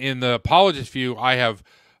in the apologist view, I have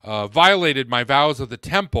violated my vows of the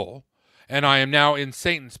temple, and I am now in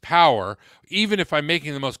Satan's power, even if I'm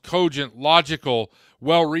making the most cogent, logical,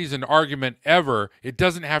 well-reasoned argument ever, it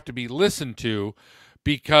doesn't have to be listened to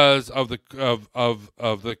because of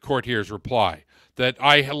the courtier's reply, that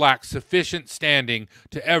I lack sufficient standing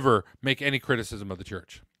to ever make any criticism of the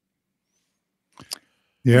church.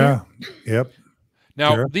 Yeah. Yep.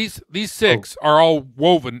 Now, Sure. these six are all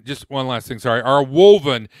woven, just one last thing, sorry, are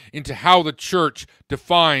woven into how the church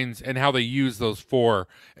defines and how they use those four.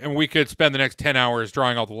 And we could spend the next 10 hours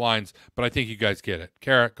drawing all the lines, but I think you guys get it.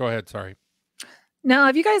 Carah, go ahead, sorry. Now,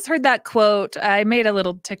 have you guys heard that quote? I made a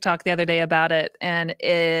little TikTok the other day about it, and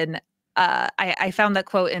I found that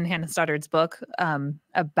quote in Hannah Stoddard's book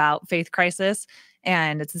about faith crisis,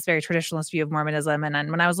 and it's this very traditionalist view of Mormonism.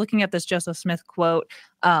 And when I was looking at this Joseph Smith quote,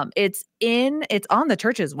 it's on the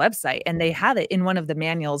church's website, and they have it in one of the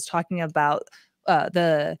manuals talking about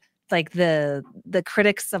the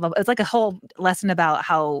critics of it's like a whole lesson about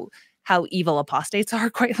how evil apostates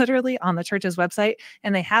are, quite literally, on the church's website.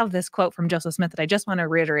 And they have this quote from Joseph Smith that I just want to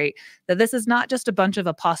reiterate, that this is not just a bunch of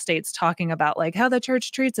apostates talking about like how the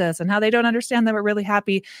church treats us and how they don't understand that we're really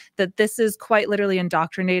happy, that this is quite literally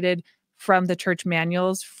indoctrinated from the church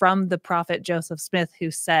manuals, from the prophet Joseph Smith,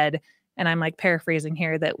 who said, and I'm like paraphrasing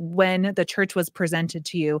here, that when the church was presented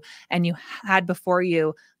to you and you had before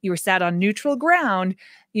you were sat on neutral ground,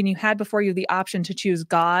 and you had before you the option to choose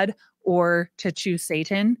God or to choose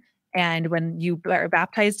Satan, And when you are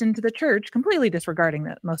baptized into the church, completely disregarding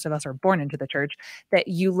that most of us are born into the church, that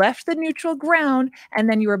you left the neutral ground and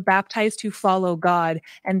then you were baptized to follow God.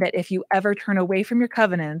 And that if you ever turn away from your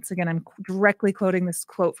covenants, again, I'm directly quoting this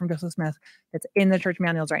quote from Joseph Smith that's in the church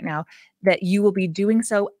manuals right now, that you will be doing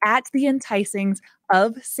so at the enticings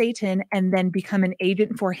of Satan and then become an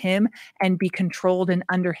agent for him and be controlled and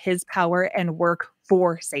under his power and work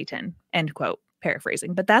for Satan, end quote.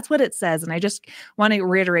 Paraphrasing, but that's what it says. And I just want to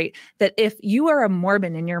reiterate that if you are a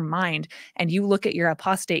Mormon in your mind and you look at your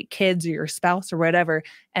apostate kids or your spouse or whatever,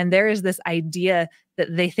 and there is this idea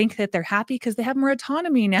that they think that they're happy because they have more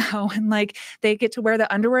autonomy now and like they get to wear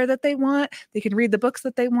the underwear that they want, they can read the books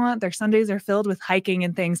that they want, their Sundays are filled with hiking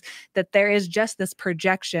and things, that there is just this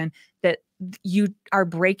projection that you are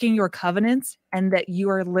breaking your covenants and that you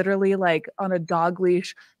are literally like on a dog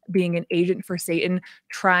leash being an agent for Satan,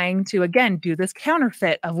 trying to, again, do this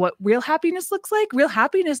counterfeit of what real happiness looks like. Real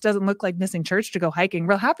happiness doesn't look like missing church to go hiking.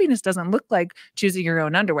 Real happiness doesn't look like choosing your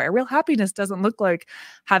own underwear. Real happiness doesn't look like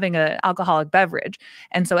having an alcoholic beverage.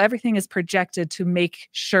 And so everything is projected to make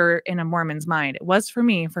sure in a Mormon's mind. It was for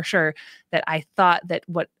me, for sure, that I thought that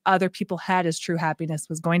what other people had as true happiness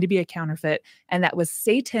was going to be a counterfeit. And that was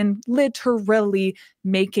Satan literally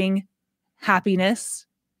making happiness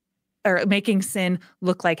or making sin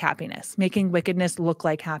look like happiness, making wickedness look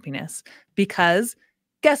like happiness. Because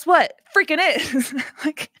guess what? Freaking is.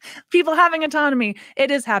 Like people having autonomy, it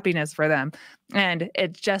is happiness for them. And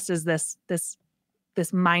it just is this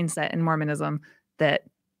mindset in Mormonism that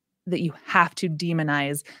you have to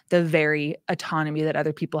demonize the very autonomy that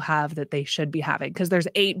other people have that they should be having. Because there's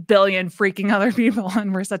 8 billion freaking other people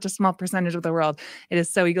and we're such a small percentage of the world. It is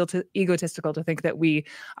so egotistical to think that we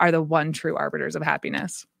are the one true arbiters of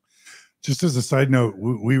happiness. Just as a side note,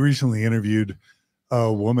 we recently interviewed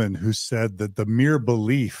a woman who said that the mere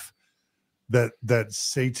belief that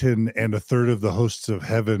Satan and a third of the hosts of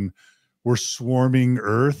heaven were swarming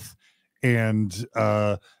Earth and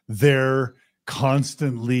they're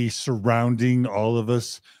constantly surrounding all of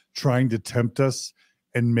us, trying to tempt us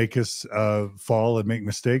and make us fall and make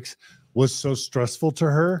mistakes was so stressful to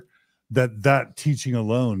her that teaching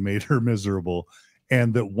alone made her miserable.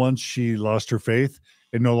 And that once she lost her faith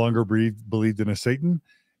and no longer believed in a Satan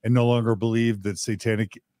and no longer believed that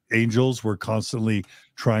satanic angels were constantly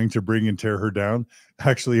trying to bring and tear her down,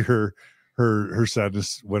 actually her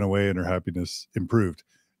sadness went away and her happiness improved.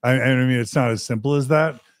 I mean, it's not as simple as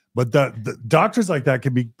that, but the doctrines like that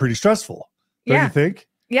can be pretty stressful. Don't you think?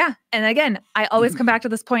 Yeah. And again, I always come back to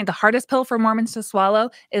this point. The hardest pill for Mormons to swallow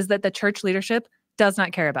is that the church leadership does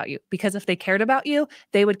not care about you, because if they cared about you,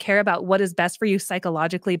 they would care about what is best for you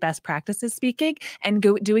psychologically, best practices speaking, and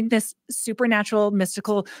doing this supernatural,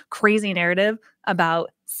 mystical, crazy narrative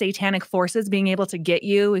about satanic forces being able to get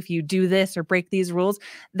you if you do this or break these rules.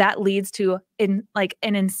 That leads to an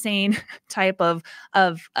insane type of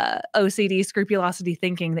OCD, scrupulosity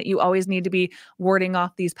thinking that you always need to be warding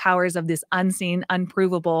off these powers of this unseen,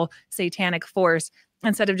 unprovable satanic force,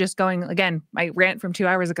 instead of just going, again, my rant from 2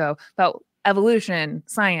 hours ago about evolution,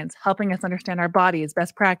 science, helping us understand our bodies,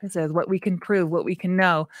 best practices, what we can prove, what we can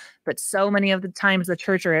know. But so many of the times the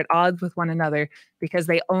church are at odds with one another because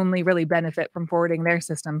they only really benefit from forwarding their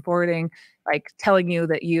system, like telling you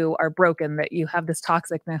that you are broken, that you have this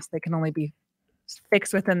toxicness that can only be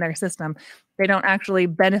fixed within their system. They don't actually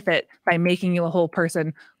benefit by making you a whole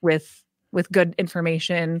person with good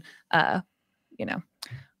information,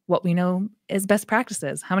 what we know is best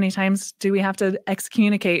practices. How many times do we have to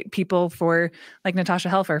excommunicate people for, like Natasha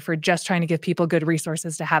Helfer, for just trying to give people good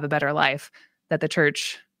resources to have a better life that the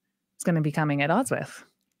church is going to be coming at odds with?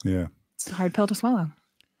 Yeah. It's a hard pill to swallow.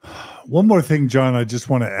 One more thing, John, I just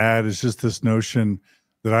want to add is just this notion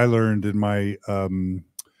that I learned in my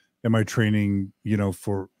training,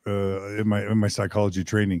 in my psychology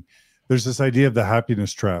training. There's this idea of the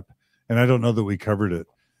happiness trap, and I don't know that we covered it,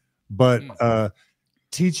 but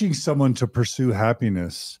teaching someone to pursue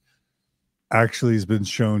happiness actually has been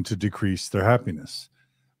shown to decrease their happiness.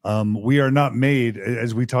 We are not made,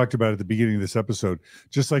 as we talked about at the beginning of this episode,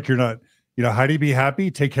 just like you're not, how do you be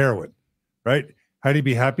happy? Take heroin, right? How do you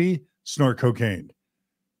be happy? Snort cocaine.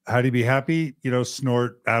 How do you be happy?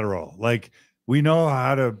 Snort Adderall. Like, we know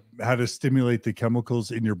how to stimulate the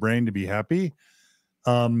chemicals in your brain to be happy.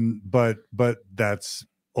 But that's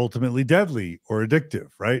ultimately deadly or addictive,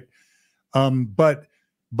 right?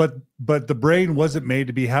 But the brain wasn't made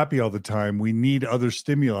to be happy all the time. We need other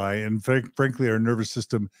stimuli, and frankly, our nervous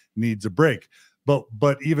system needs a break.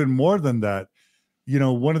 But even more than that,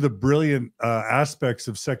 one of the brilliant aspects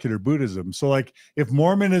of secular Buddhism. So, like, if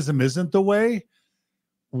Mormonism isn't the way,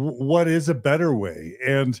 what is a better way?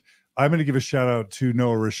 And I'm going to give a shout out to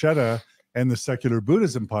Noah Rasheta and the Secular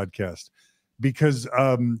Buddhism podcast, because,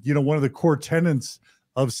 one of the core tenets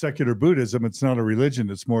of secular Buddhism, it's not a religion,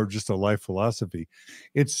 it's more just a life philosophy.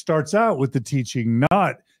 It starts out with the teaching,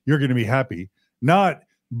 not you're going to be happy, not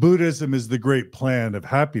Buddhism is the great plan of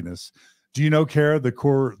happiness. Do you know, Carah,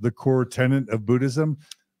 the core tenet of Buddhism?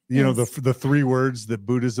 The 3 words that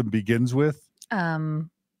Buddhism begins with?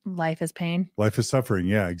 Life is pain. Life is suffering.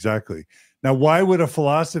 Yeah, exactly. Now, why would a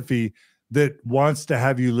philosophy that wants to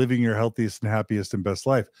have you living your healthiest and happiest and best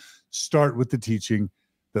life start with the teaching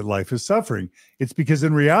that life is suffering? It's because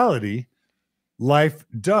in reality, life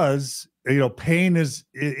does, pain is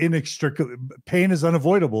inextricable. Pain is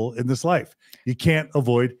unavoidable in this life. You can't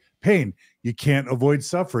avoid pain. You can't avoid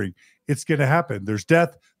suffering. It's going to happen. There's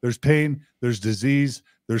death, there's pain, there's disease,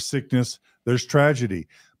 there's sickness, there's tragedy.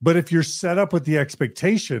 But if you're set up with the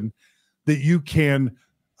expectation that you can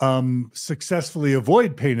successfully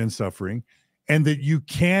avoid pain and suffering, and that you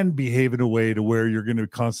can behave in a way to where you're going to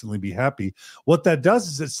constantly be happy, what that does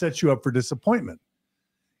is it sets you up for disappointment.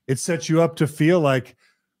 It sets you up to feel like,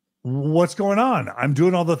 what's going on? I'm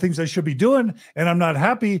doing all the things I should be doing, and I'm not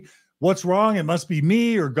happy. What's wrong? It must be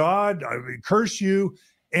me or God. I curse you.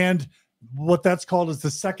 And what that's called is the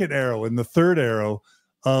second arrow and the third arrow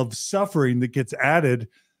of suffering that gets added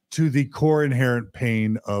to the core inherent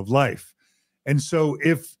pain of life. And so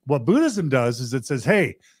if what Buddhism does is it says,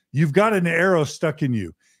 hey, you've got an arrow stuck in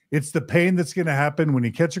you. It's the pain that's going to happen when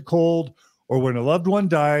you catch a cold, or when a loved one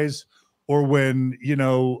dies, or when,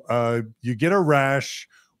 you get a rash,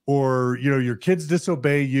 or, your kids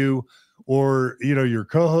disobey you, or, your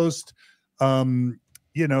co-host,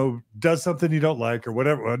 does something you don't like, or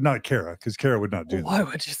whatever. Well, not Carah, because Carah would not do that. Why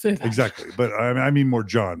would you say that? Exactly. But I mean more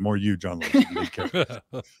you, John Larsen.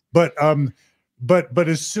 But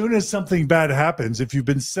as soon as something bad happens, if you've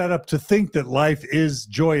been set up to think that life is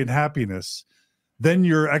joy and happiness, then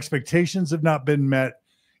your expectations have not been met.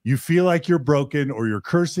 You feel like you're broken, or you're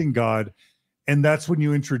cursing God. And that's when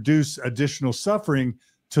you introduce additional suffering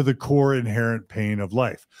to the core inherent pain of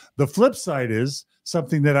life. The flip side is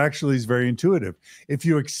something that actually is very intuitive. If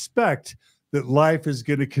you expect that life is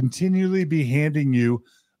going to continually be handing you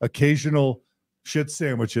occasional shit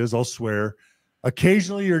sandwiches, I'll swear,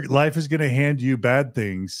 occasionally your life is going to hand you bad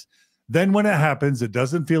things, then when it happens, it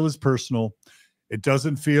doesn't feel as personal. It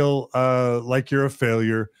doesn't feel like you're a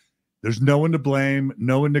failure. There's no one to blame,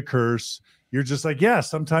 no one to curse. You're just like, yeah,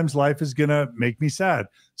 sometimes life is going to make me sad.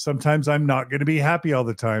 Sometimes I'm not going to be happy all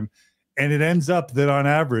the time. And it ends up that on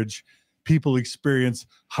average, people experience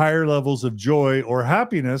higher levels of joy or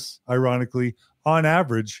happiness, ironically, on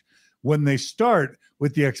average, when they start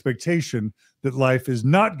with the expectation that life is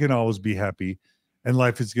not going to always be happy and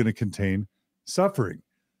life is going to contain suffering.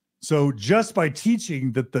 So just by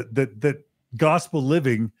teaching that gospel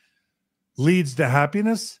living leads to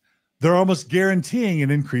happiness, they're almost guaranteeing an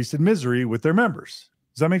increase in misery with their members.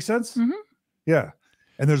 Does that make sense? Mm-hmm. Yeah.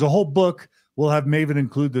 And there's a whole book. We'll have Maven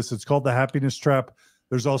include this. It's called The Happiness Trap.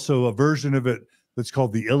 There's also a version of it that's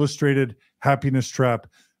called The Illustrated Happiness Trap,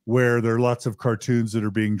 where there are lots of cartoons that are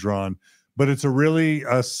being drawn. But it's a really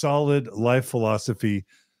solid life philosophy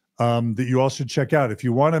that you all should check out. If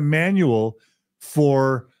you want a manual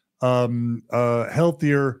for a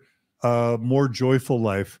healthier, more joyful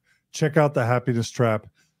life, check out The Happiness Trap.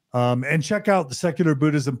 And check out the Secular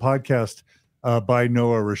Buddhism podcast by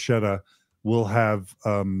Noah Rasheta. We'll have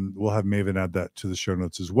Maven add that to the show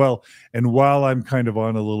notes as well. And while I'm kind of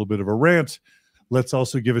on a little bit of a rant, let's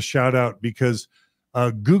also give a shout out, because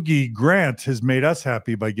Googie Grant has made us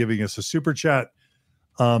happy by giving us a super chat.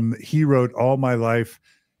 He wrote, "All my life,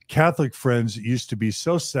 Catholic friends used to be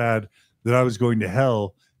so sad that I was going to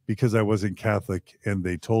hell because I wasn't Catholic, and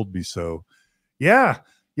they told me so." Yeah,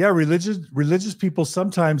 religious people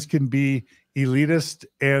sometimes can be elitist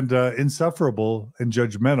and insufferable and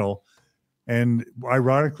judgmental. And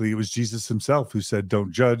ironically, it was Jesus himself who said,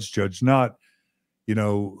 "Don't judge, judge not." You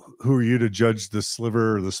know, who are you to judge the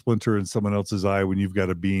sliver or the splinter in someone else's eye when you've got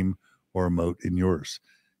a beam or a mote in yours?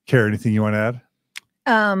 Carah, anything you want to add?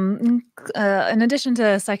 In addition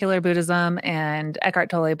to secular Buddhism and Eckhart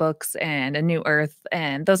Tolle books and A New Earth,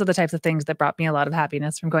 and those are the types of things that brought me a lot of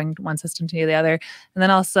happiness from going one system to the other. And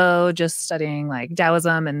then also just studying like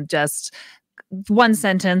Taoism, and just one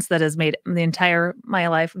sentence that has made my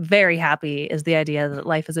life very happy is the idea that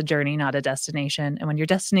life is a journey, not a destination. And when your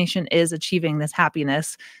destination is achieving this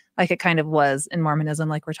happiness, like it kind of was in Mormonism,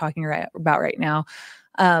 like we're talking about right now,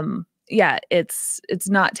 yeah, it's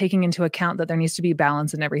not taking into account that there needs to be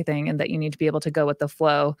balance in everything, and that you need to be able to go with the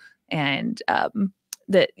flow, and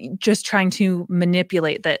that just trying to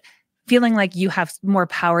manipulate that feeling like you have more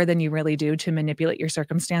power than you really do to manipulate your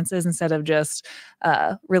circumstances, instead of just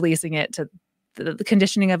releasing it to the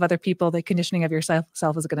conditioning of other people. The conditioning of yourself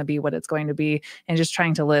is going to be what it's going to be, and just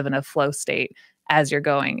trying to live in a flow state as you're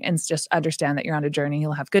going, and just understand that you're on a journey.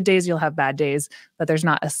 You'll have good days, you'll have bad days, but there's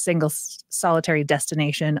not a single solitary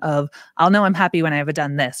destination of, I'll know I'm happy when I've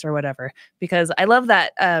done this or whatever. Because I love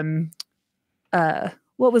that,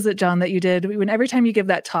 what was it, John, that you did when every time you give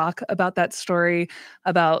that talk about that story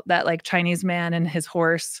about that like Chinese man and his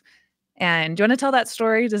horse? And do you want to tell that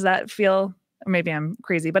story? Does that feel, or maybe I'm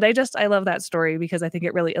crazy, but I love that story because I think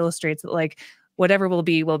it really illustrates that like whatever will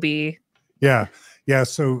be, will be. Yeah. Yeah.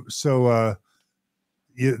 So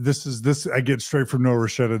yeah, this I get straight from Noah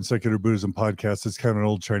Rasheta and Secular Buddhism podcast. It's kind of an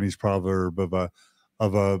old Chinese proverb of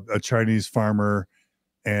a Chinese farmer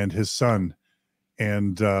and his son.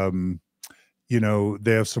 And you know,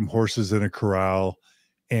 they have some horses in a corral,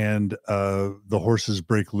 and the horses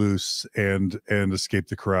break loose and escape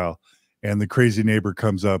the corral. And the crazy neighbor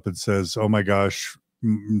comes up and says, "Oh my gosh,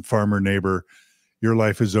 farmer neighbor, your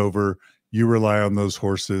life is over. You rely on those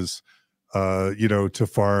horses, you know, to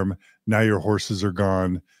farm. Now your horses are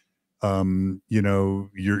gone. You know,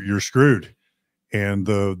 you're screwed." And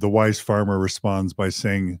the wise farmer responds by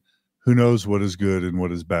saying, "Who knows what is good and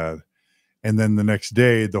what is bad?" And then the next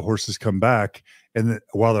day, the horses come back, and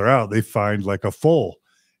while they're out, they find like a foal,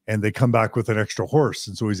 and they come back with an extra horse.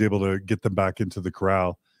 And so he's able to get them back into the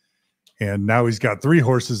corral. And now he's got 3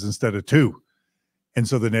 horses instead of 2. And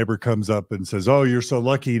so the neighbor comes up and says, "Oh, you're so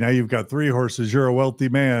lucky. Now you've got 3 horses. You're a wealthy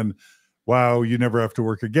man. Wow, you never have to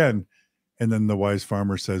work again." And then the wise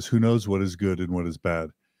farmer says, "Who knows what is good and what is bad?"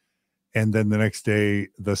 And then the next day,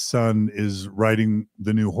 the son is riding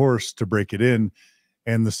the new horse to break it in,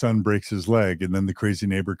 and the son breaks his leg. And then the crazy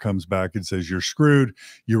neighbor comes back and says, "You're screwed.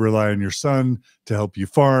 You rely on your son to help you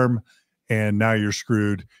farm, and now you're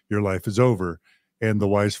screwed. Your life is over." And the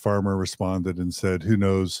wise farmer responded and said, "Who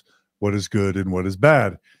knows what is good and what is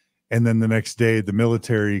bad?" And then the next day, the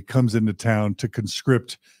military comes into town to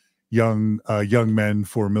conscript young men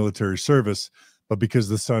for military service. But because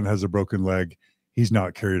the son has a broken leg, he's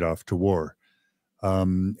not carried off to war.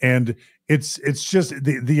 And it's just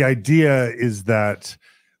the idea is that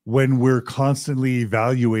when we're constantly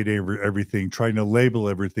evaluating everything, trying to label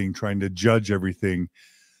everything, trying to judge everything,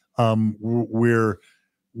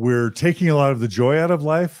 we're taking a lot of the joy out of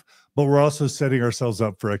life, but we're also setting ourselves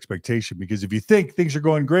up for expectation. Because if you think things are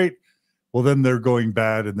going great, well, then they're going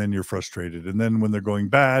bad, and then you're frustrated. And then when they're going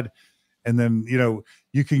bad, and then, you know,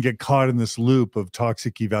 you can get caught in this loop of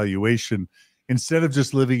toxic evaluation instead of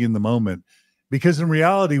just living in the moment. Because in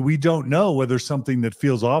reality, we don't know whether something that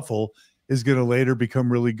feels awful is going to later become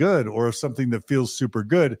really good, or if something that feels super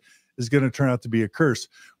good is going to turn out to be a curse.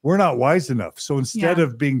 We're not wise enough. So instead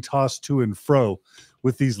of being tossed to and fro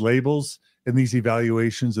with these labels and these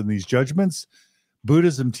evaluations and these judgments,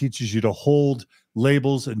 Buddhism teaches you to hold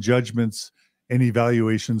labels and judgments and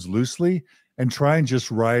evaluations loosely and try and just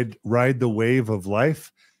ride the wave of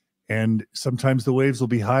life. And sometimes the waves will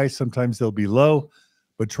be high, sometimes they'll be low,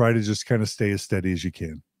 but try to just kind of stay as steady as you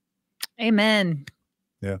can. Amen.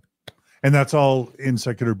 Yeah. And that's all in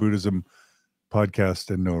Secular Buddhism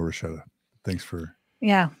podcast and Noah Rasheta. Thanks for.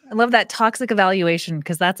 Yeah. I love that toxic evaluation,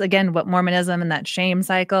 because that's, again, what Mormonism and that shame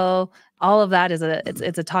cycle, all of that is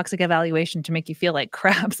it's a toxic evaluation to make you feel like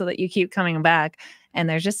crap so that you keep coming back. And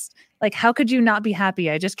there's just like, how could you not be happy?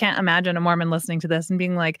 I just can't imagine a Mormon listening to this and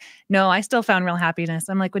being like, "No, I still found real happiness."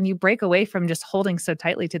 I'm like, when you break away from just holding so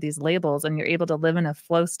tightly to these labels and you're able to live in a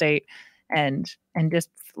flow state and just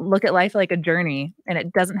look at life like a journey, and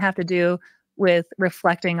it doesn't have to do with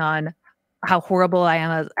reflecting on how horrible I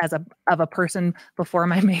am as a person before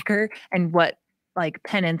my maker, and what like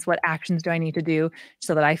penance, what actions do I need to do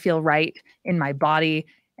so that I feel right in my body,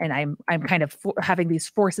 and I'm kind of having these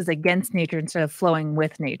forces against nature instead of flowing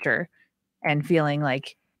with nature, and feeling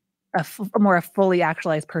like a more fully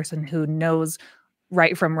actualized person who knows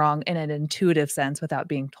right from wrong in an intuitive sense without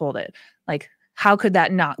being told it. Like, how could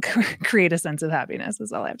that not create a sense of happiness?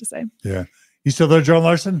 Is all I have to say. Yeah. You still there, John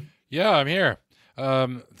Larsen? Yeah, I'm here.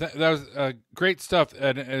 That was great stuff,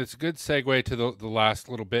 and it's a good segue to the last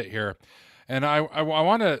little bit here. And I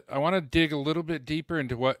want to dig a little bit deeper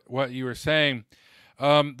into what you were saying.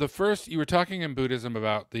 The first, you were talking in Buddhism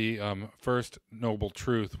about the first noble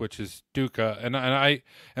truth, which is dukkha,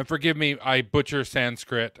 and forgive me, I butcher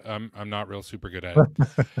Sanskrit. I'm not real super good at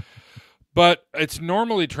it, but it's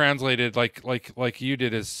normally translated like you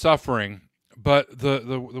did as suffering. But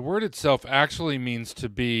the word itself actually means to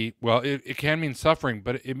be, well, it can mean suffering,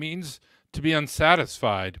 but it means to be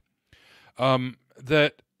unsatisfied.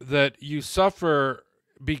 That you suffer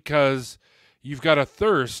because you've got a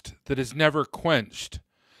thirst that is never quenched.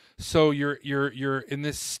 So you're in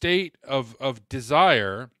this state of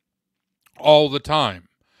desire all the time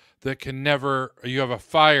that can never, you have a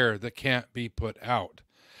fire that can't be put out.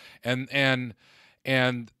 And then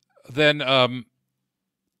the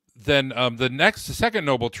second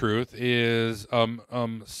noble truth is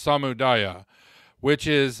samudaya, which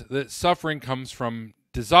is that suffering comes from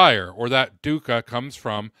desire, or that dukkha comes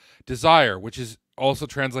from desire, which is also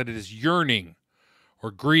translated as yearning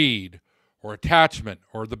or greed or attachment,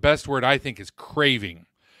 or the best word I think is craving.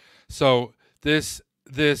 So this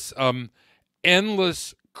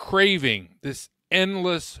endless craving, this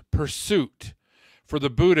endless pursuit for the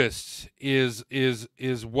Buddhists is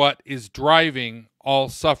what is driving all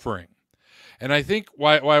suffering. And I think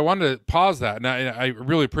why I wanted to pause that, and I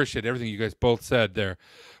really appreciate everything you guys both said there.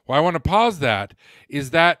 Why I want to pause that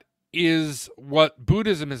is what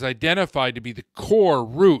Buddhism is identified to be the core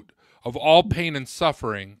root of all pain and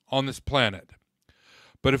suffering on this planet.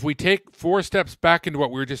 But if we take 4 steps back into what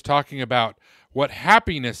we were just talking about, what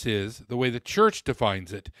happiness is, the way the church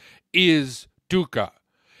defines it, is dukkha,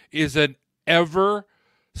 is an ever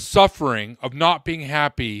suffering of not being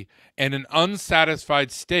happy and an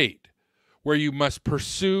unsatisfied state where you must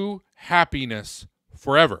pursue happiness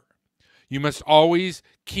forever. You must always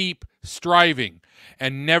keep striving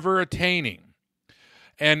and never attaining.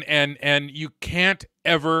 And you can't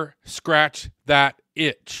ever scratch that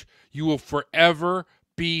itch. You will forever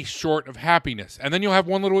be short of happiness. And then you'll have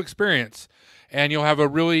one little experience, and you'll have a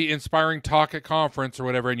really inspiring talk at conference or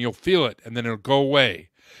whatever, and you'll feel it, and then it'll go away.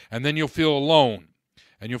 And then you'll feel alone,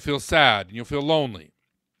 and you'll feel sad, and you'll feel lonely.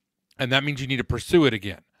 And that means you need to pursue it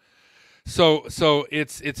again. So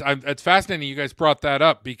it's fascinating you guys brought that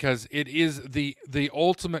up, because it is the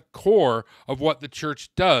ultimate core of what the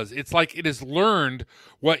church does. It's like it has learned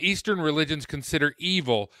what Eastern religions consider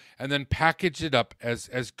evil and then packaged it up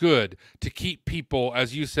as good to keep people,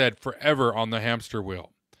 as you said, forever on the hamster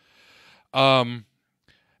wheel. And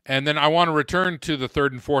then I want to return to the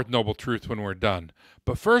third and fourth noble truth when we're done.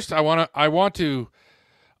 But first, I want to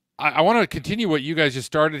continue what you guys just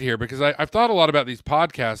started here, because I've thought a lot about these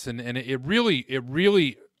podcasts, and it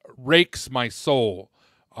really rakes my soul.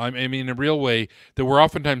 I mean, in a real way, that we're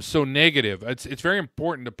oftentimes so negative. It's very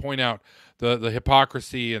important to point out the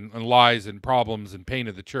hypocrisy and lies and problems and pain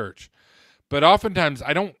of the church. But oftentimes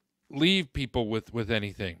I don't leave people with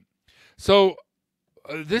anything. So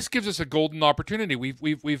this gives us a golden opportunity.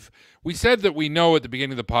 We said that we know at the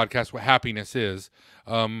beginning of the podcast what happiness is.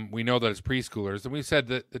 We know that as preschoolers, and we said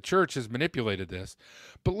that the church has manipulated this.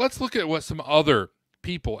 But let's look at what some other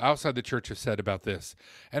people outside the church have said about this.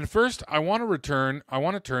 And first, I want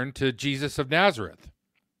to turn to Jesus of Nazareth.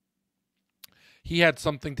 He had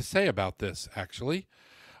something to say about this, actually,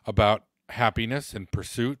 about happiness and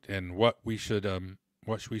pursuit and what we should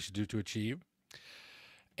do to achieve.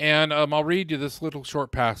 And I'll read you this little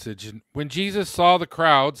short passage. And when Jesus saw the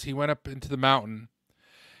crowds, he went up into the mountain.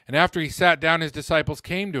 And after he sat down, his disciples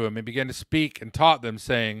came to him and began to speak and taught them,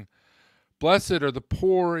 saying, "Blessed are the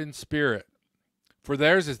poor in spirit, for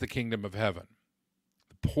theirs is the kingdom of heaven."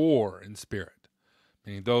 The poor in spirit,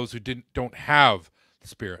 meaning those who don't have the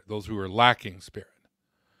Spirit, those who are lacking Spirit.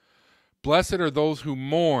 "Blessed are those who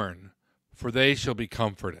mourn, for they shall be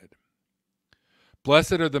comforted.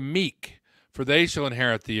 Blessed are the meek, for they shall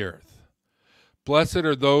inherit the earth. Blessed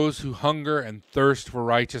are those who hunger and thirst for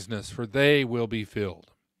righteousness, for they will be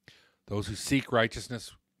filled. Those who seek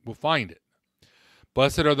righteousness will find it.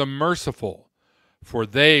 Blessed are the merciful, for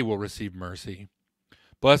they will receive mercy.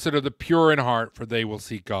 Blessed are the pure in heart, for they will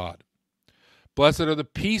see God. Blessed are the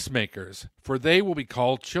peacemakers, for they will be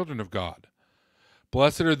called children of God.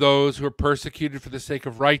 Blessed are those who are persecuted for the sake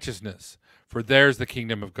of righteousness, for theirs is the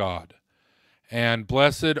kingdom of God. And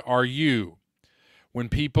blessed are you when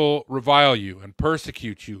people revile you and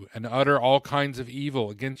persecute you and utter all kinds of evil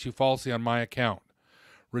against you falsely on my account.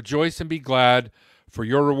 Rejoice and be glad, for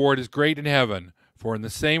your reward is great in heaven, for in the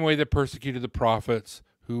same way they persecuted the prophets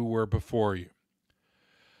who were before you."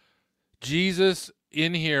 Jesus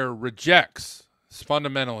in here rejects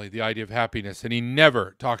fundamentally the idea of happiness, and he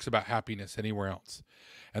never talks about happiness anywhere else.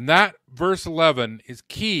 And that verse 11 is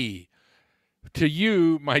key to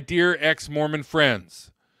you, my dear ex-Mormon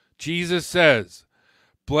friends. Jesus says,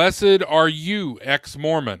 "Blessed are you,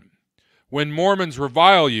 ex-Mormon, when Mormons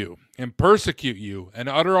revile you and persecute you and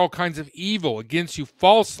utter all kinds of evil against you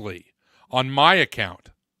falsely on my account.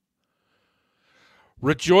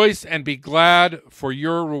 Rejoice and be glad, for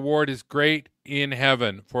your reward is great in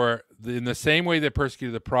heaven, for in the same way they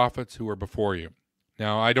persecuted the prophets who were before you."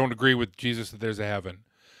 Now, I don't agree with Jesus that there's a heaven,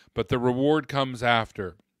 but the reward comes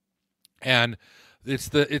after. And It's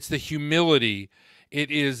the humility.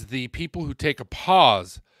 It is the people who take a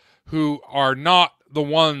pause, who are not the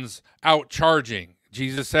ones out charging.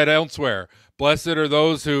 Jesus said elsewhere, blessed are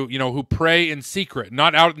those who pray in secret,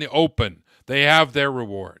 not out in the open. They have their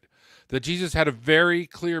reward. That Jesus had a very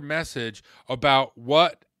clear message about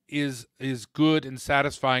what is good and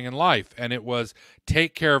satisfying in life. And it was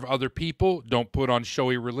take care of other people. Don't put on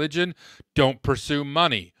showy religion. Don't pursue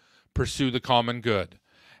money. Pursue the common good.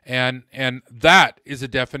 And that is a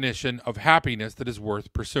definition of happiness that is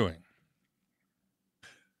worth pursuing.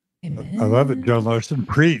 Amen. I love it, John Larsen.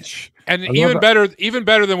 Preach. And even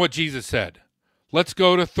better than what Jesus said. Let's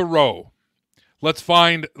go to Thoreau. Let's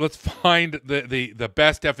find the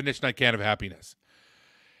best definition I can of happiness.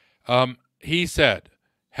 He said,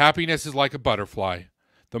 happiness is like a butterfly.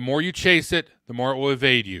 The more you chase it, the more it will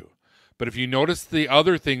evade you. But if you notice the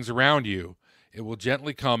other things around you, it will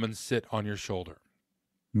gently come and sit on your shoulder.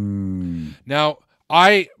 Now,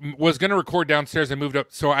 I was going to record downstairs. I moved up.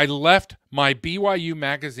 So I left my BYU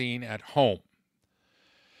magazine at home.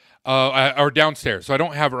 Or downstairs. So I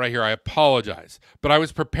don't have it right here. I apologize. But I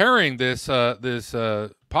was preparing this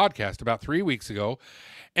podcast about 3 weeks ago,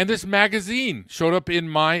 and this magazine showed up in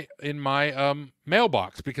my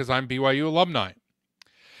mailbox because I'm BYU alumni.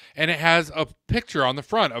 And it has a picture on the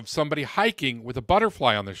front of somebody hiking with a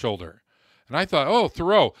butterfly on their shoulder. And I thought, oh,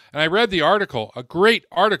 Thoreau. And I read the article, a great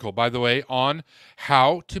article, by the way, on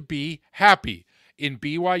how to be happy in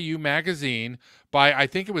BYU magazine by, I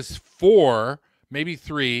think it was 4, maybe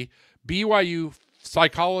 3 BYU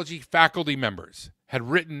psychology faculty members had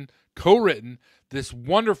co-written this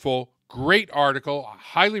wonderful, great article. I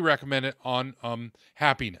highly recommend it on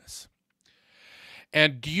happiness.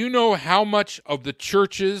 And do you know how much of the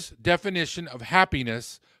church's definition of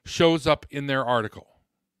happiness shows up in their article?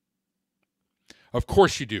 Of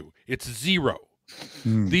course you do. It's 0.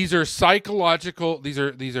 These are psychological, these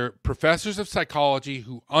are professors of psychology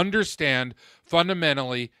who understand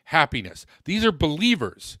fundamentally happiness. These are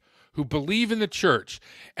believers who believe in the church,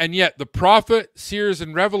 and yet the prophet, seers,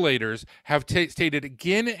 and revelators have stated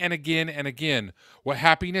again and again and again what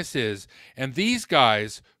happiness is, and these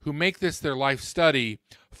guys who make this their life study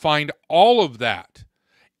find all of that,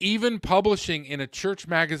 even publishing in a church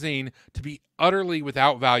magazine, to be utterly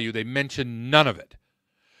without value. They mention none of it.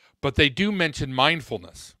 But they do mention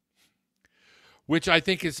mindfulness, which I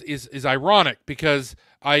think is ironic, because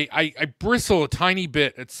I bristle a tiny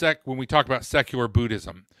bit at when we talk about secular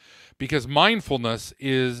Buddhism, because mindfulness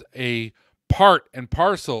is a part and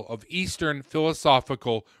parcel of Eastern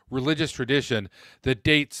philosophical religious tradition that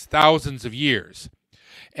dates thousands of years.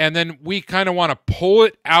 And then we kind of want to pull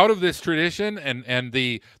it out of this tradition, and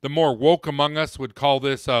the more woke among us would call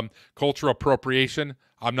this cultural appropriation.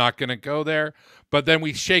 I'm not going to go there. But then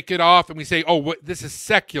we shake it off and we say, oh, this is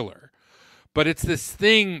secular. But it's this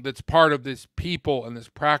thing that's part of this people and this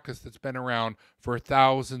practice that's been around for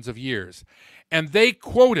thousands of years. And they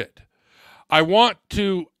quote it. I want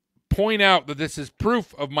to point out that this is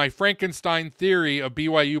proof of my Frankenstein theory of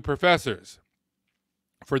BYU professors.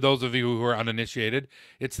 For those of you who are uninitiated,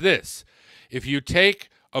 it's this. If you take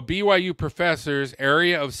a BYU professor's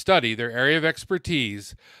area of study, their area of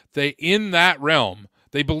expertise, in that realm,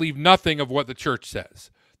 they believe nothing of what the church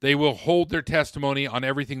says. They will hold their testimony on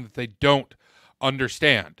everything that they don't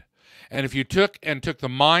understand. And if you took the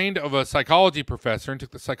mind of a psychology professor and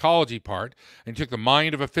took the psychology part, and took the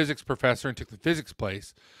mind of a physics professor and took the physics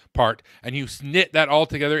part, and you knit that all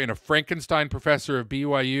together in a Frankenstein professor of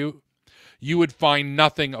BYU, you would find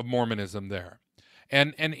nothing of Mormonism there.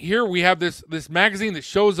 And here we have this magazine that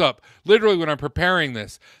shows up literally when I'm preparing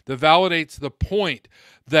this, that validates the point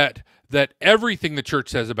that everything the church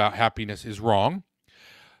says about happiness is wrong,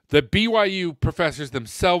 that BYU professors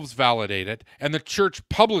themselves validate it, and the church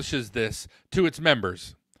publishes this to its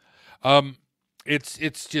members.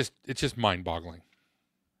 It's just mind-boggling.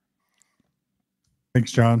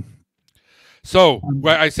 Thanks, John. So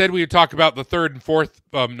I said we would talk about the third and fourth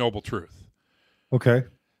noble truth. Okay.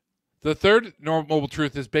 The third noble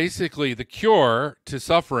truth is basically the cure to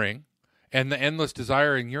suffering and the endless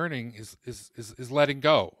desire and yearning is letting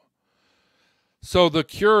go. So the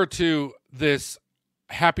cure to this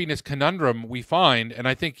happiness conundrum we find, and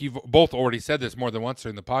I think you've both already said this more than once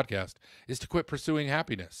during the podcast, is to quit pursuing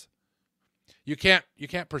happiness. You can't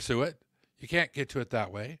pursue it. You can't get to it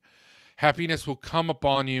that way. Happiness will come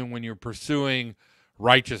upon you when you're pursuing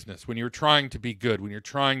righteousness, when you're trying to be good, when you're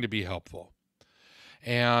trying to be helpful.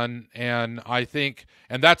 And I think,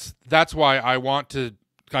 and that's why I want to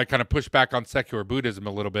kind of push back on secular Buddhism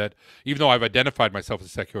a little bit, even though I've identified myself as a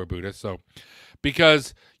secular Buddhist. So,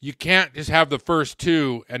 because you can't just have the first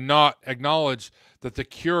two and not acknowledge that the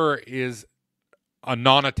cure is a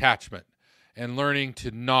non-attachment and learning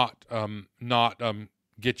to not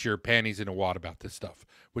get your panties in a wad about this stuff,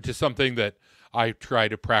 which is something that I try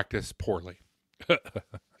to practice poorly.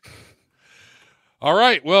 All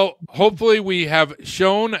right. Well, hopefully we have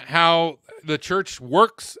shown how the church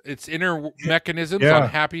works, its inner mechanisms on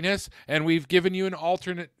happiness, and we've given you an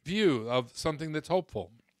alternate view of something that's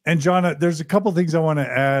hopeful. And John, there's a couple things I want to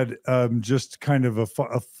add, just kind of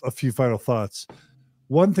a few final thoughts.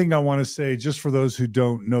 One thing I want to say, just for those who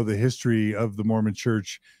don't know the history of the Mormon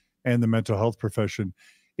church and the mental health profession,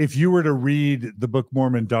 if you were to read the book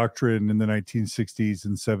Mormon Doctrine in the 1960s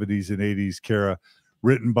and 70s and 80s, Carah,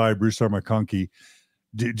 written by Bruce R. McConkie,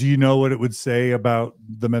 do you know what it would say about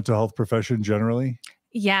the mental health profession generally?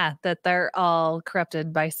 Yeah, that they're all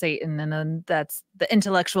corrupted by Satan, and then that's the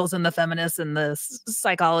intellectuals and the feminists and the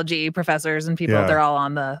psychology professors and people, they're all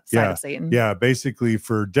on the side of Satan. Yeah, basically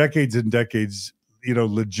for decades and decades,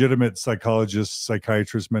 legitimate psychologists,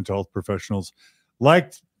 psychiatrists, mental health professionals,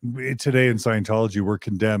 like today in Scientology, were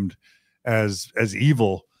condemned as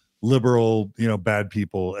evil, liberal, bad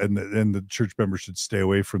people, and the church members should stay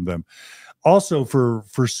away from them. Also, for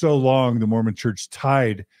so long, the Mormon church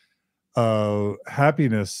tied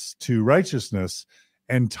happiness to righteousness,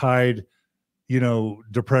 and tied,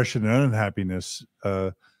 depression and unhappiness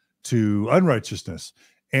to unrighteousness.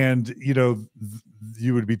 And,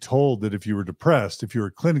 you would be told that if you were depressed, if you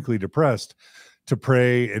were clinically depressed, to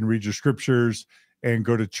pray and read your scriptures and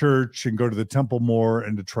go to church and go to the temple more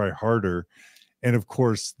and to try harder. And of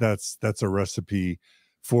course, that's a recipe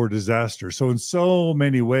for disaster. So in so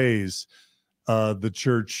many ways, the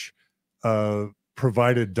church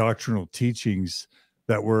provided doctrinal teachings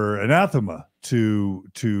that were anathema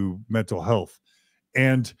to mental health.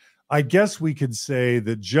 And I guess we could say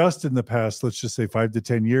that just in the past, let's just say 5 to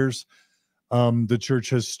 10 years, the church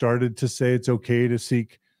has started to say it's okay to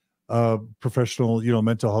seek professional,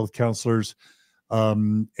 mental health counselors.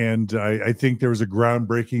 And I think there was a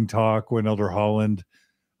groundbreaking talk when Elder Holland,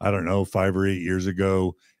 I don't know, 5 or 8 years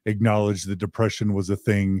ago, acknowledged that depression was a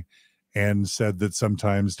thing and said that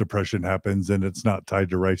sometimes depression happens and it's not tied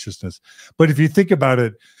to righteousness. But if you think about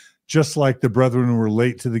it, just like the brethren were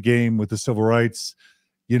late to the game with the civil rights,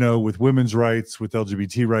 with women's rights, with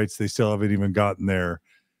LGBT rights, they still haven't even gotten there.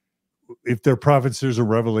 If they're propheters or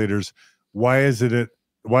revelators, why is it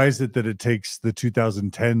that it takes the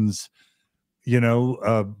 2010s,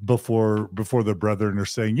 before the brethren are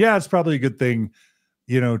saying, yeah, it's probably a good thing,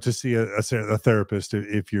 to see a therapist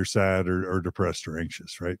if you're sad or depressed or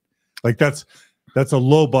anxious, right? Like that's a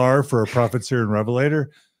low bar for a prophet, seer, and revelator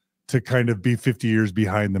to kind of be 50 years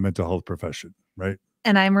behind the mental health profession, right?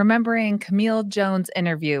 And I'm remembering Camille Jones'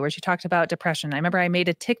 interview where she talked about depression. I remember I made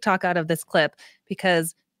a TikTok out of this clip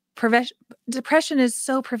because depression is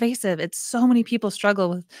so pervasive. It's so many people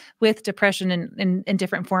struggle with depression in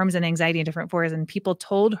different forms and anxiety in different forms. And people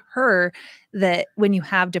told her that when you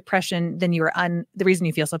have depression, then the reason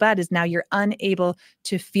you feel so bad is now you're unable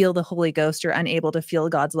to feel the Holy Ghost. You're unable to feel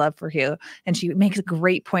God's love for you. And she makes a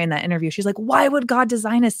great point in that interview. She's like, why would God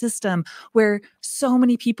design a system where so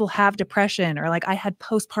many people have depression? Or like, I had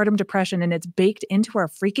postpartum depression and it's baked into our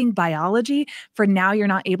freaking biology for now you're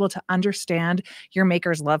not able to understand your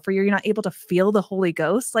maker's love for you. You're not able to feel the Holy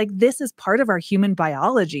Ghost. Like, this is part of our human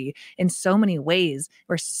biology in so many ways.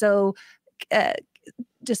 We're so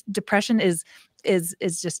just depression is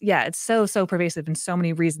just, it's so pervasive in so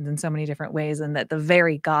many reasons, in so many different ways. And that the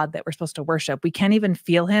very God that we're supposed to worship, we can't even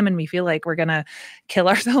feel him. And we feel like we're going to kill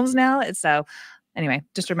ourselves now. So anyway,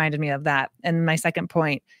 just reminded me of that. And my second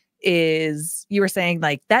point is, you were saying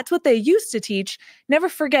like, that's what they used to teach. Never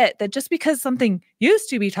forget that just because something used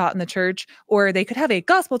to be taught in the church, or they could have a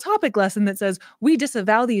gospel topic lesson that says, we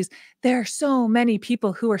disavow these, there are so many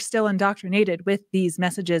people who are still indoctrinated with these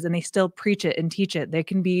messages and they still preach it and teach it. They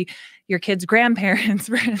can be your kids' grandparents,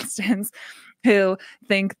 for instance, who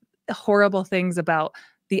think horrible things about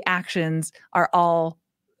the actions are all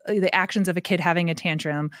the actions of a kid having a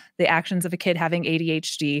tantrum, the actions of a kid having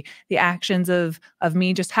ADHD, the actions of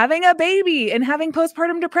me just having a baby and having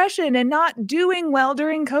postpartum depression and not doing well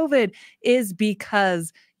during COVID is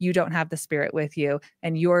because you don't have the Spirit with you,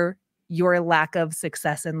 and your lack of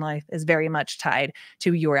success in life is very much tied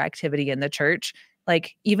to your activity in the church.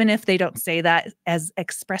 Like, even if they don't say that as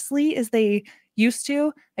expressly as they used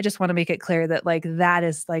to, I just want to make it clear that like that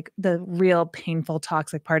is like the real painful,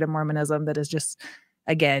 toxic part of Mormonism that is just,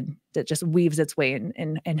 again, that just weaves its way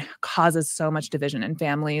and causes so much division in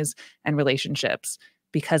families and relationships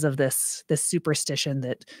because of this superstition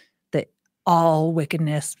that all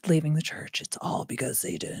wickedness leaving the church, it's all because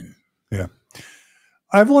Satan. Yeah.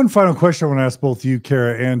 I have one final question I want to ask both you,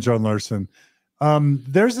 Carah, and John Larsen.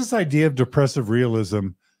 There's this idea of depressive realism,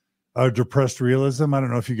 depressed realism. I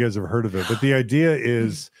don't know if you guys have heard of it, but the idea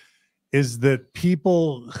is that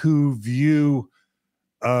people who view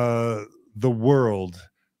the world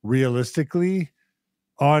realistically,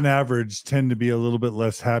 on average, tend to be a little bit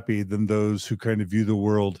less happy than those who kind of view the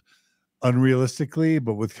world unrealistically,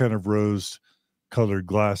 but with kind of rose-colored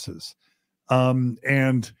glasses.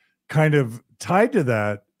 And kind of tied to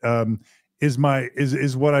that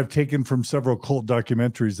is what I've taken from several cult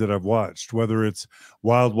documentaries that I've watched, whether it's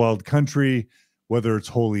Wild Wild Country, whether it's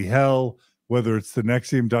Holy Hell, whether it's the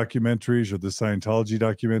NXIVM documentaries or the Scientology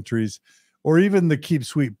documentaries, or even the Keep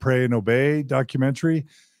Sweet, Pray and Obey documentary.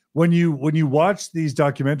 When you watch these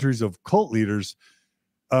documentaries of cult leaders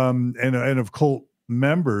and of cult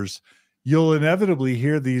members, you'll inevitably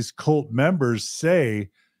hear these cult members say,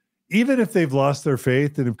 even if they've lost their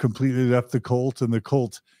faith and have completely left the cult and the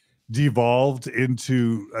cult devolved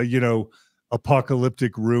into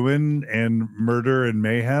apocalyptic ruin and murder and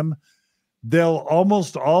mayhem, they'll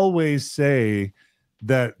almost always say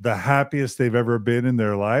that the happiest they've ever been in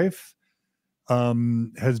their life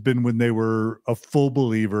has been when they were a full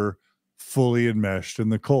believer, fully enmeshed in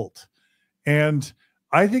the cult. And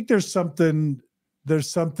I think there's something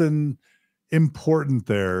important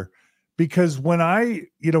there, because when I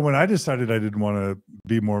decided I didn't want to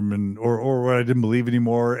be Mormon or when I didn't believe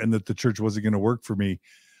anymore and that the church wasn't going to work for me,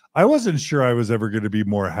 I wasn't sure I was ever going to be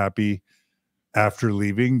more happy after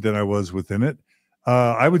leaving than I was within it.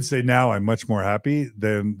 I would say now I'm much more happy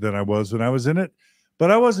than I was when I was in it,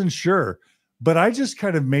 but I wasn't sure. But I just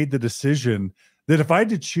kind of made the decision that if I had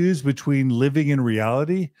to choose between living in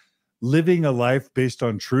reality, living a life based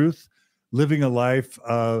on truth, living a life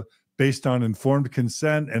based on informed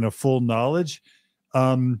consent and a full knowledge,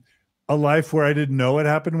 a life where I didn't know what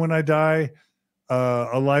happened when I die,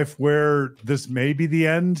 a life where this may be the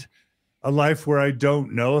end, a life where I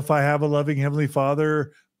don't know if I have a loving Heavenly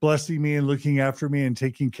Father blessing me and looking after me and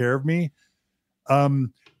taking care of me, a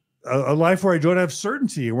life where I don't have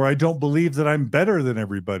certainty, where I don't believe that I'm better than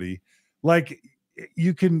everybody. Like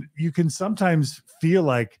you can sometimes feel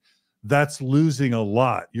like that's losing a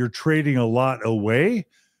lot. You're trading a lot away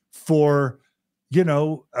for,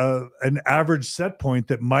 an average set point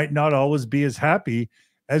that might not always be as happy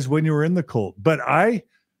as when you were in the cult. But I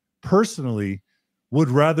personally would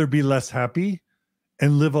rather be less happy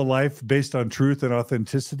and live a life based on truth and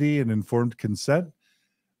authenticity and informed consent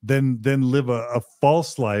than live a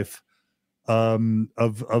false life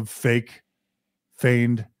of fake,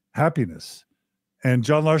 feigned happiness. And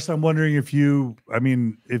John Larsen, I'm wondering if you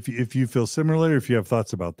feel similarly, or if you have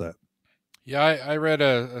thoughts about that. Yeah, I read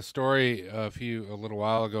a story a little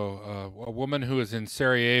while ago. A woman who was in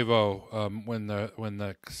Sarajevo when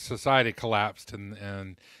the society collapsed,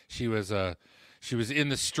 and she was in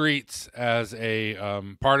the streets as a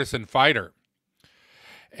partisan fighter.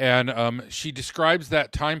 And she describes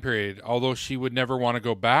that time period, although she would never want to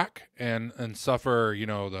go back and suffer,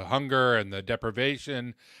 the hunger and the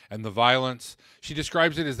deprivation and the violence. She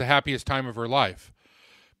describes it as the happiest time of her life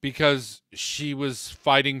because she was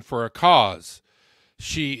fighting for a cause.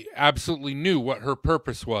 She absolutely knew what her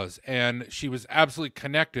purpose was, and she was absolutely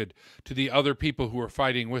connected to the other people who were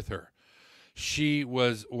fighting with her. She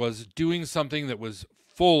was doing something that was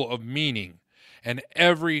full of meaning, and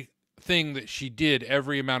every thing that she did,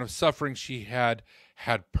 every amount of suffering she had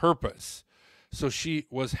purpose. So she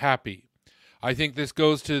was happy. I think this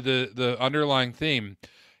goes to the underlying theme.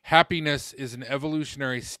 Happiness is an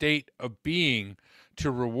evolutionary state of being to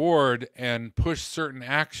reward and push certain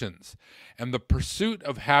actions. And the pursuit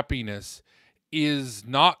of happiness is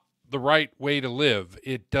not the right way to live.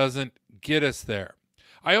 It doesn't get us there.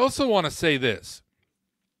 I also want to say this.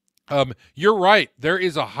 You're right. There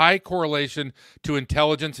is a high correlation to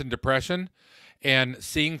intelligence and depression and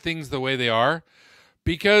seeing things the way they are,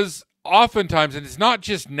 because oftentimes, and it's not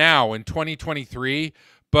just now in 2023,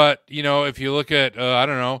 but, if you look at,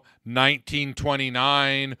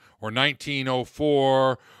 1929 or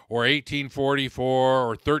 1904 or 1844 or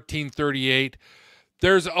 1338,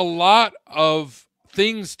 there's a lot of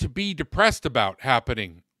things to be depressed about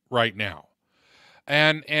happening right now.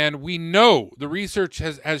 And we know, the research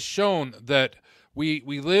has shown that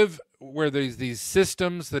we live where there's these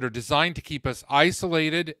systems that are designed to keep us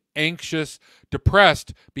isolated, anxious,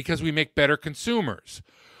 depressed, because we make better consumers.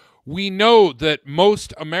 We know that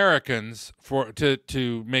most Americans,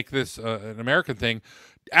 to make this an American thing,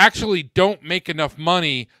 actually don't make enough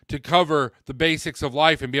money to cover the basics of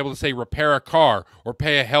life and be able to, say, repair a car or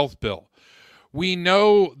pay a health bill. We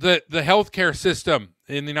know that the healthcare system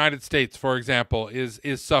in the United States, for example, is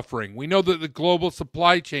suffering. We know that the global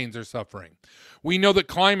supply chains are suffering. We know that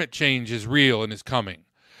climate change is real and is coming.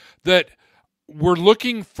 That we're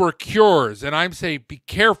looking for cures. And I'm saying be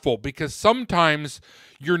careful, because sometimes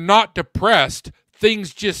you're not depressed.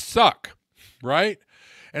 Things just suck, right?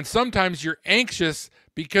 And sometimes you're anxious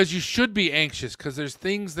because you should be anxious because there's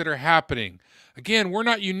things that are happening. Again, we're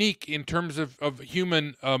not unique in terms of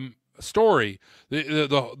human story.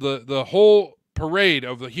 The whole parade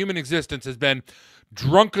of the human existence has been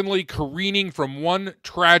drunkenly careening from one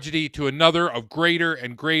tragedy to another of greater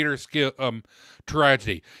and greater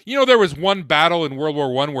tragedy. You know, there was one battle in World War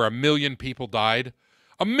I where 1 million people died.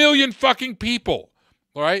 1 million fucking people,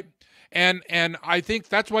 right? And I think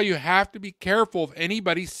that's why you have to be careful of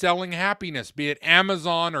anybody selling happiness, be it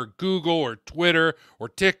Amazon or Google or Twitter or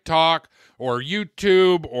TikTok or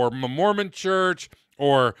YouTube or the Mormon church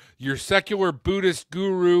or your secular Buddhist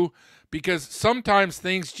guru, because sometimes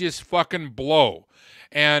things just fucking blow.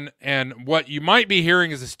 And what you might be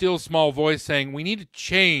hearing is a still small voice saying, we need to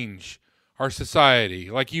change our society.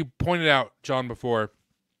 Like you pointed out, John, before,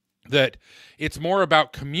 that it's more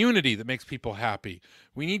about community that makes people happy.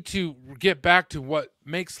 We need to get back to what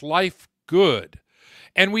makes life good.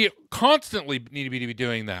 And we constantly need to be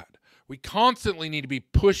doing that. We constantly need to be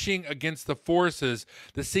pushing against the forces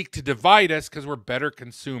that seek to divide us because we're better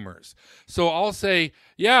consumers. So I'll say,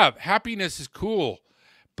 yeah, happiness is cool,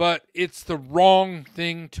 but it's the wrong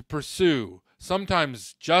thing to pursue.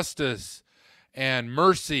 Sometimes justice and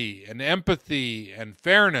mercy and empathy and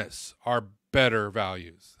fairness are better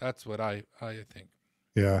values. That's what I think.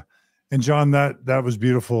 Yeah. And John, that was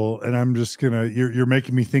beautiful. And I'm just gonna, you're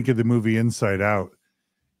making me think of the movie Inside Out.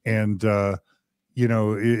 And you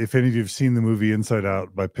know, if any of you have seen the movie Inside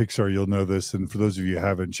Out by Pixar, you'll know this. And for those of you who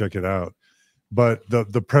haven't, check it out. But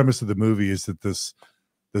the premise of the movie is that this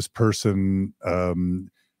person, I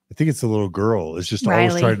think it's a little girl, is just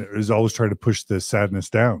Riley. always trying to push the sadness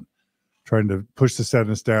down,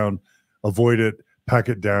 avoid it, pack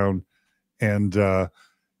it down. And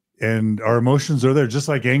our emotions are there, just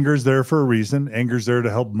like anger is there for a reason. Anger is there to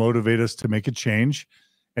help motivate us to make a change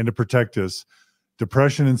and to protect us.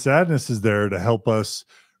 Depression and sadness is there to help us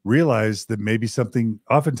realize that maybe something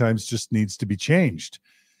oftentimes just needs to be changed.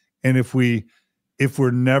 And if we're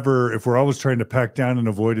always trying to pack down and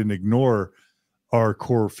avoid and ignore our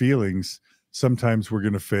core feelings, sometimes we're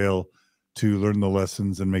going to fail to learn the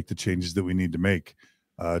lessons and make the changes that we need to make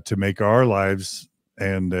our lives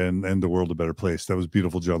and the world a better place. That was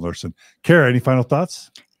beautiful, John Larsen. Carah, any final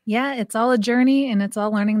thoughts? Yeah, it's all a journey, and it's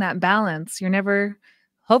all learning that balance.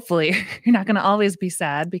 Hopefully, you're not going to always be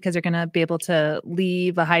sad, because you're going to be able to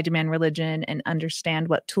leave a high demand religion and understand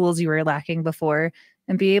what tools you were lacking before,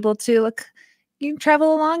 and be able to you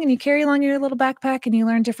travel along and you carry along your little backpack and you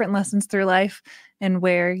learn different lessons through life, and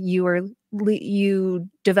where you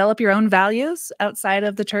develop your own values outside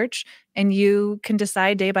of the church, and you can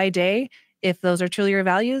decide day by day if those are truly your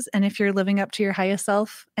values, and if you're living up to your highest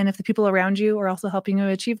self, and if the people around you are also helping you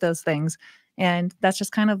achieve those things. And that's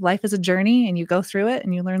just kind of life is a journey, and you go through it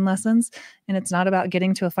and you learn lessons. And it's not about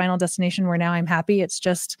getting to a final destination where now I'm happy. It's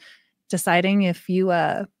just deciding if you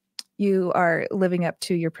are living up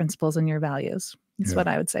to your principles and your values. That's what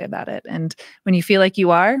I would say about it. And when you feel like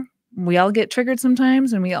you are, we all get triggered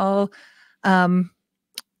sometimes, and we all,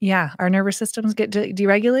 our nervous systems get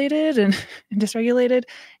deregulated and dysregulated,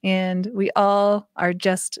 and we all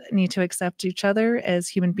just need to accept each other as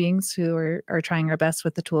human beings who are trying our best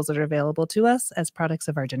with the tools that are available to us as products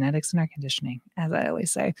of our genetics and our conditioning, as I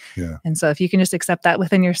always say. Yeah. And so if you can just accept that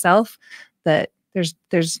within yourself, that there's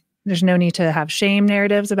no need to have shame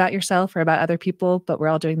narratives about yourself or about other people, but we're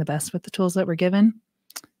all doing the best with the tools that we're given.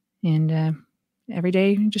 And every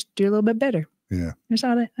day, you just do a little bit better. Yeah. That's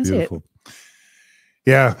Beautiful. it.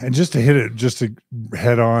 Yeah. And just to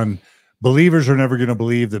head on, believers are never going to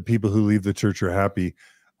believe that people who leave the church are happy.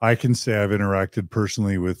 I can say I've interacted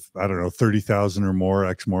personally with, 30,000 or more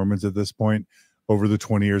ex-Mormons at this point over the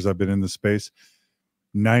 20 years I've been in the space.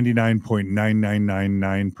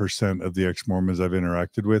 99.9999% of the ex-Mormons I've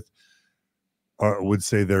interacted with would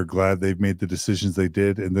say they're glad they've made the decisions they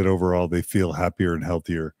did, and that overall they feel happier and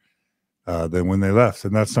healthier than when they left.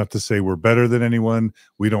 And that's not to say we're better than anyone.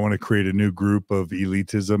 We don't want to create a new group of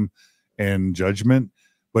elitism and judgment.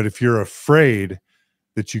 But if you're afraid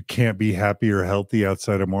that you can't be happy or healthy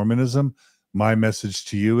outside of Mormonism, my message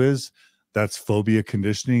to you is that's phobia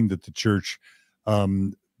conditioning that the church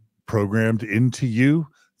programmed into you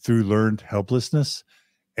through learned helplessness.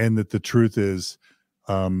 And that the truth is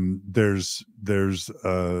that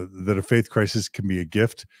a faith crisis can be a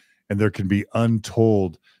gift, and there can be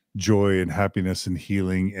untold joy and happiness and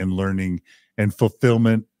healing and learning and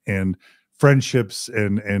fulfillment and friendships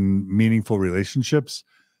and meaningful relationships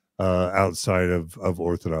outside of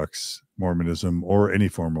Orthodox Mormonism or any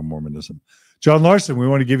form of Mormonism. John Larsen, we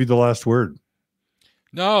want to give you the last word.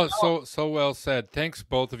 No, so well said. Thanks,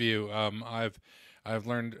 both of you. I've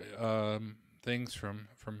learned things from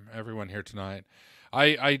everyone here tonight.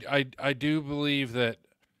 I do believe that,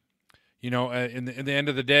 in the end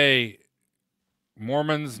of the day,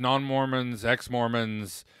 Mormons, non-Mormons,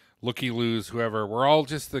 ex-Mormons, looky-loos, whoever, we're all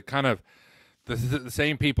just the kind of the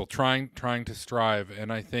same people trying to strive.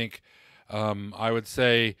 And I think I would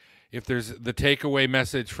say, if there's the takeaway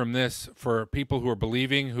message from this for people who are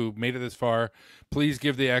believing, who made it this far, please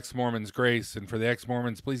give the ex-Mormons grace. And for the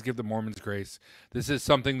ex-Mormons, please give the Mormons grace. This is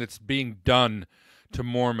something that's being done to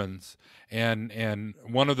Mormons. And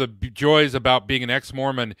one of the joys about being an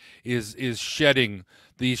ex-Mormon is shedding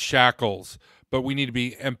these shackles. But we need to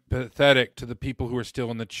be empathetic to the people who are still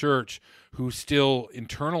in the church, who still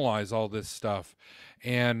internalize all this stuff.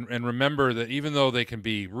 And remember that even though they can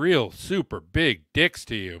be real super big dicks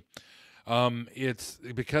to you, it's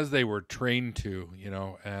because they were trained to,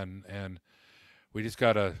 and we just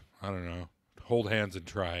gotta, I don't know, hold hands and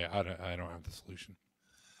try. I don't have the solution.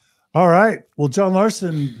 All right. Well, John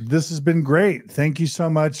Larsen, this has been great. Thank you so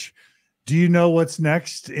much. Do you know what's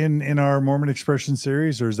next in our Mormon Expression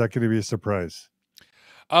series, or is that going to be a surprise?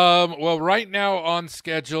 Well, right now on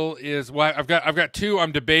schedule is I've got two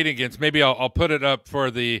I'm debating against. Maybe I'll put it up for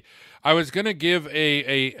I was going to give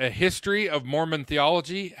a history of Mormon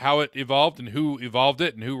theology, how it evolved and who evolved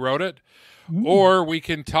it and who wrote it. Or we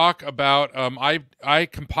can talk about, I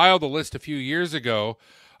compiled a list a few years ago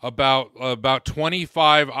about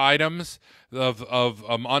 25 items of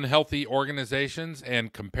unhealthy organizations,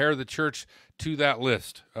 and compare the church to that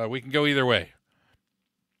list. We can go either way.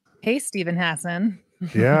 Hey, Stephen Hassan.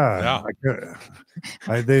 Yeah.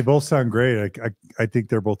 They both sound great. I think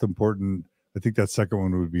they're both important. I think that second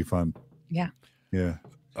one would be fun. Yeah.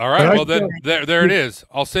 All right. Well, then there it is.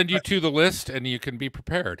 I'll send you to the list, and you can be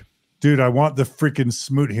prepared. Dude, I want the freaking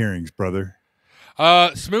Smoot hearings, brother.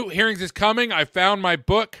 Smoot hearings is coming. I found my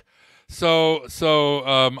book. So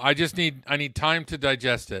I need time to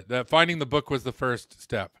digest it. Finding the book was the first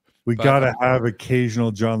step. We gotta have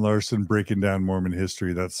occasional John Larsen breaking down Mormon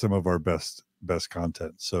history. That's some of our best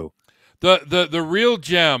content. So the real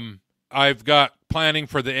gem I've got planning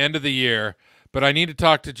for the end of the year, but I need to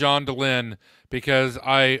talk to John Dehlin because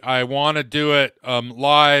I want to do it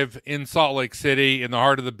live in Salt Lake City in the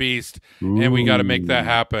heart of the beast. Ooh. And we got to make that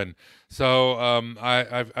happen. So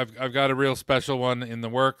I've got a real special one in the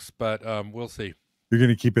works, but we'll see. You're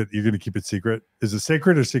gonna keep it secret? Is it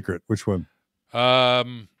sacred or secret? Which one?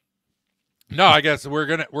 No, I guess we're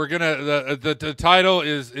gonna the title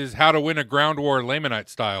is How to Win a Ground War Lamanite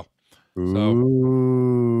Style.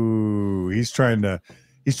 Ooh, he's trying to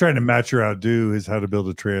match or outdo his How to Build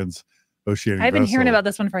a Trans-Oceanic I've been Vessel. hearing about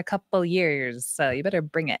this one for a couple years, so you better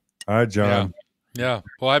bring it. All right, John. Yeah.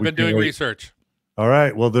 Well, I've been doing research. All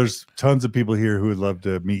right. Well, there's tons of people here who would love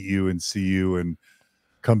to meet you and see you and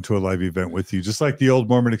come to a live event with you, just like the old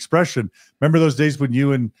Mormon Expression. Remember those days when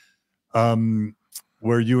you and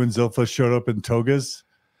where you and Zilpha showed up in togas?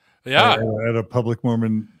 Yeah. At a public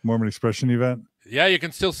Mormon Expression event? Yeah, you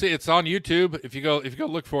can still see it. It's on YouTube. If you go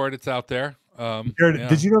look for it, it's out there.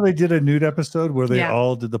 Did you know they did a nude episode where they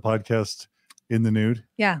all did the podcast in the nude?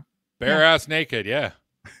 Yeah. Bare ass naked, yeah.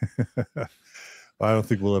 I don't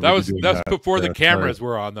think we'll ever. That's before the cameras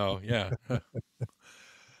were on, though. Yeah.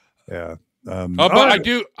 Yeah.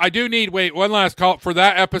 But I do need one last call for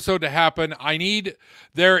that episode to happen.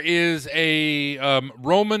 There is a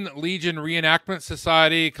Roman Legion reenactment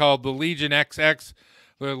society called the Legion XX,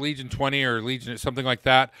 the Legion 20 or Legion something like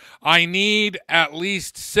that. I need at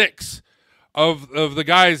least 6 of the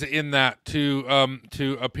guys in that to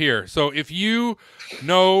appear. So if you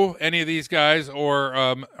know any of these guys or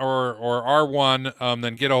are one,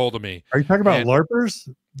 then get a hold of me. Are you talking about LARPers?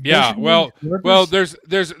 Yeah, well, there's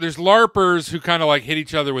LARPers who kind of like hit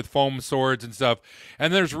each other with foam swords and stuff,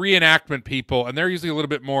 and there's reenactment people, and they're usually a little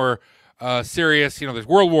bit more serious. There's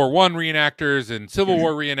World War I reenactors and Civil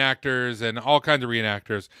War reenactors and all kinds of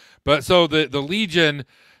reenactors. But so the Legion,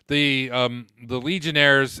 the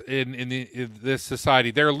Legionnaires in this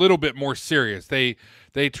society, they're a little bit more serious. They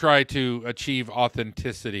try to achieve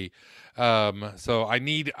authenticity. So I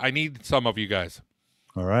need some of you guys.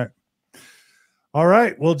 All right.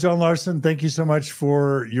 Well, John Larsen, thank you so much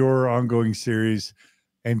for your ongoing series.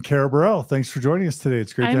 And Carah Burrell, thanks for joining us today.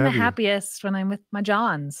 It's great to have you. I'm the happiest when I'm with my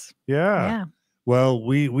Johns. Yeah. Well,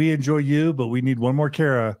 we enjoy you, but we need one more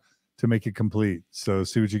Carah to make it complete. So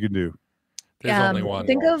see what you can do. There's only one.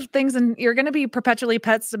 Think of things, and you're going to be perpetually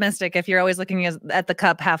pessimistic if you're always looking at the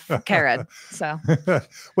cup half Carah. So,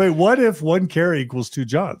 wait, what if one Carah equals 2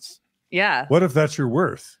 Johns? Yeah. What if that's your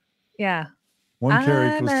worth? Yeah. One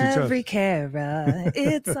Carah equals 2 Johns. Every Carah,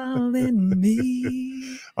 it's all in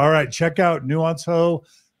me. All right, check out Nuance Ho.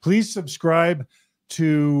 Please subscribe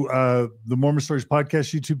to the Mormon Stories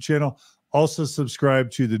Podcast YouTube channel. Also subscribe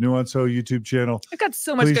to the Nuance Ho YouTube channel. I got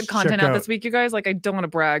so much good content out this week, you guys. Like, I don't want to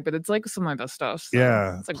brag, but it's like some of my best stuff. So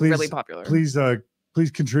yeah, it's like really popular. Please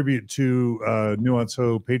contribute to Nuance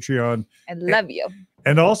Ho Patreon. I love you.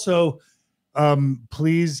 And also,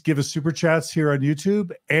 please give us super chats here on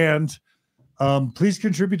YouTube, and please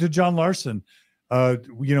contribute to John Larsen.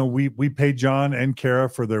 We pay John and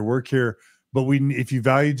Carah for their work here, but if you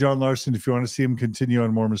value John Larsen, if you want to see him continue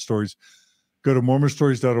on Mormon Stories, go to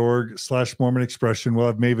mormonstories.org/Mormon Expression. We'll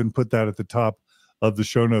have Maven put that at the top of the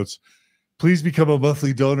show notes. Please become a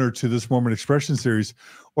monthly donor to this Mormon Expression series,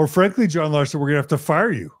 or frankly, John Larsen, we're gonna have to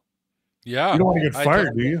fire you. Yeah, you don't want to get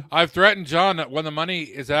fired, do you? I've threatened John that when the money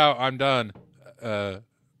is out, I'm done.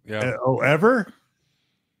 Yeah. Ever?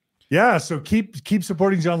 Yeah. So keep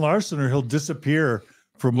supporting John Larsen, or he'll disappear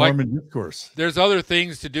from Mormon discourse. There's other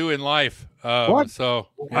things to do in life. What? So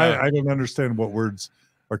yeah. I don't understand what words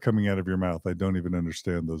are coming out of your mouth. I don't even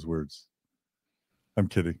understand those words. I'm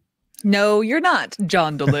kidding. No, you're not,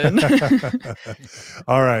 John Dehlin.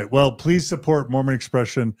 All right. Well, please support Mormon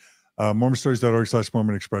Expression,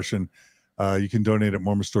 mormonstories.org/Mormon Expression. You can donate at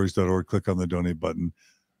mormonstories.org. Click on the donate button.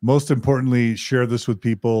 Most importantly, share this with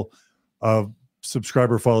people.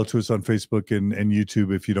 Subscribe or follow to us on Facebook and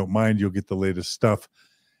YouTube. If you don't mind, you'll get the latest stuff.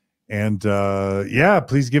 And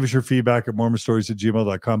please give us your feedback at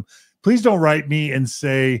mormonstories@gmail.com. Please don't write me and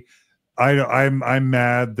say I'm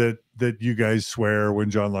mad that you guys swear when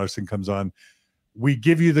John Larsen comes on. We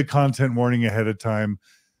give you the content warning ahead of time.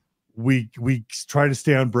 We try to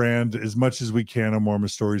stay on brand as much as we can on Mormon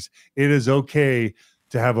Stories. It is okay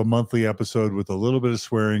to have a monthly episode with a little bit of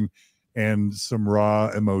swearing and some raw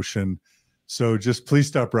emotion. So just please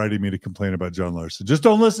stop writing me to complain about John Larsen. Just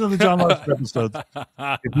don't listen to the John Larsen episodes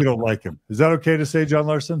if you don't like him. Is that okay to say, John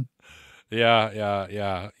Larsen?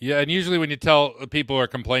 Yeah. And usually when you tell people who are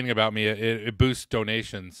complaining about me, it boosts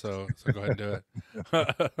donations. So go ahead and do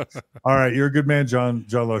it. All right. You're a good man, John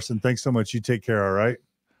Larsen. Thanks so much. You take care. All right.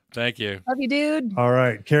 Thank you. Love you, dude. All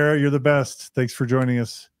right. Carah, you're the best. Thanks for joining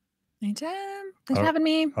us. Anytime. Thanks for having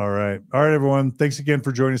me. All right, everyone. Thanks again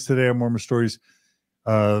for joining us today on Mormon Stories.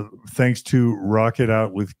 Thanks to Rock It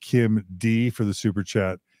Out with Kim D for the super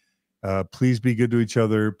chat. Please be good to each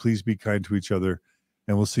other. Please be kind to each other.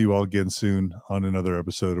 And we'll see you all again soon on another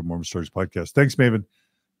episode of Mormon Stories Podcast. Thanks, Maven,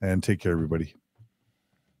 and take care, everybody.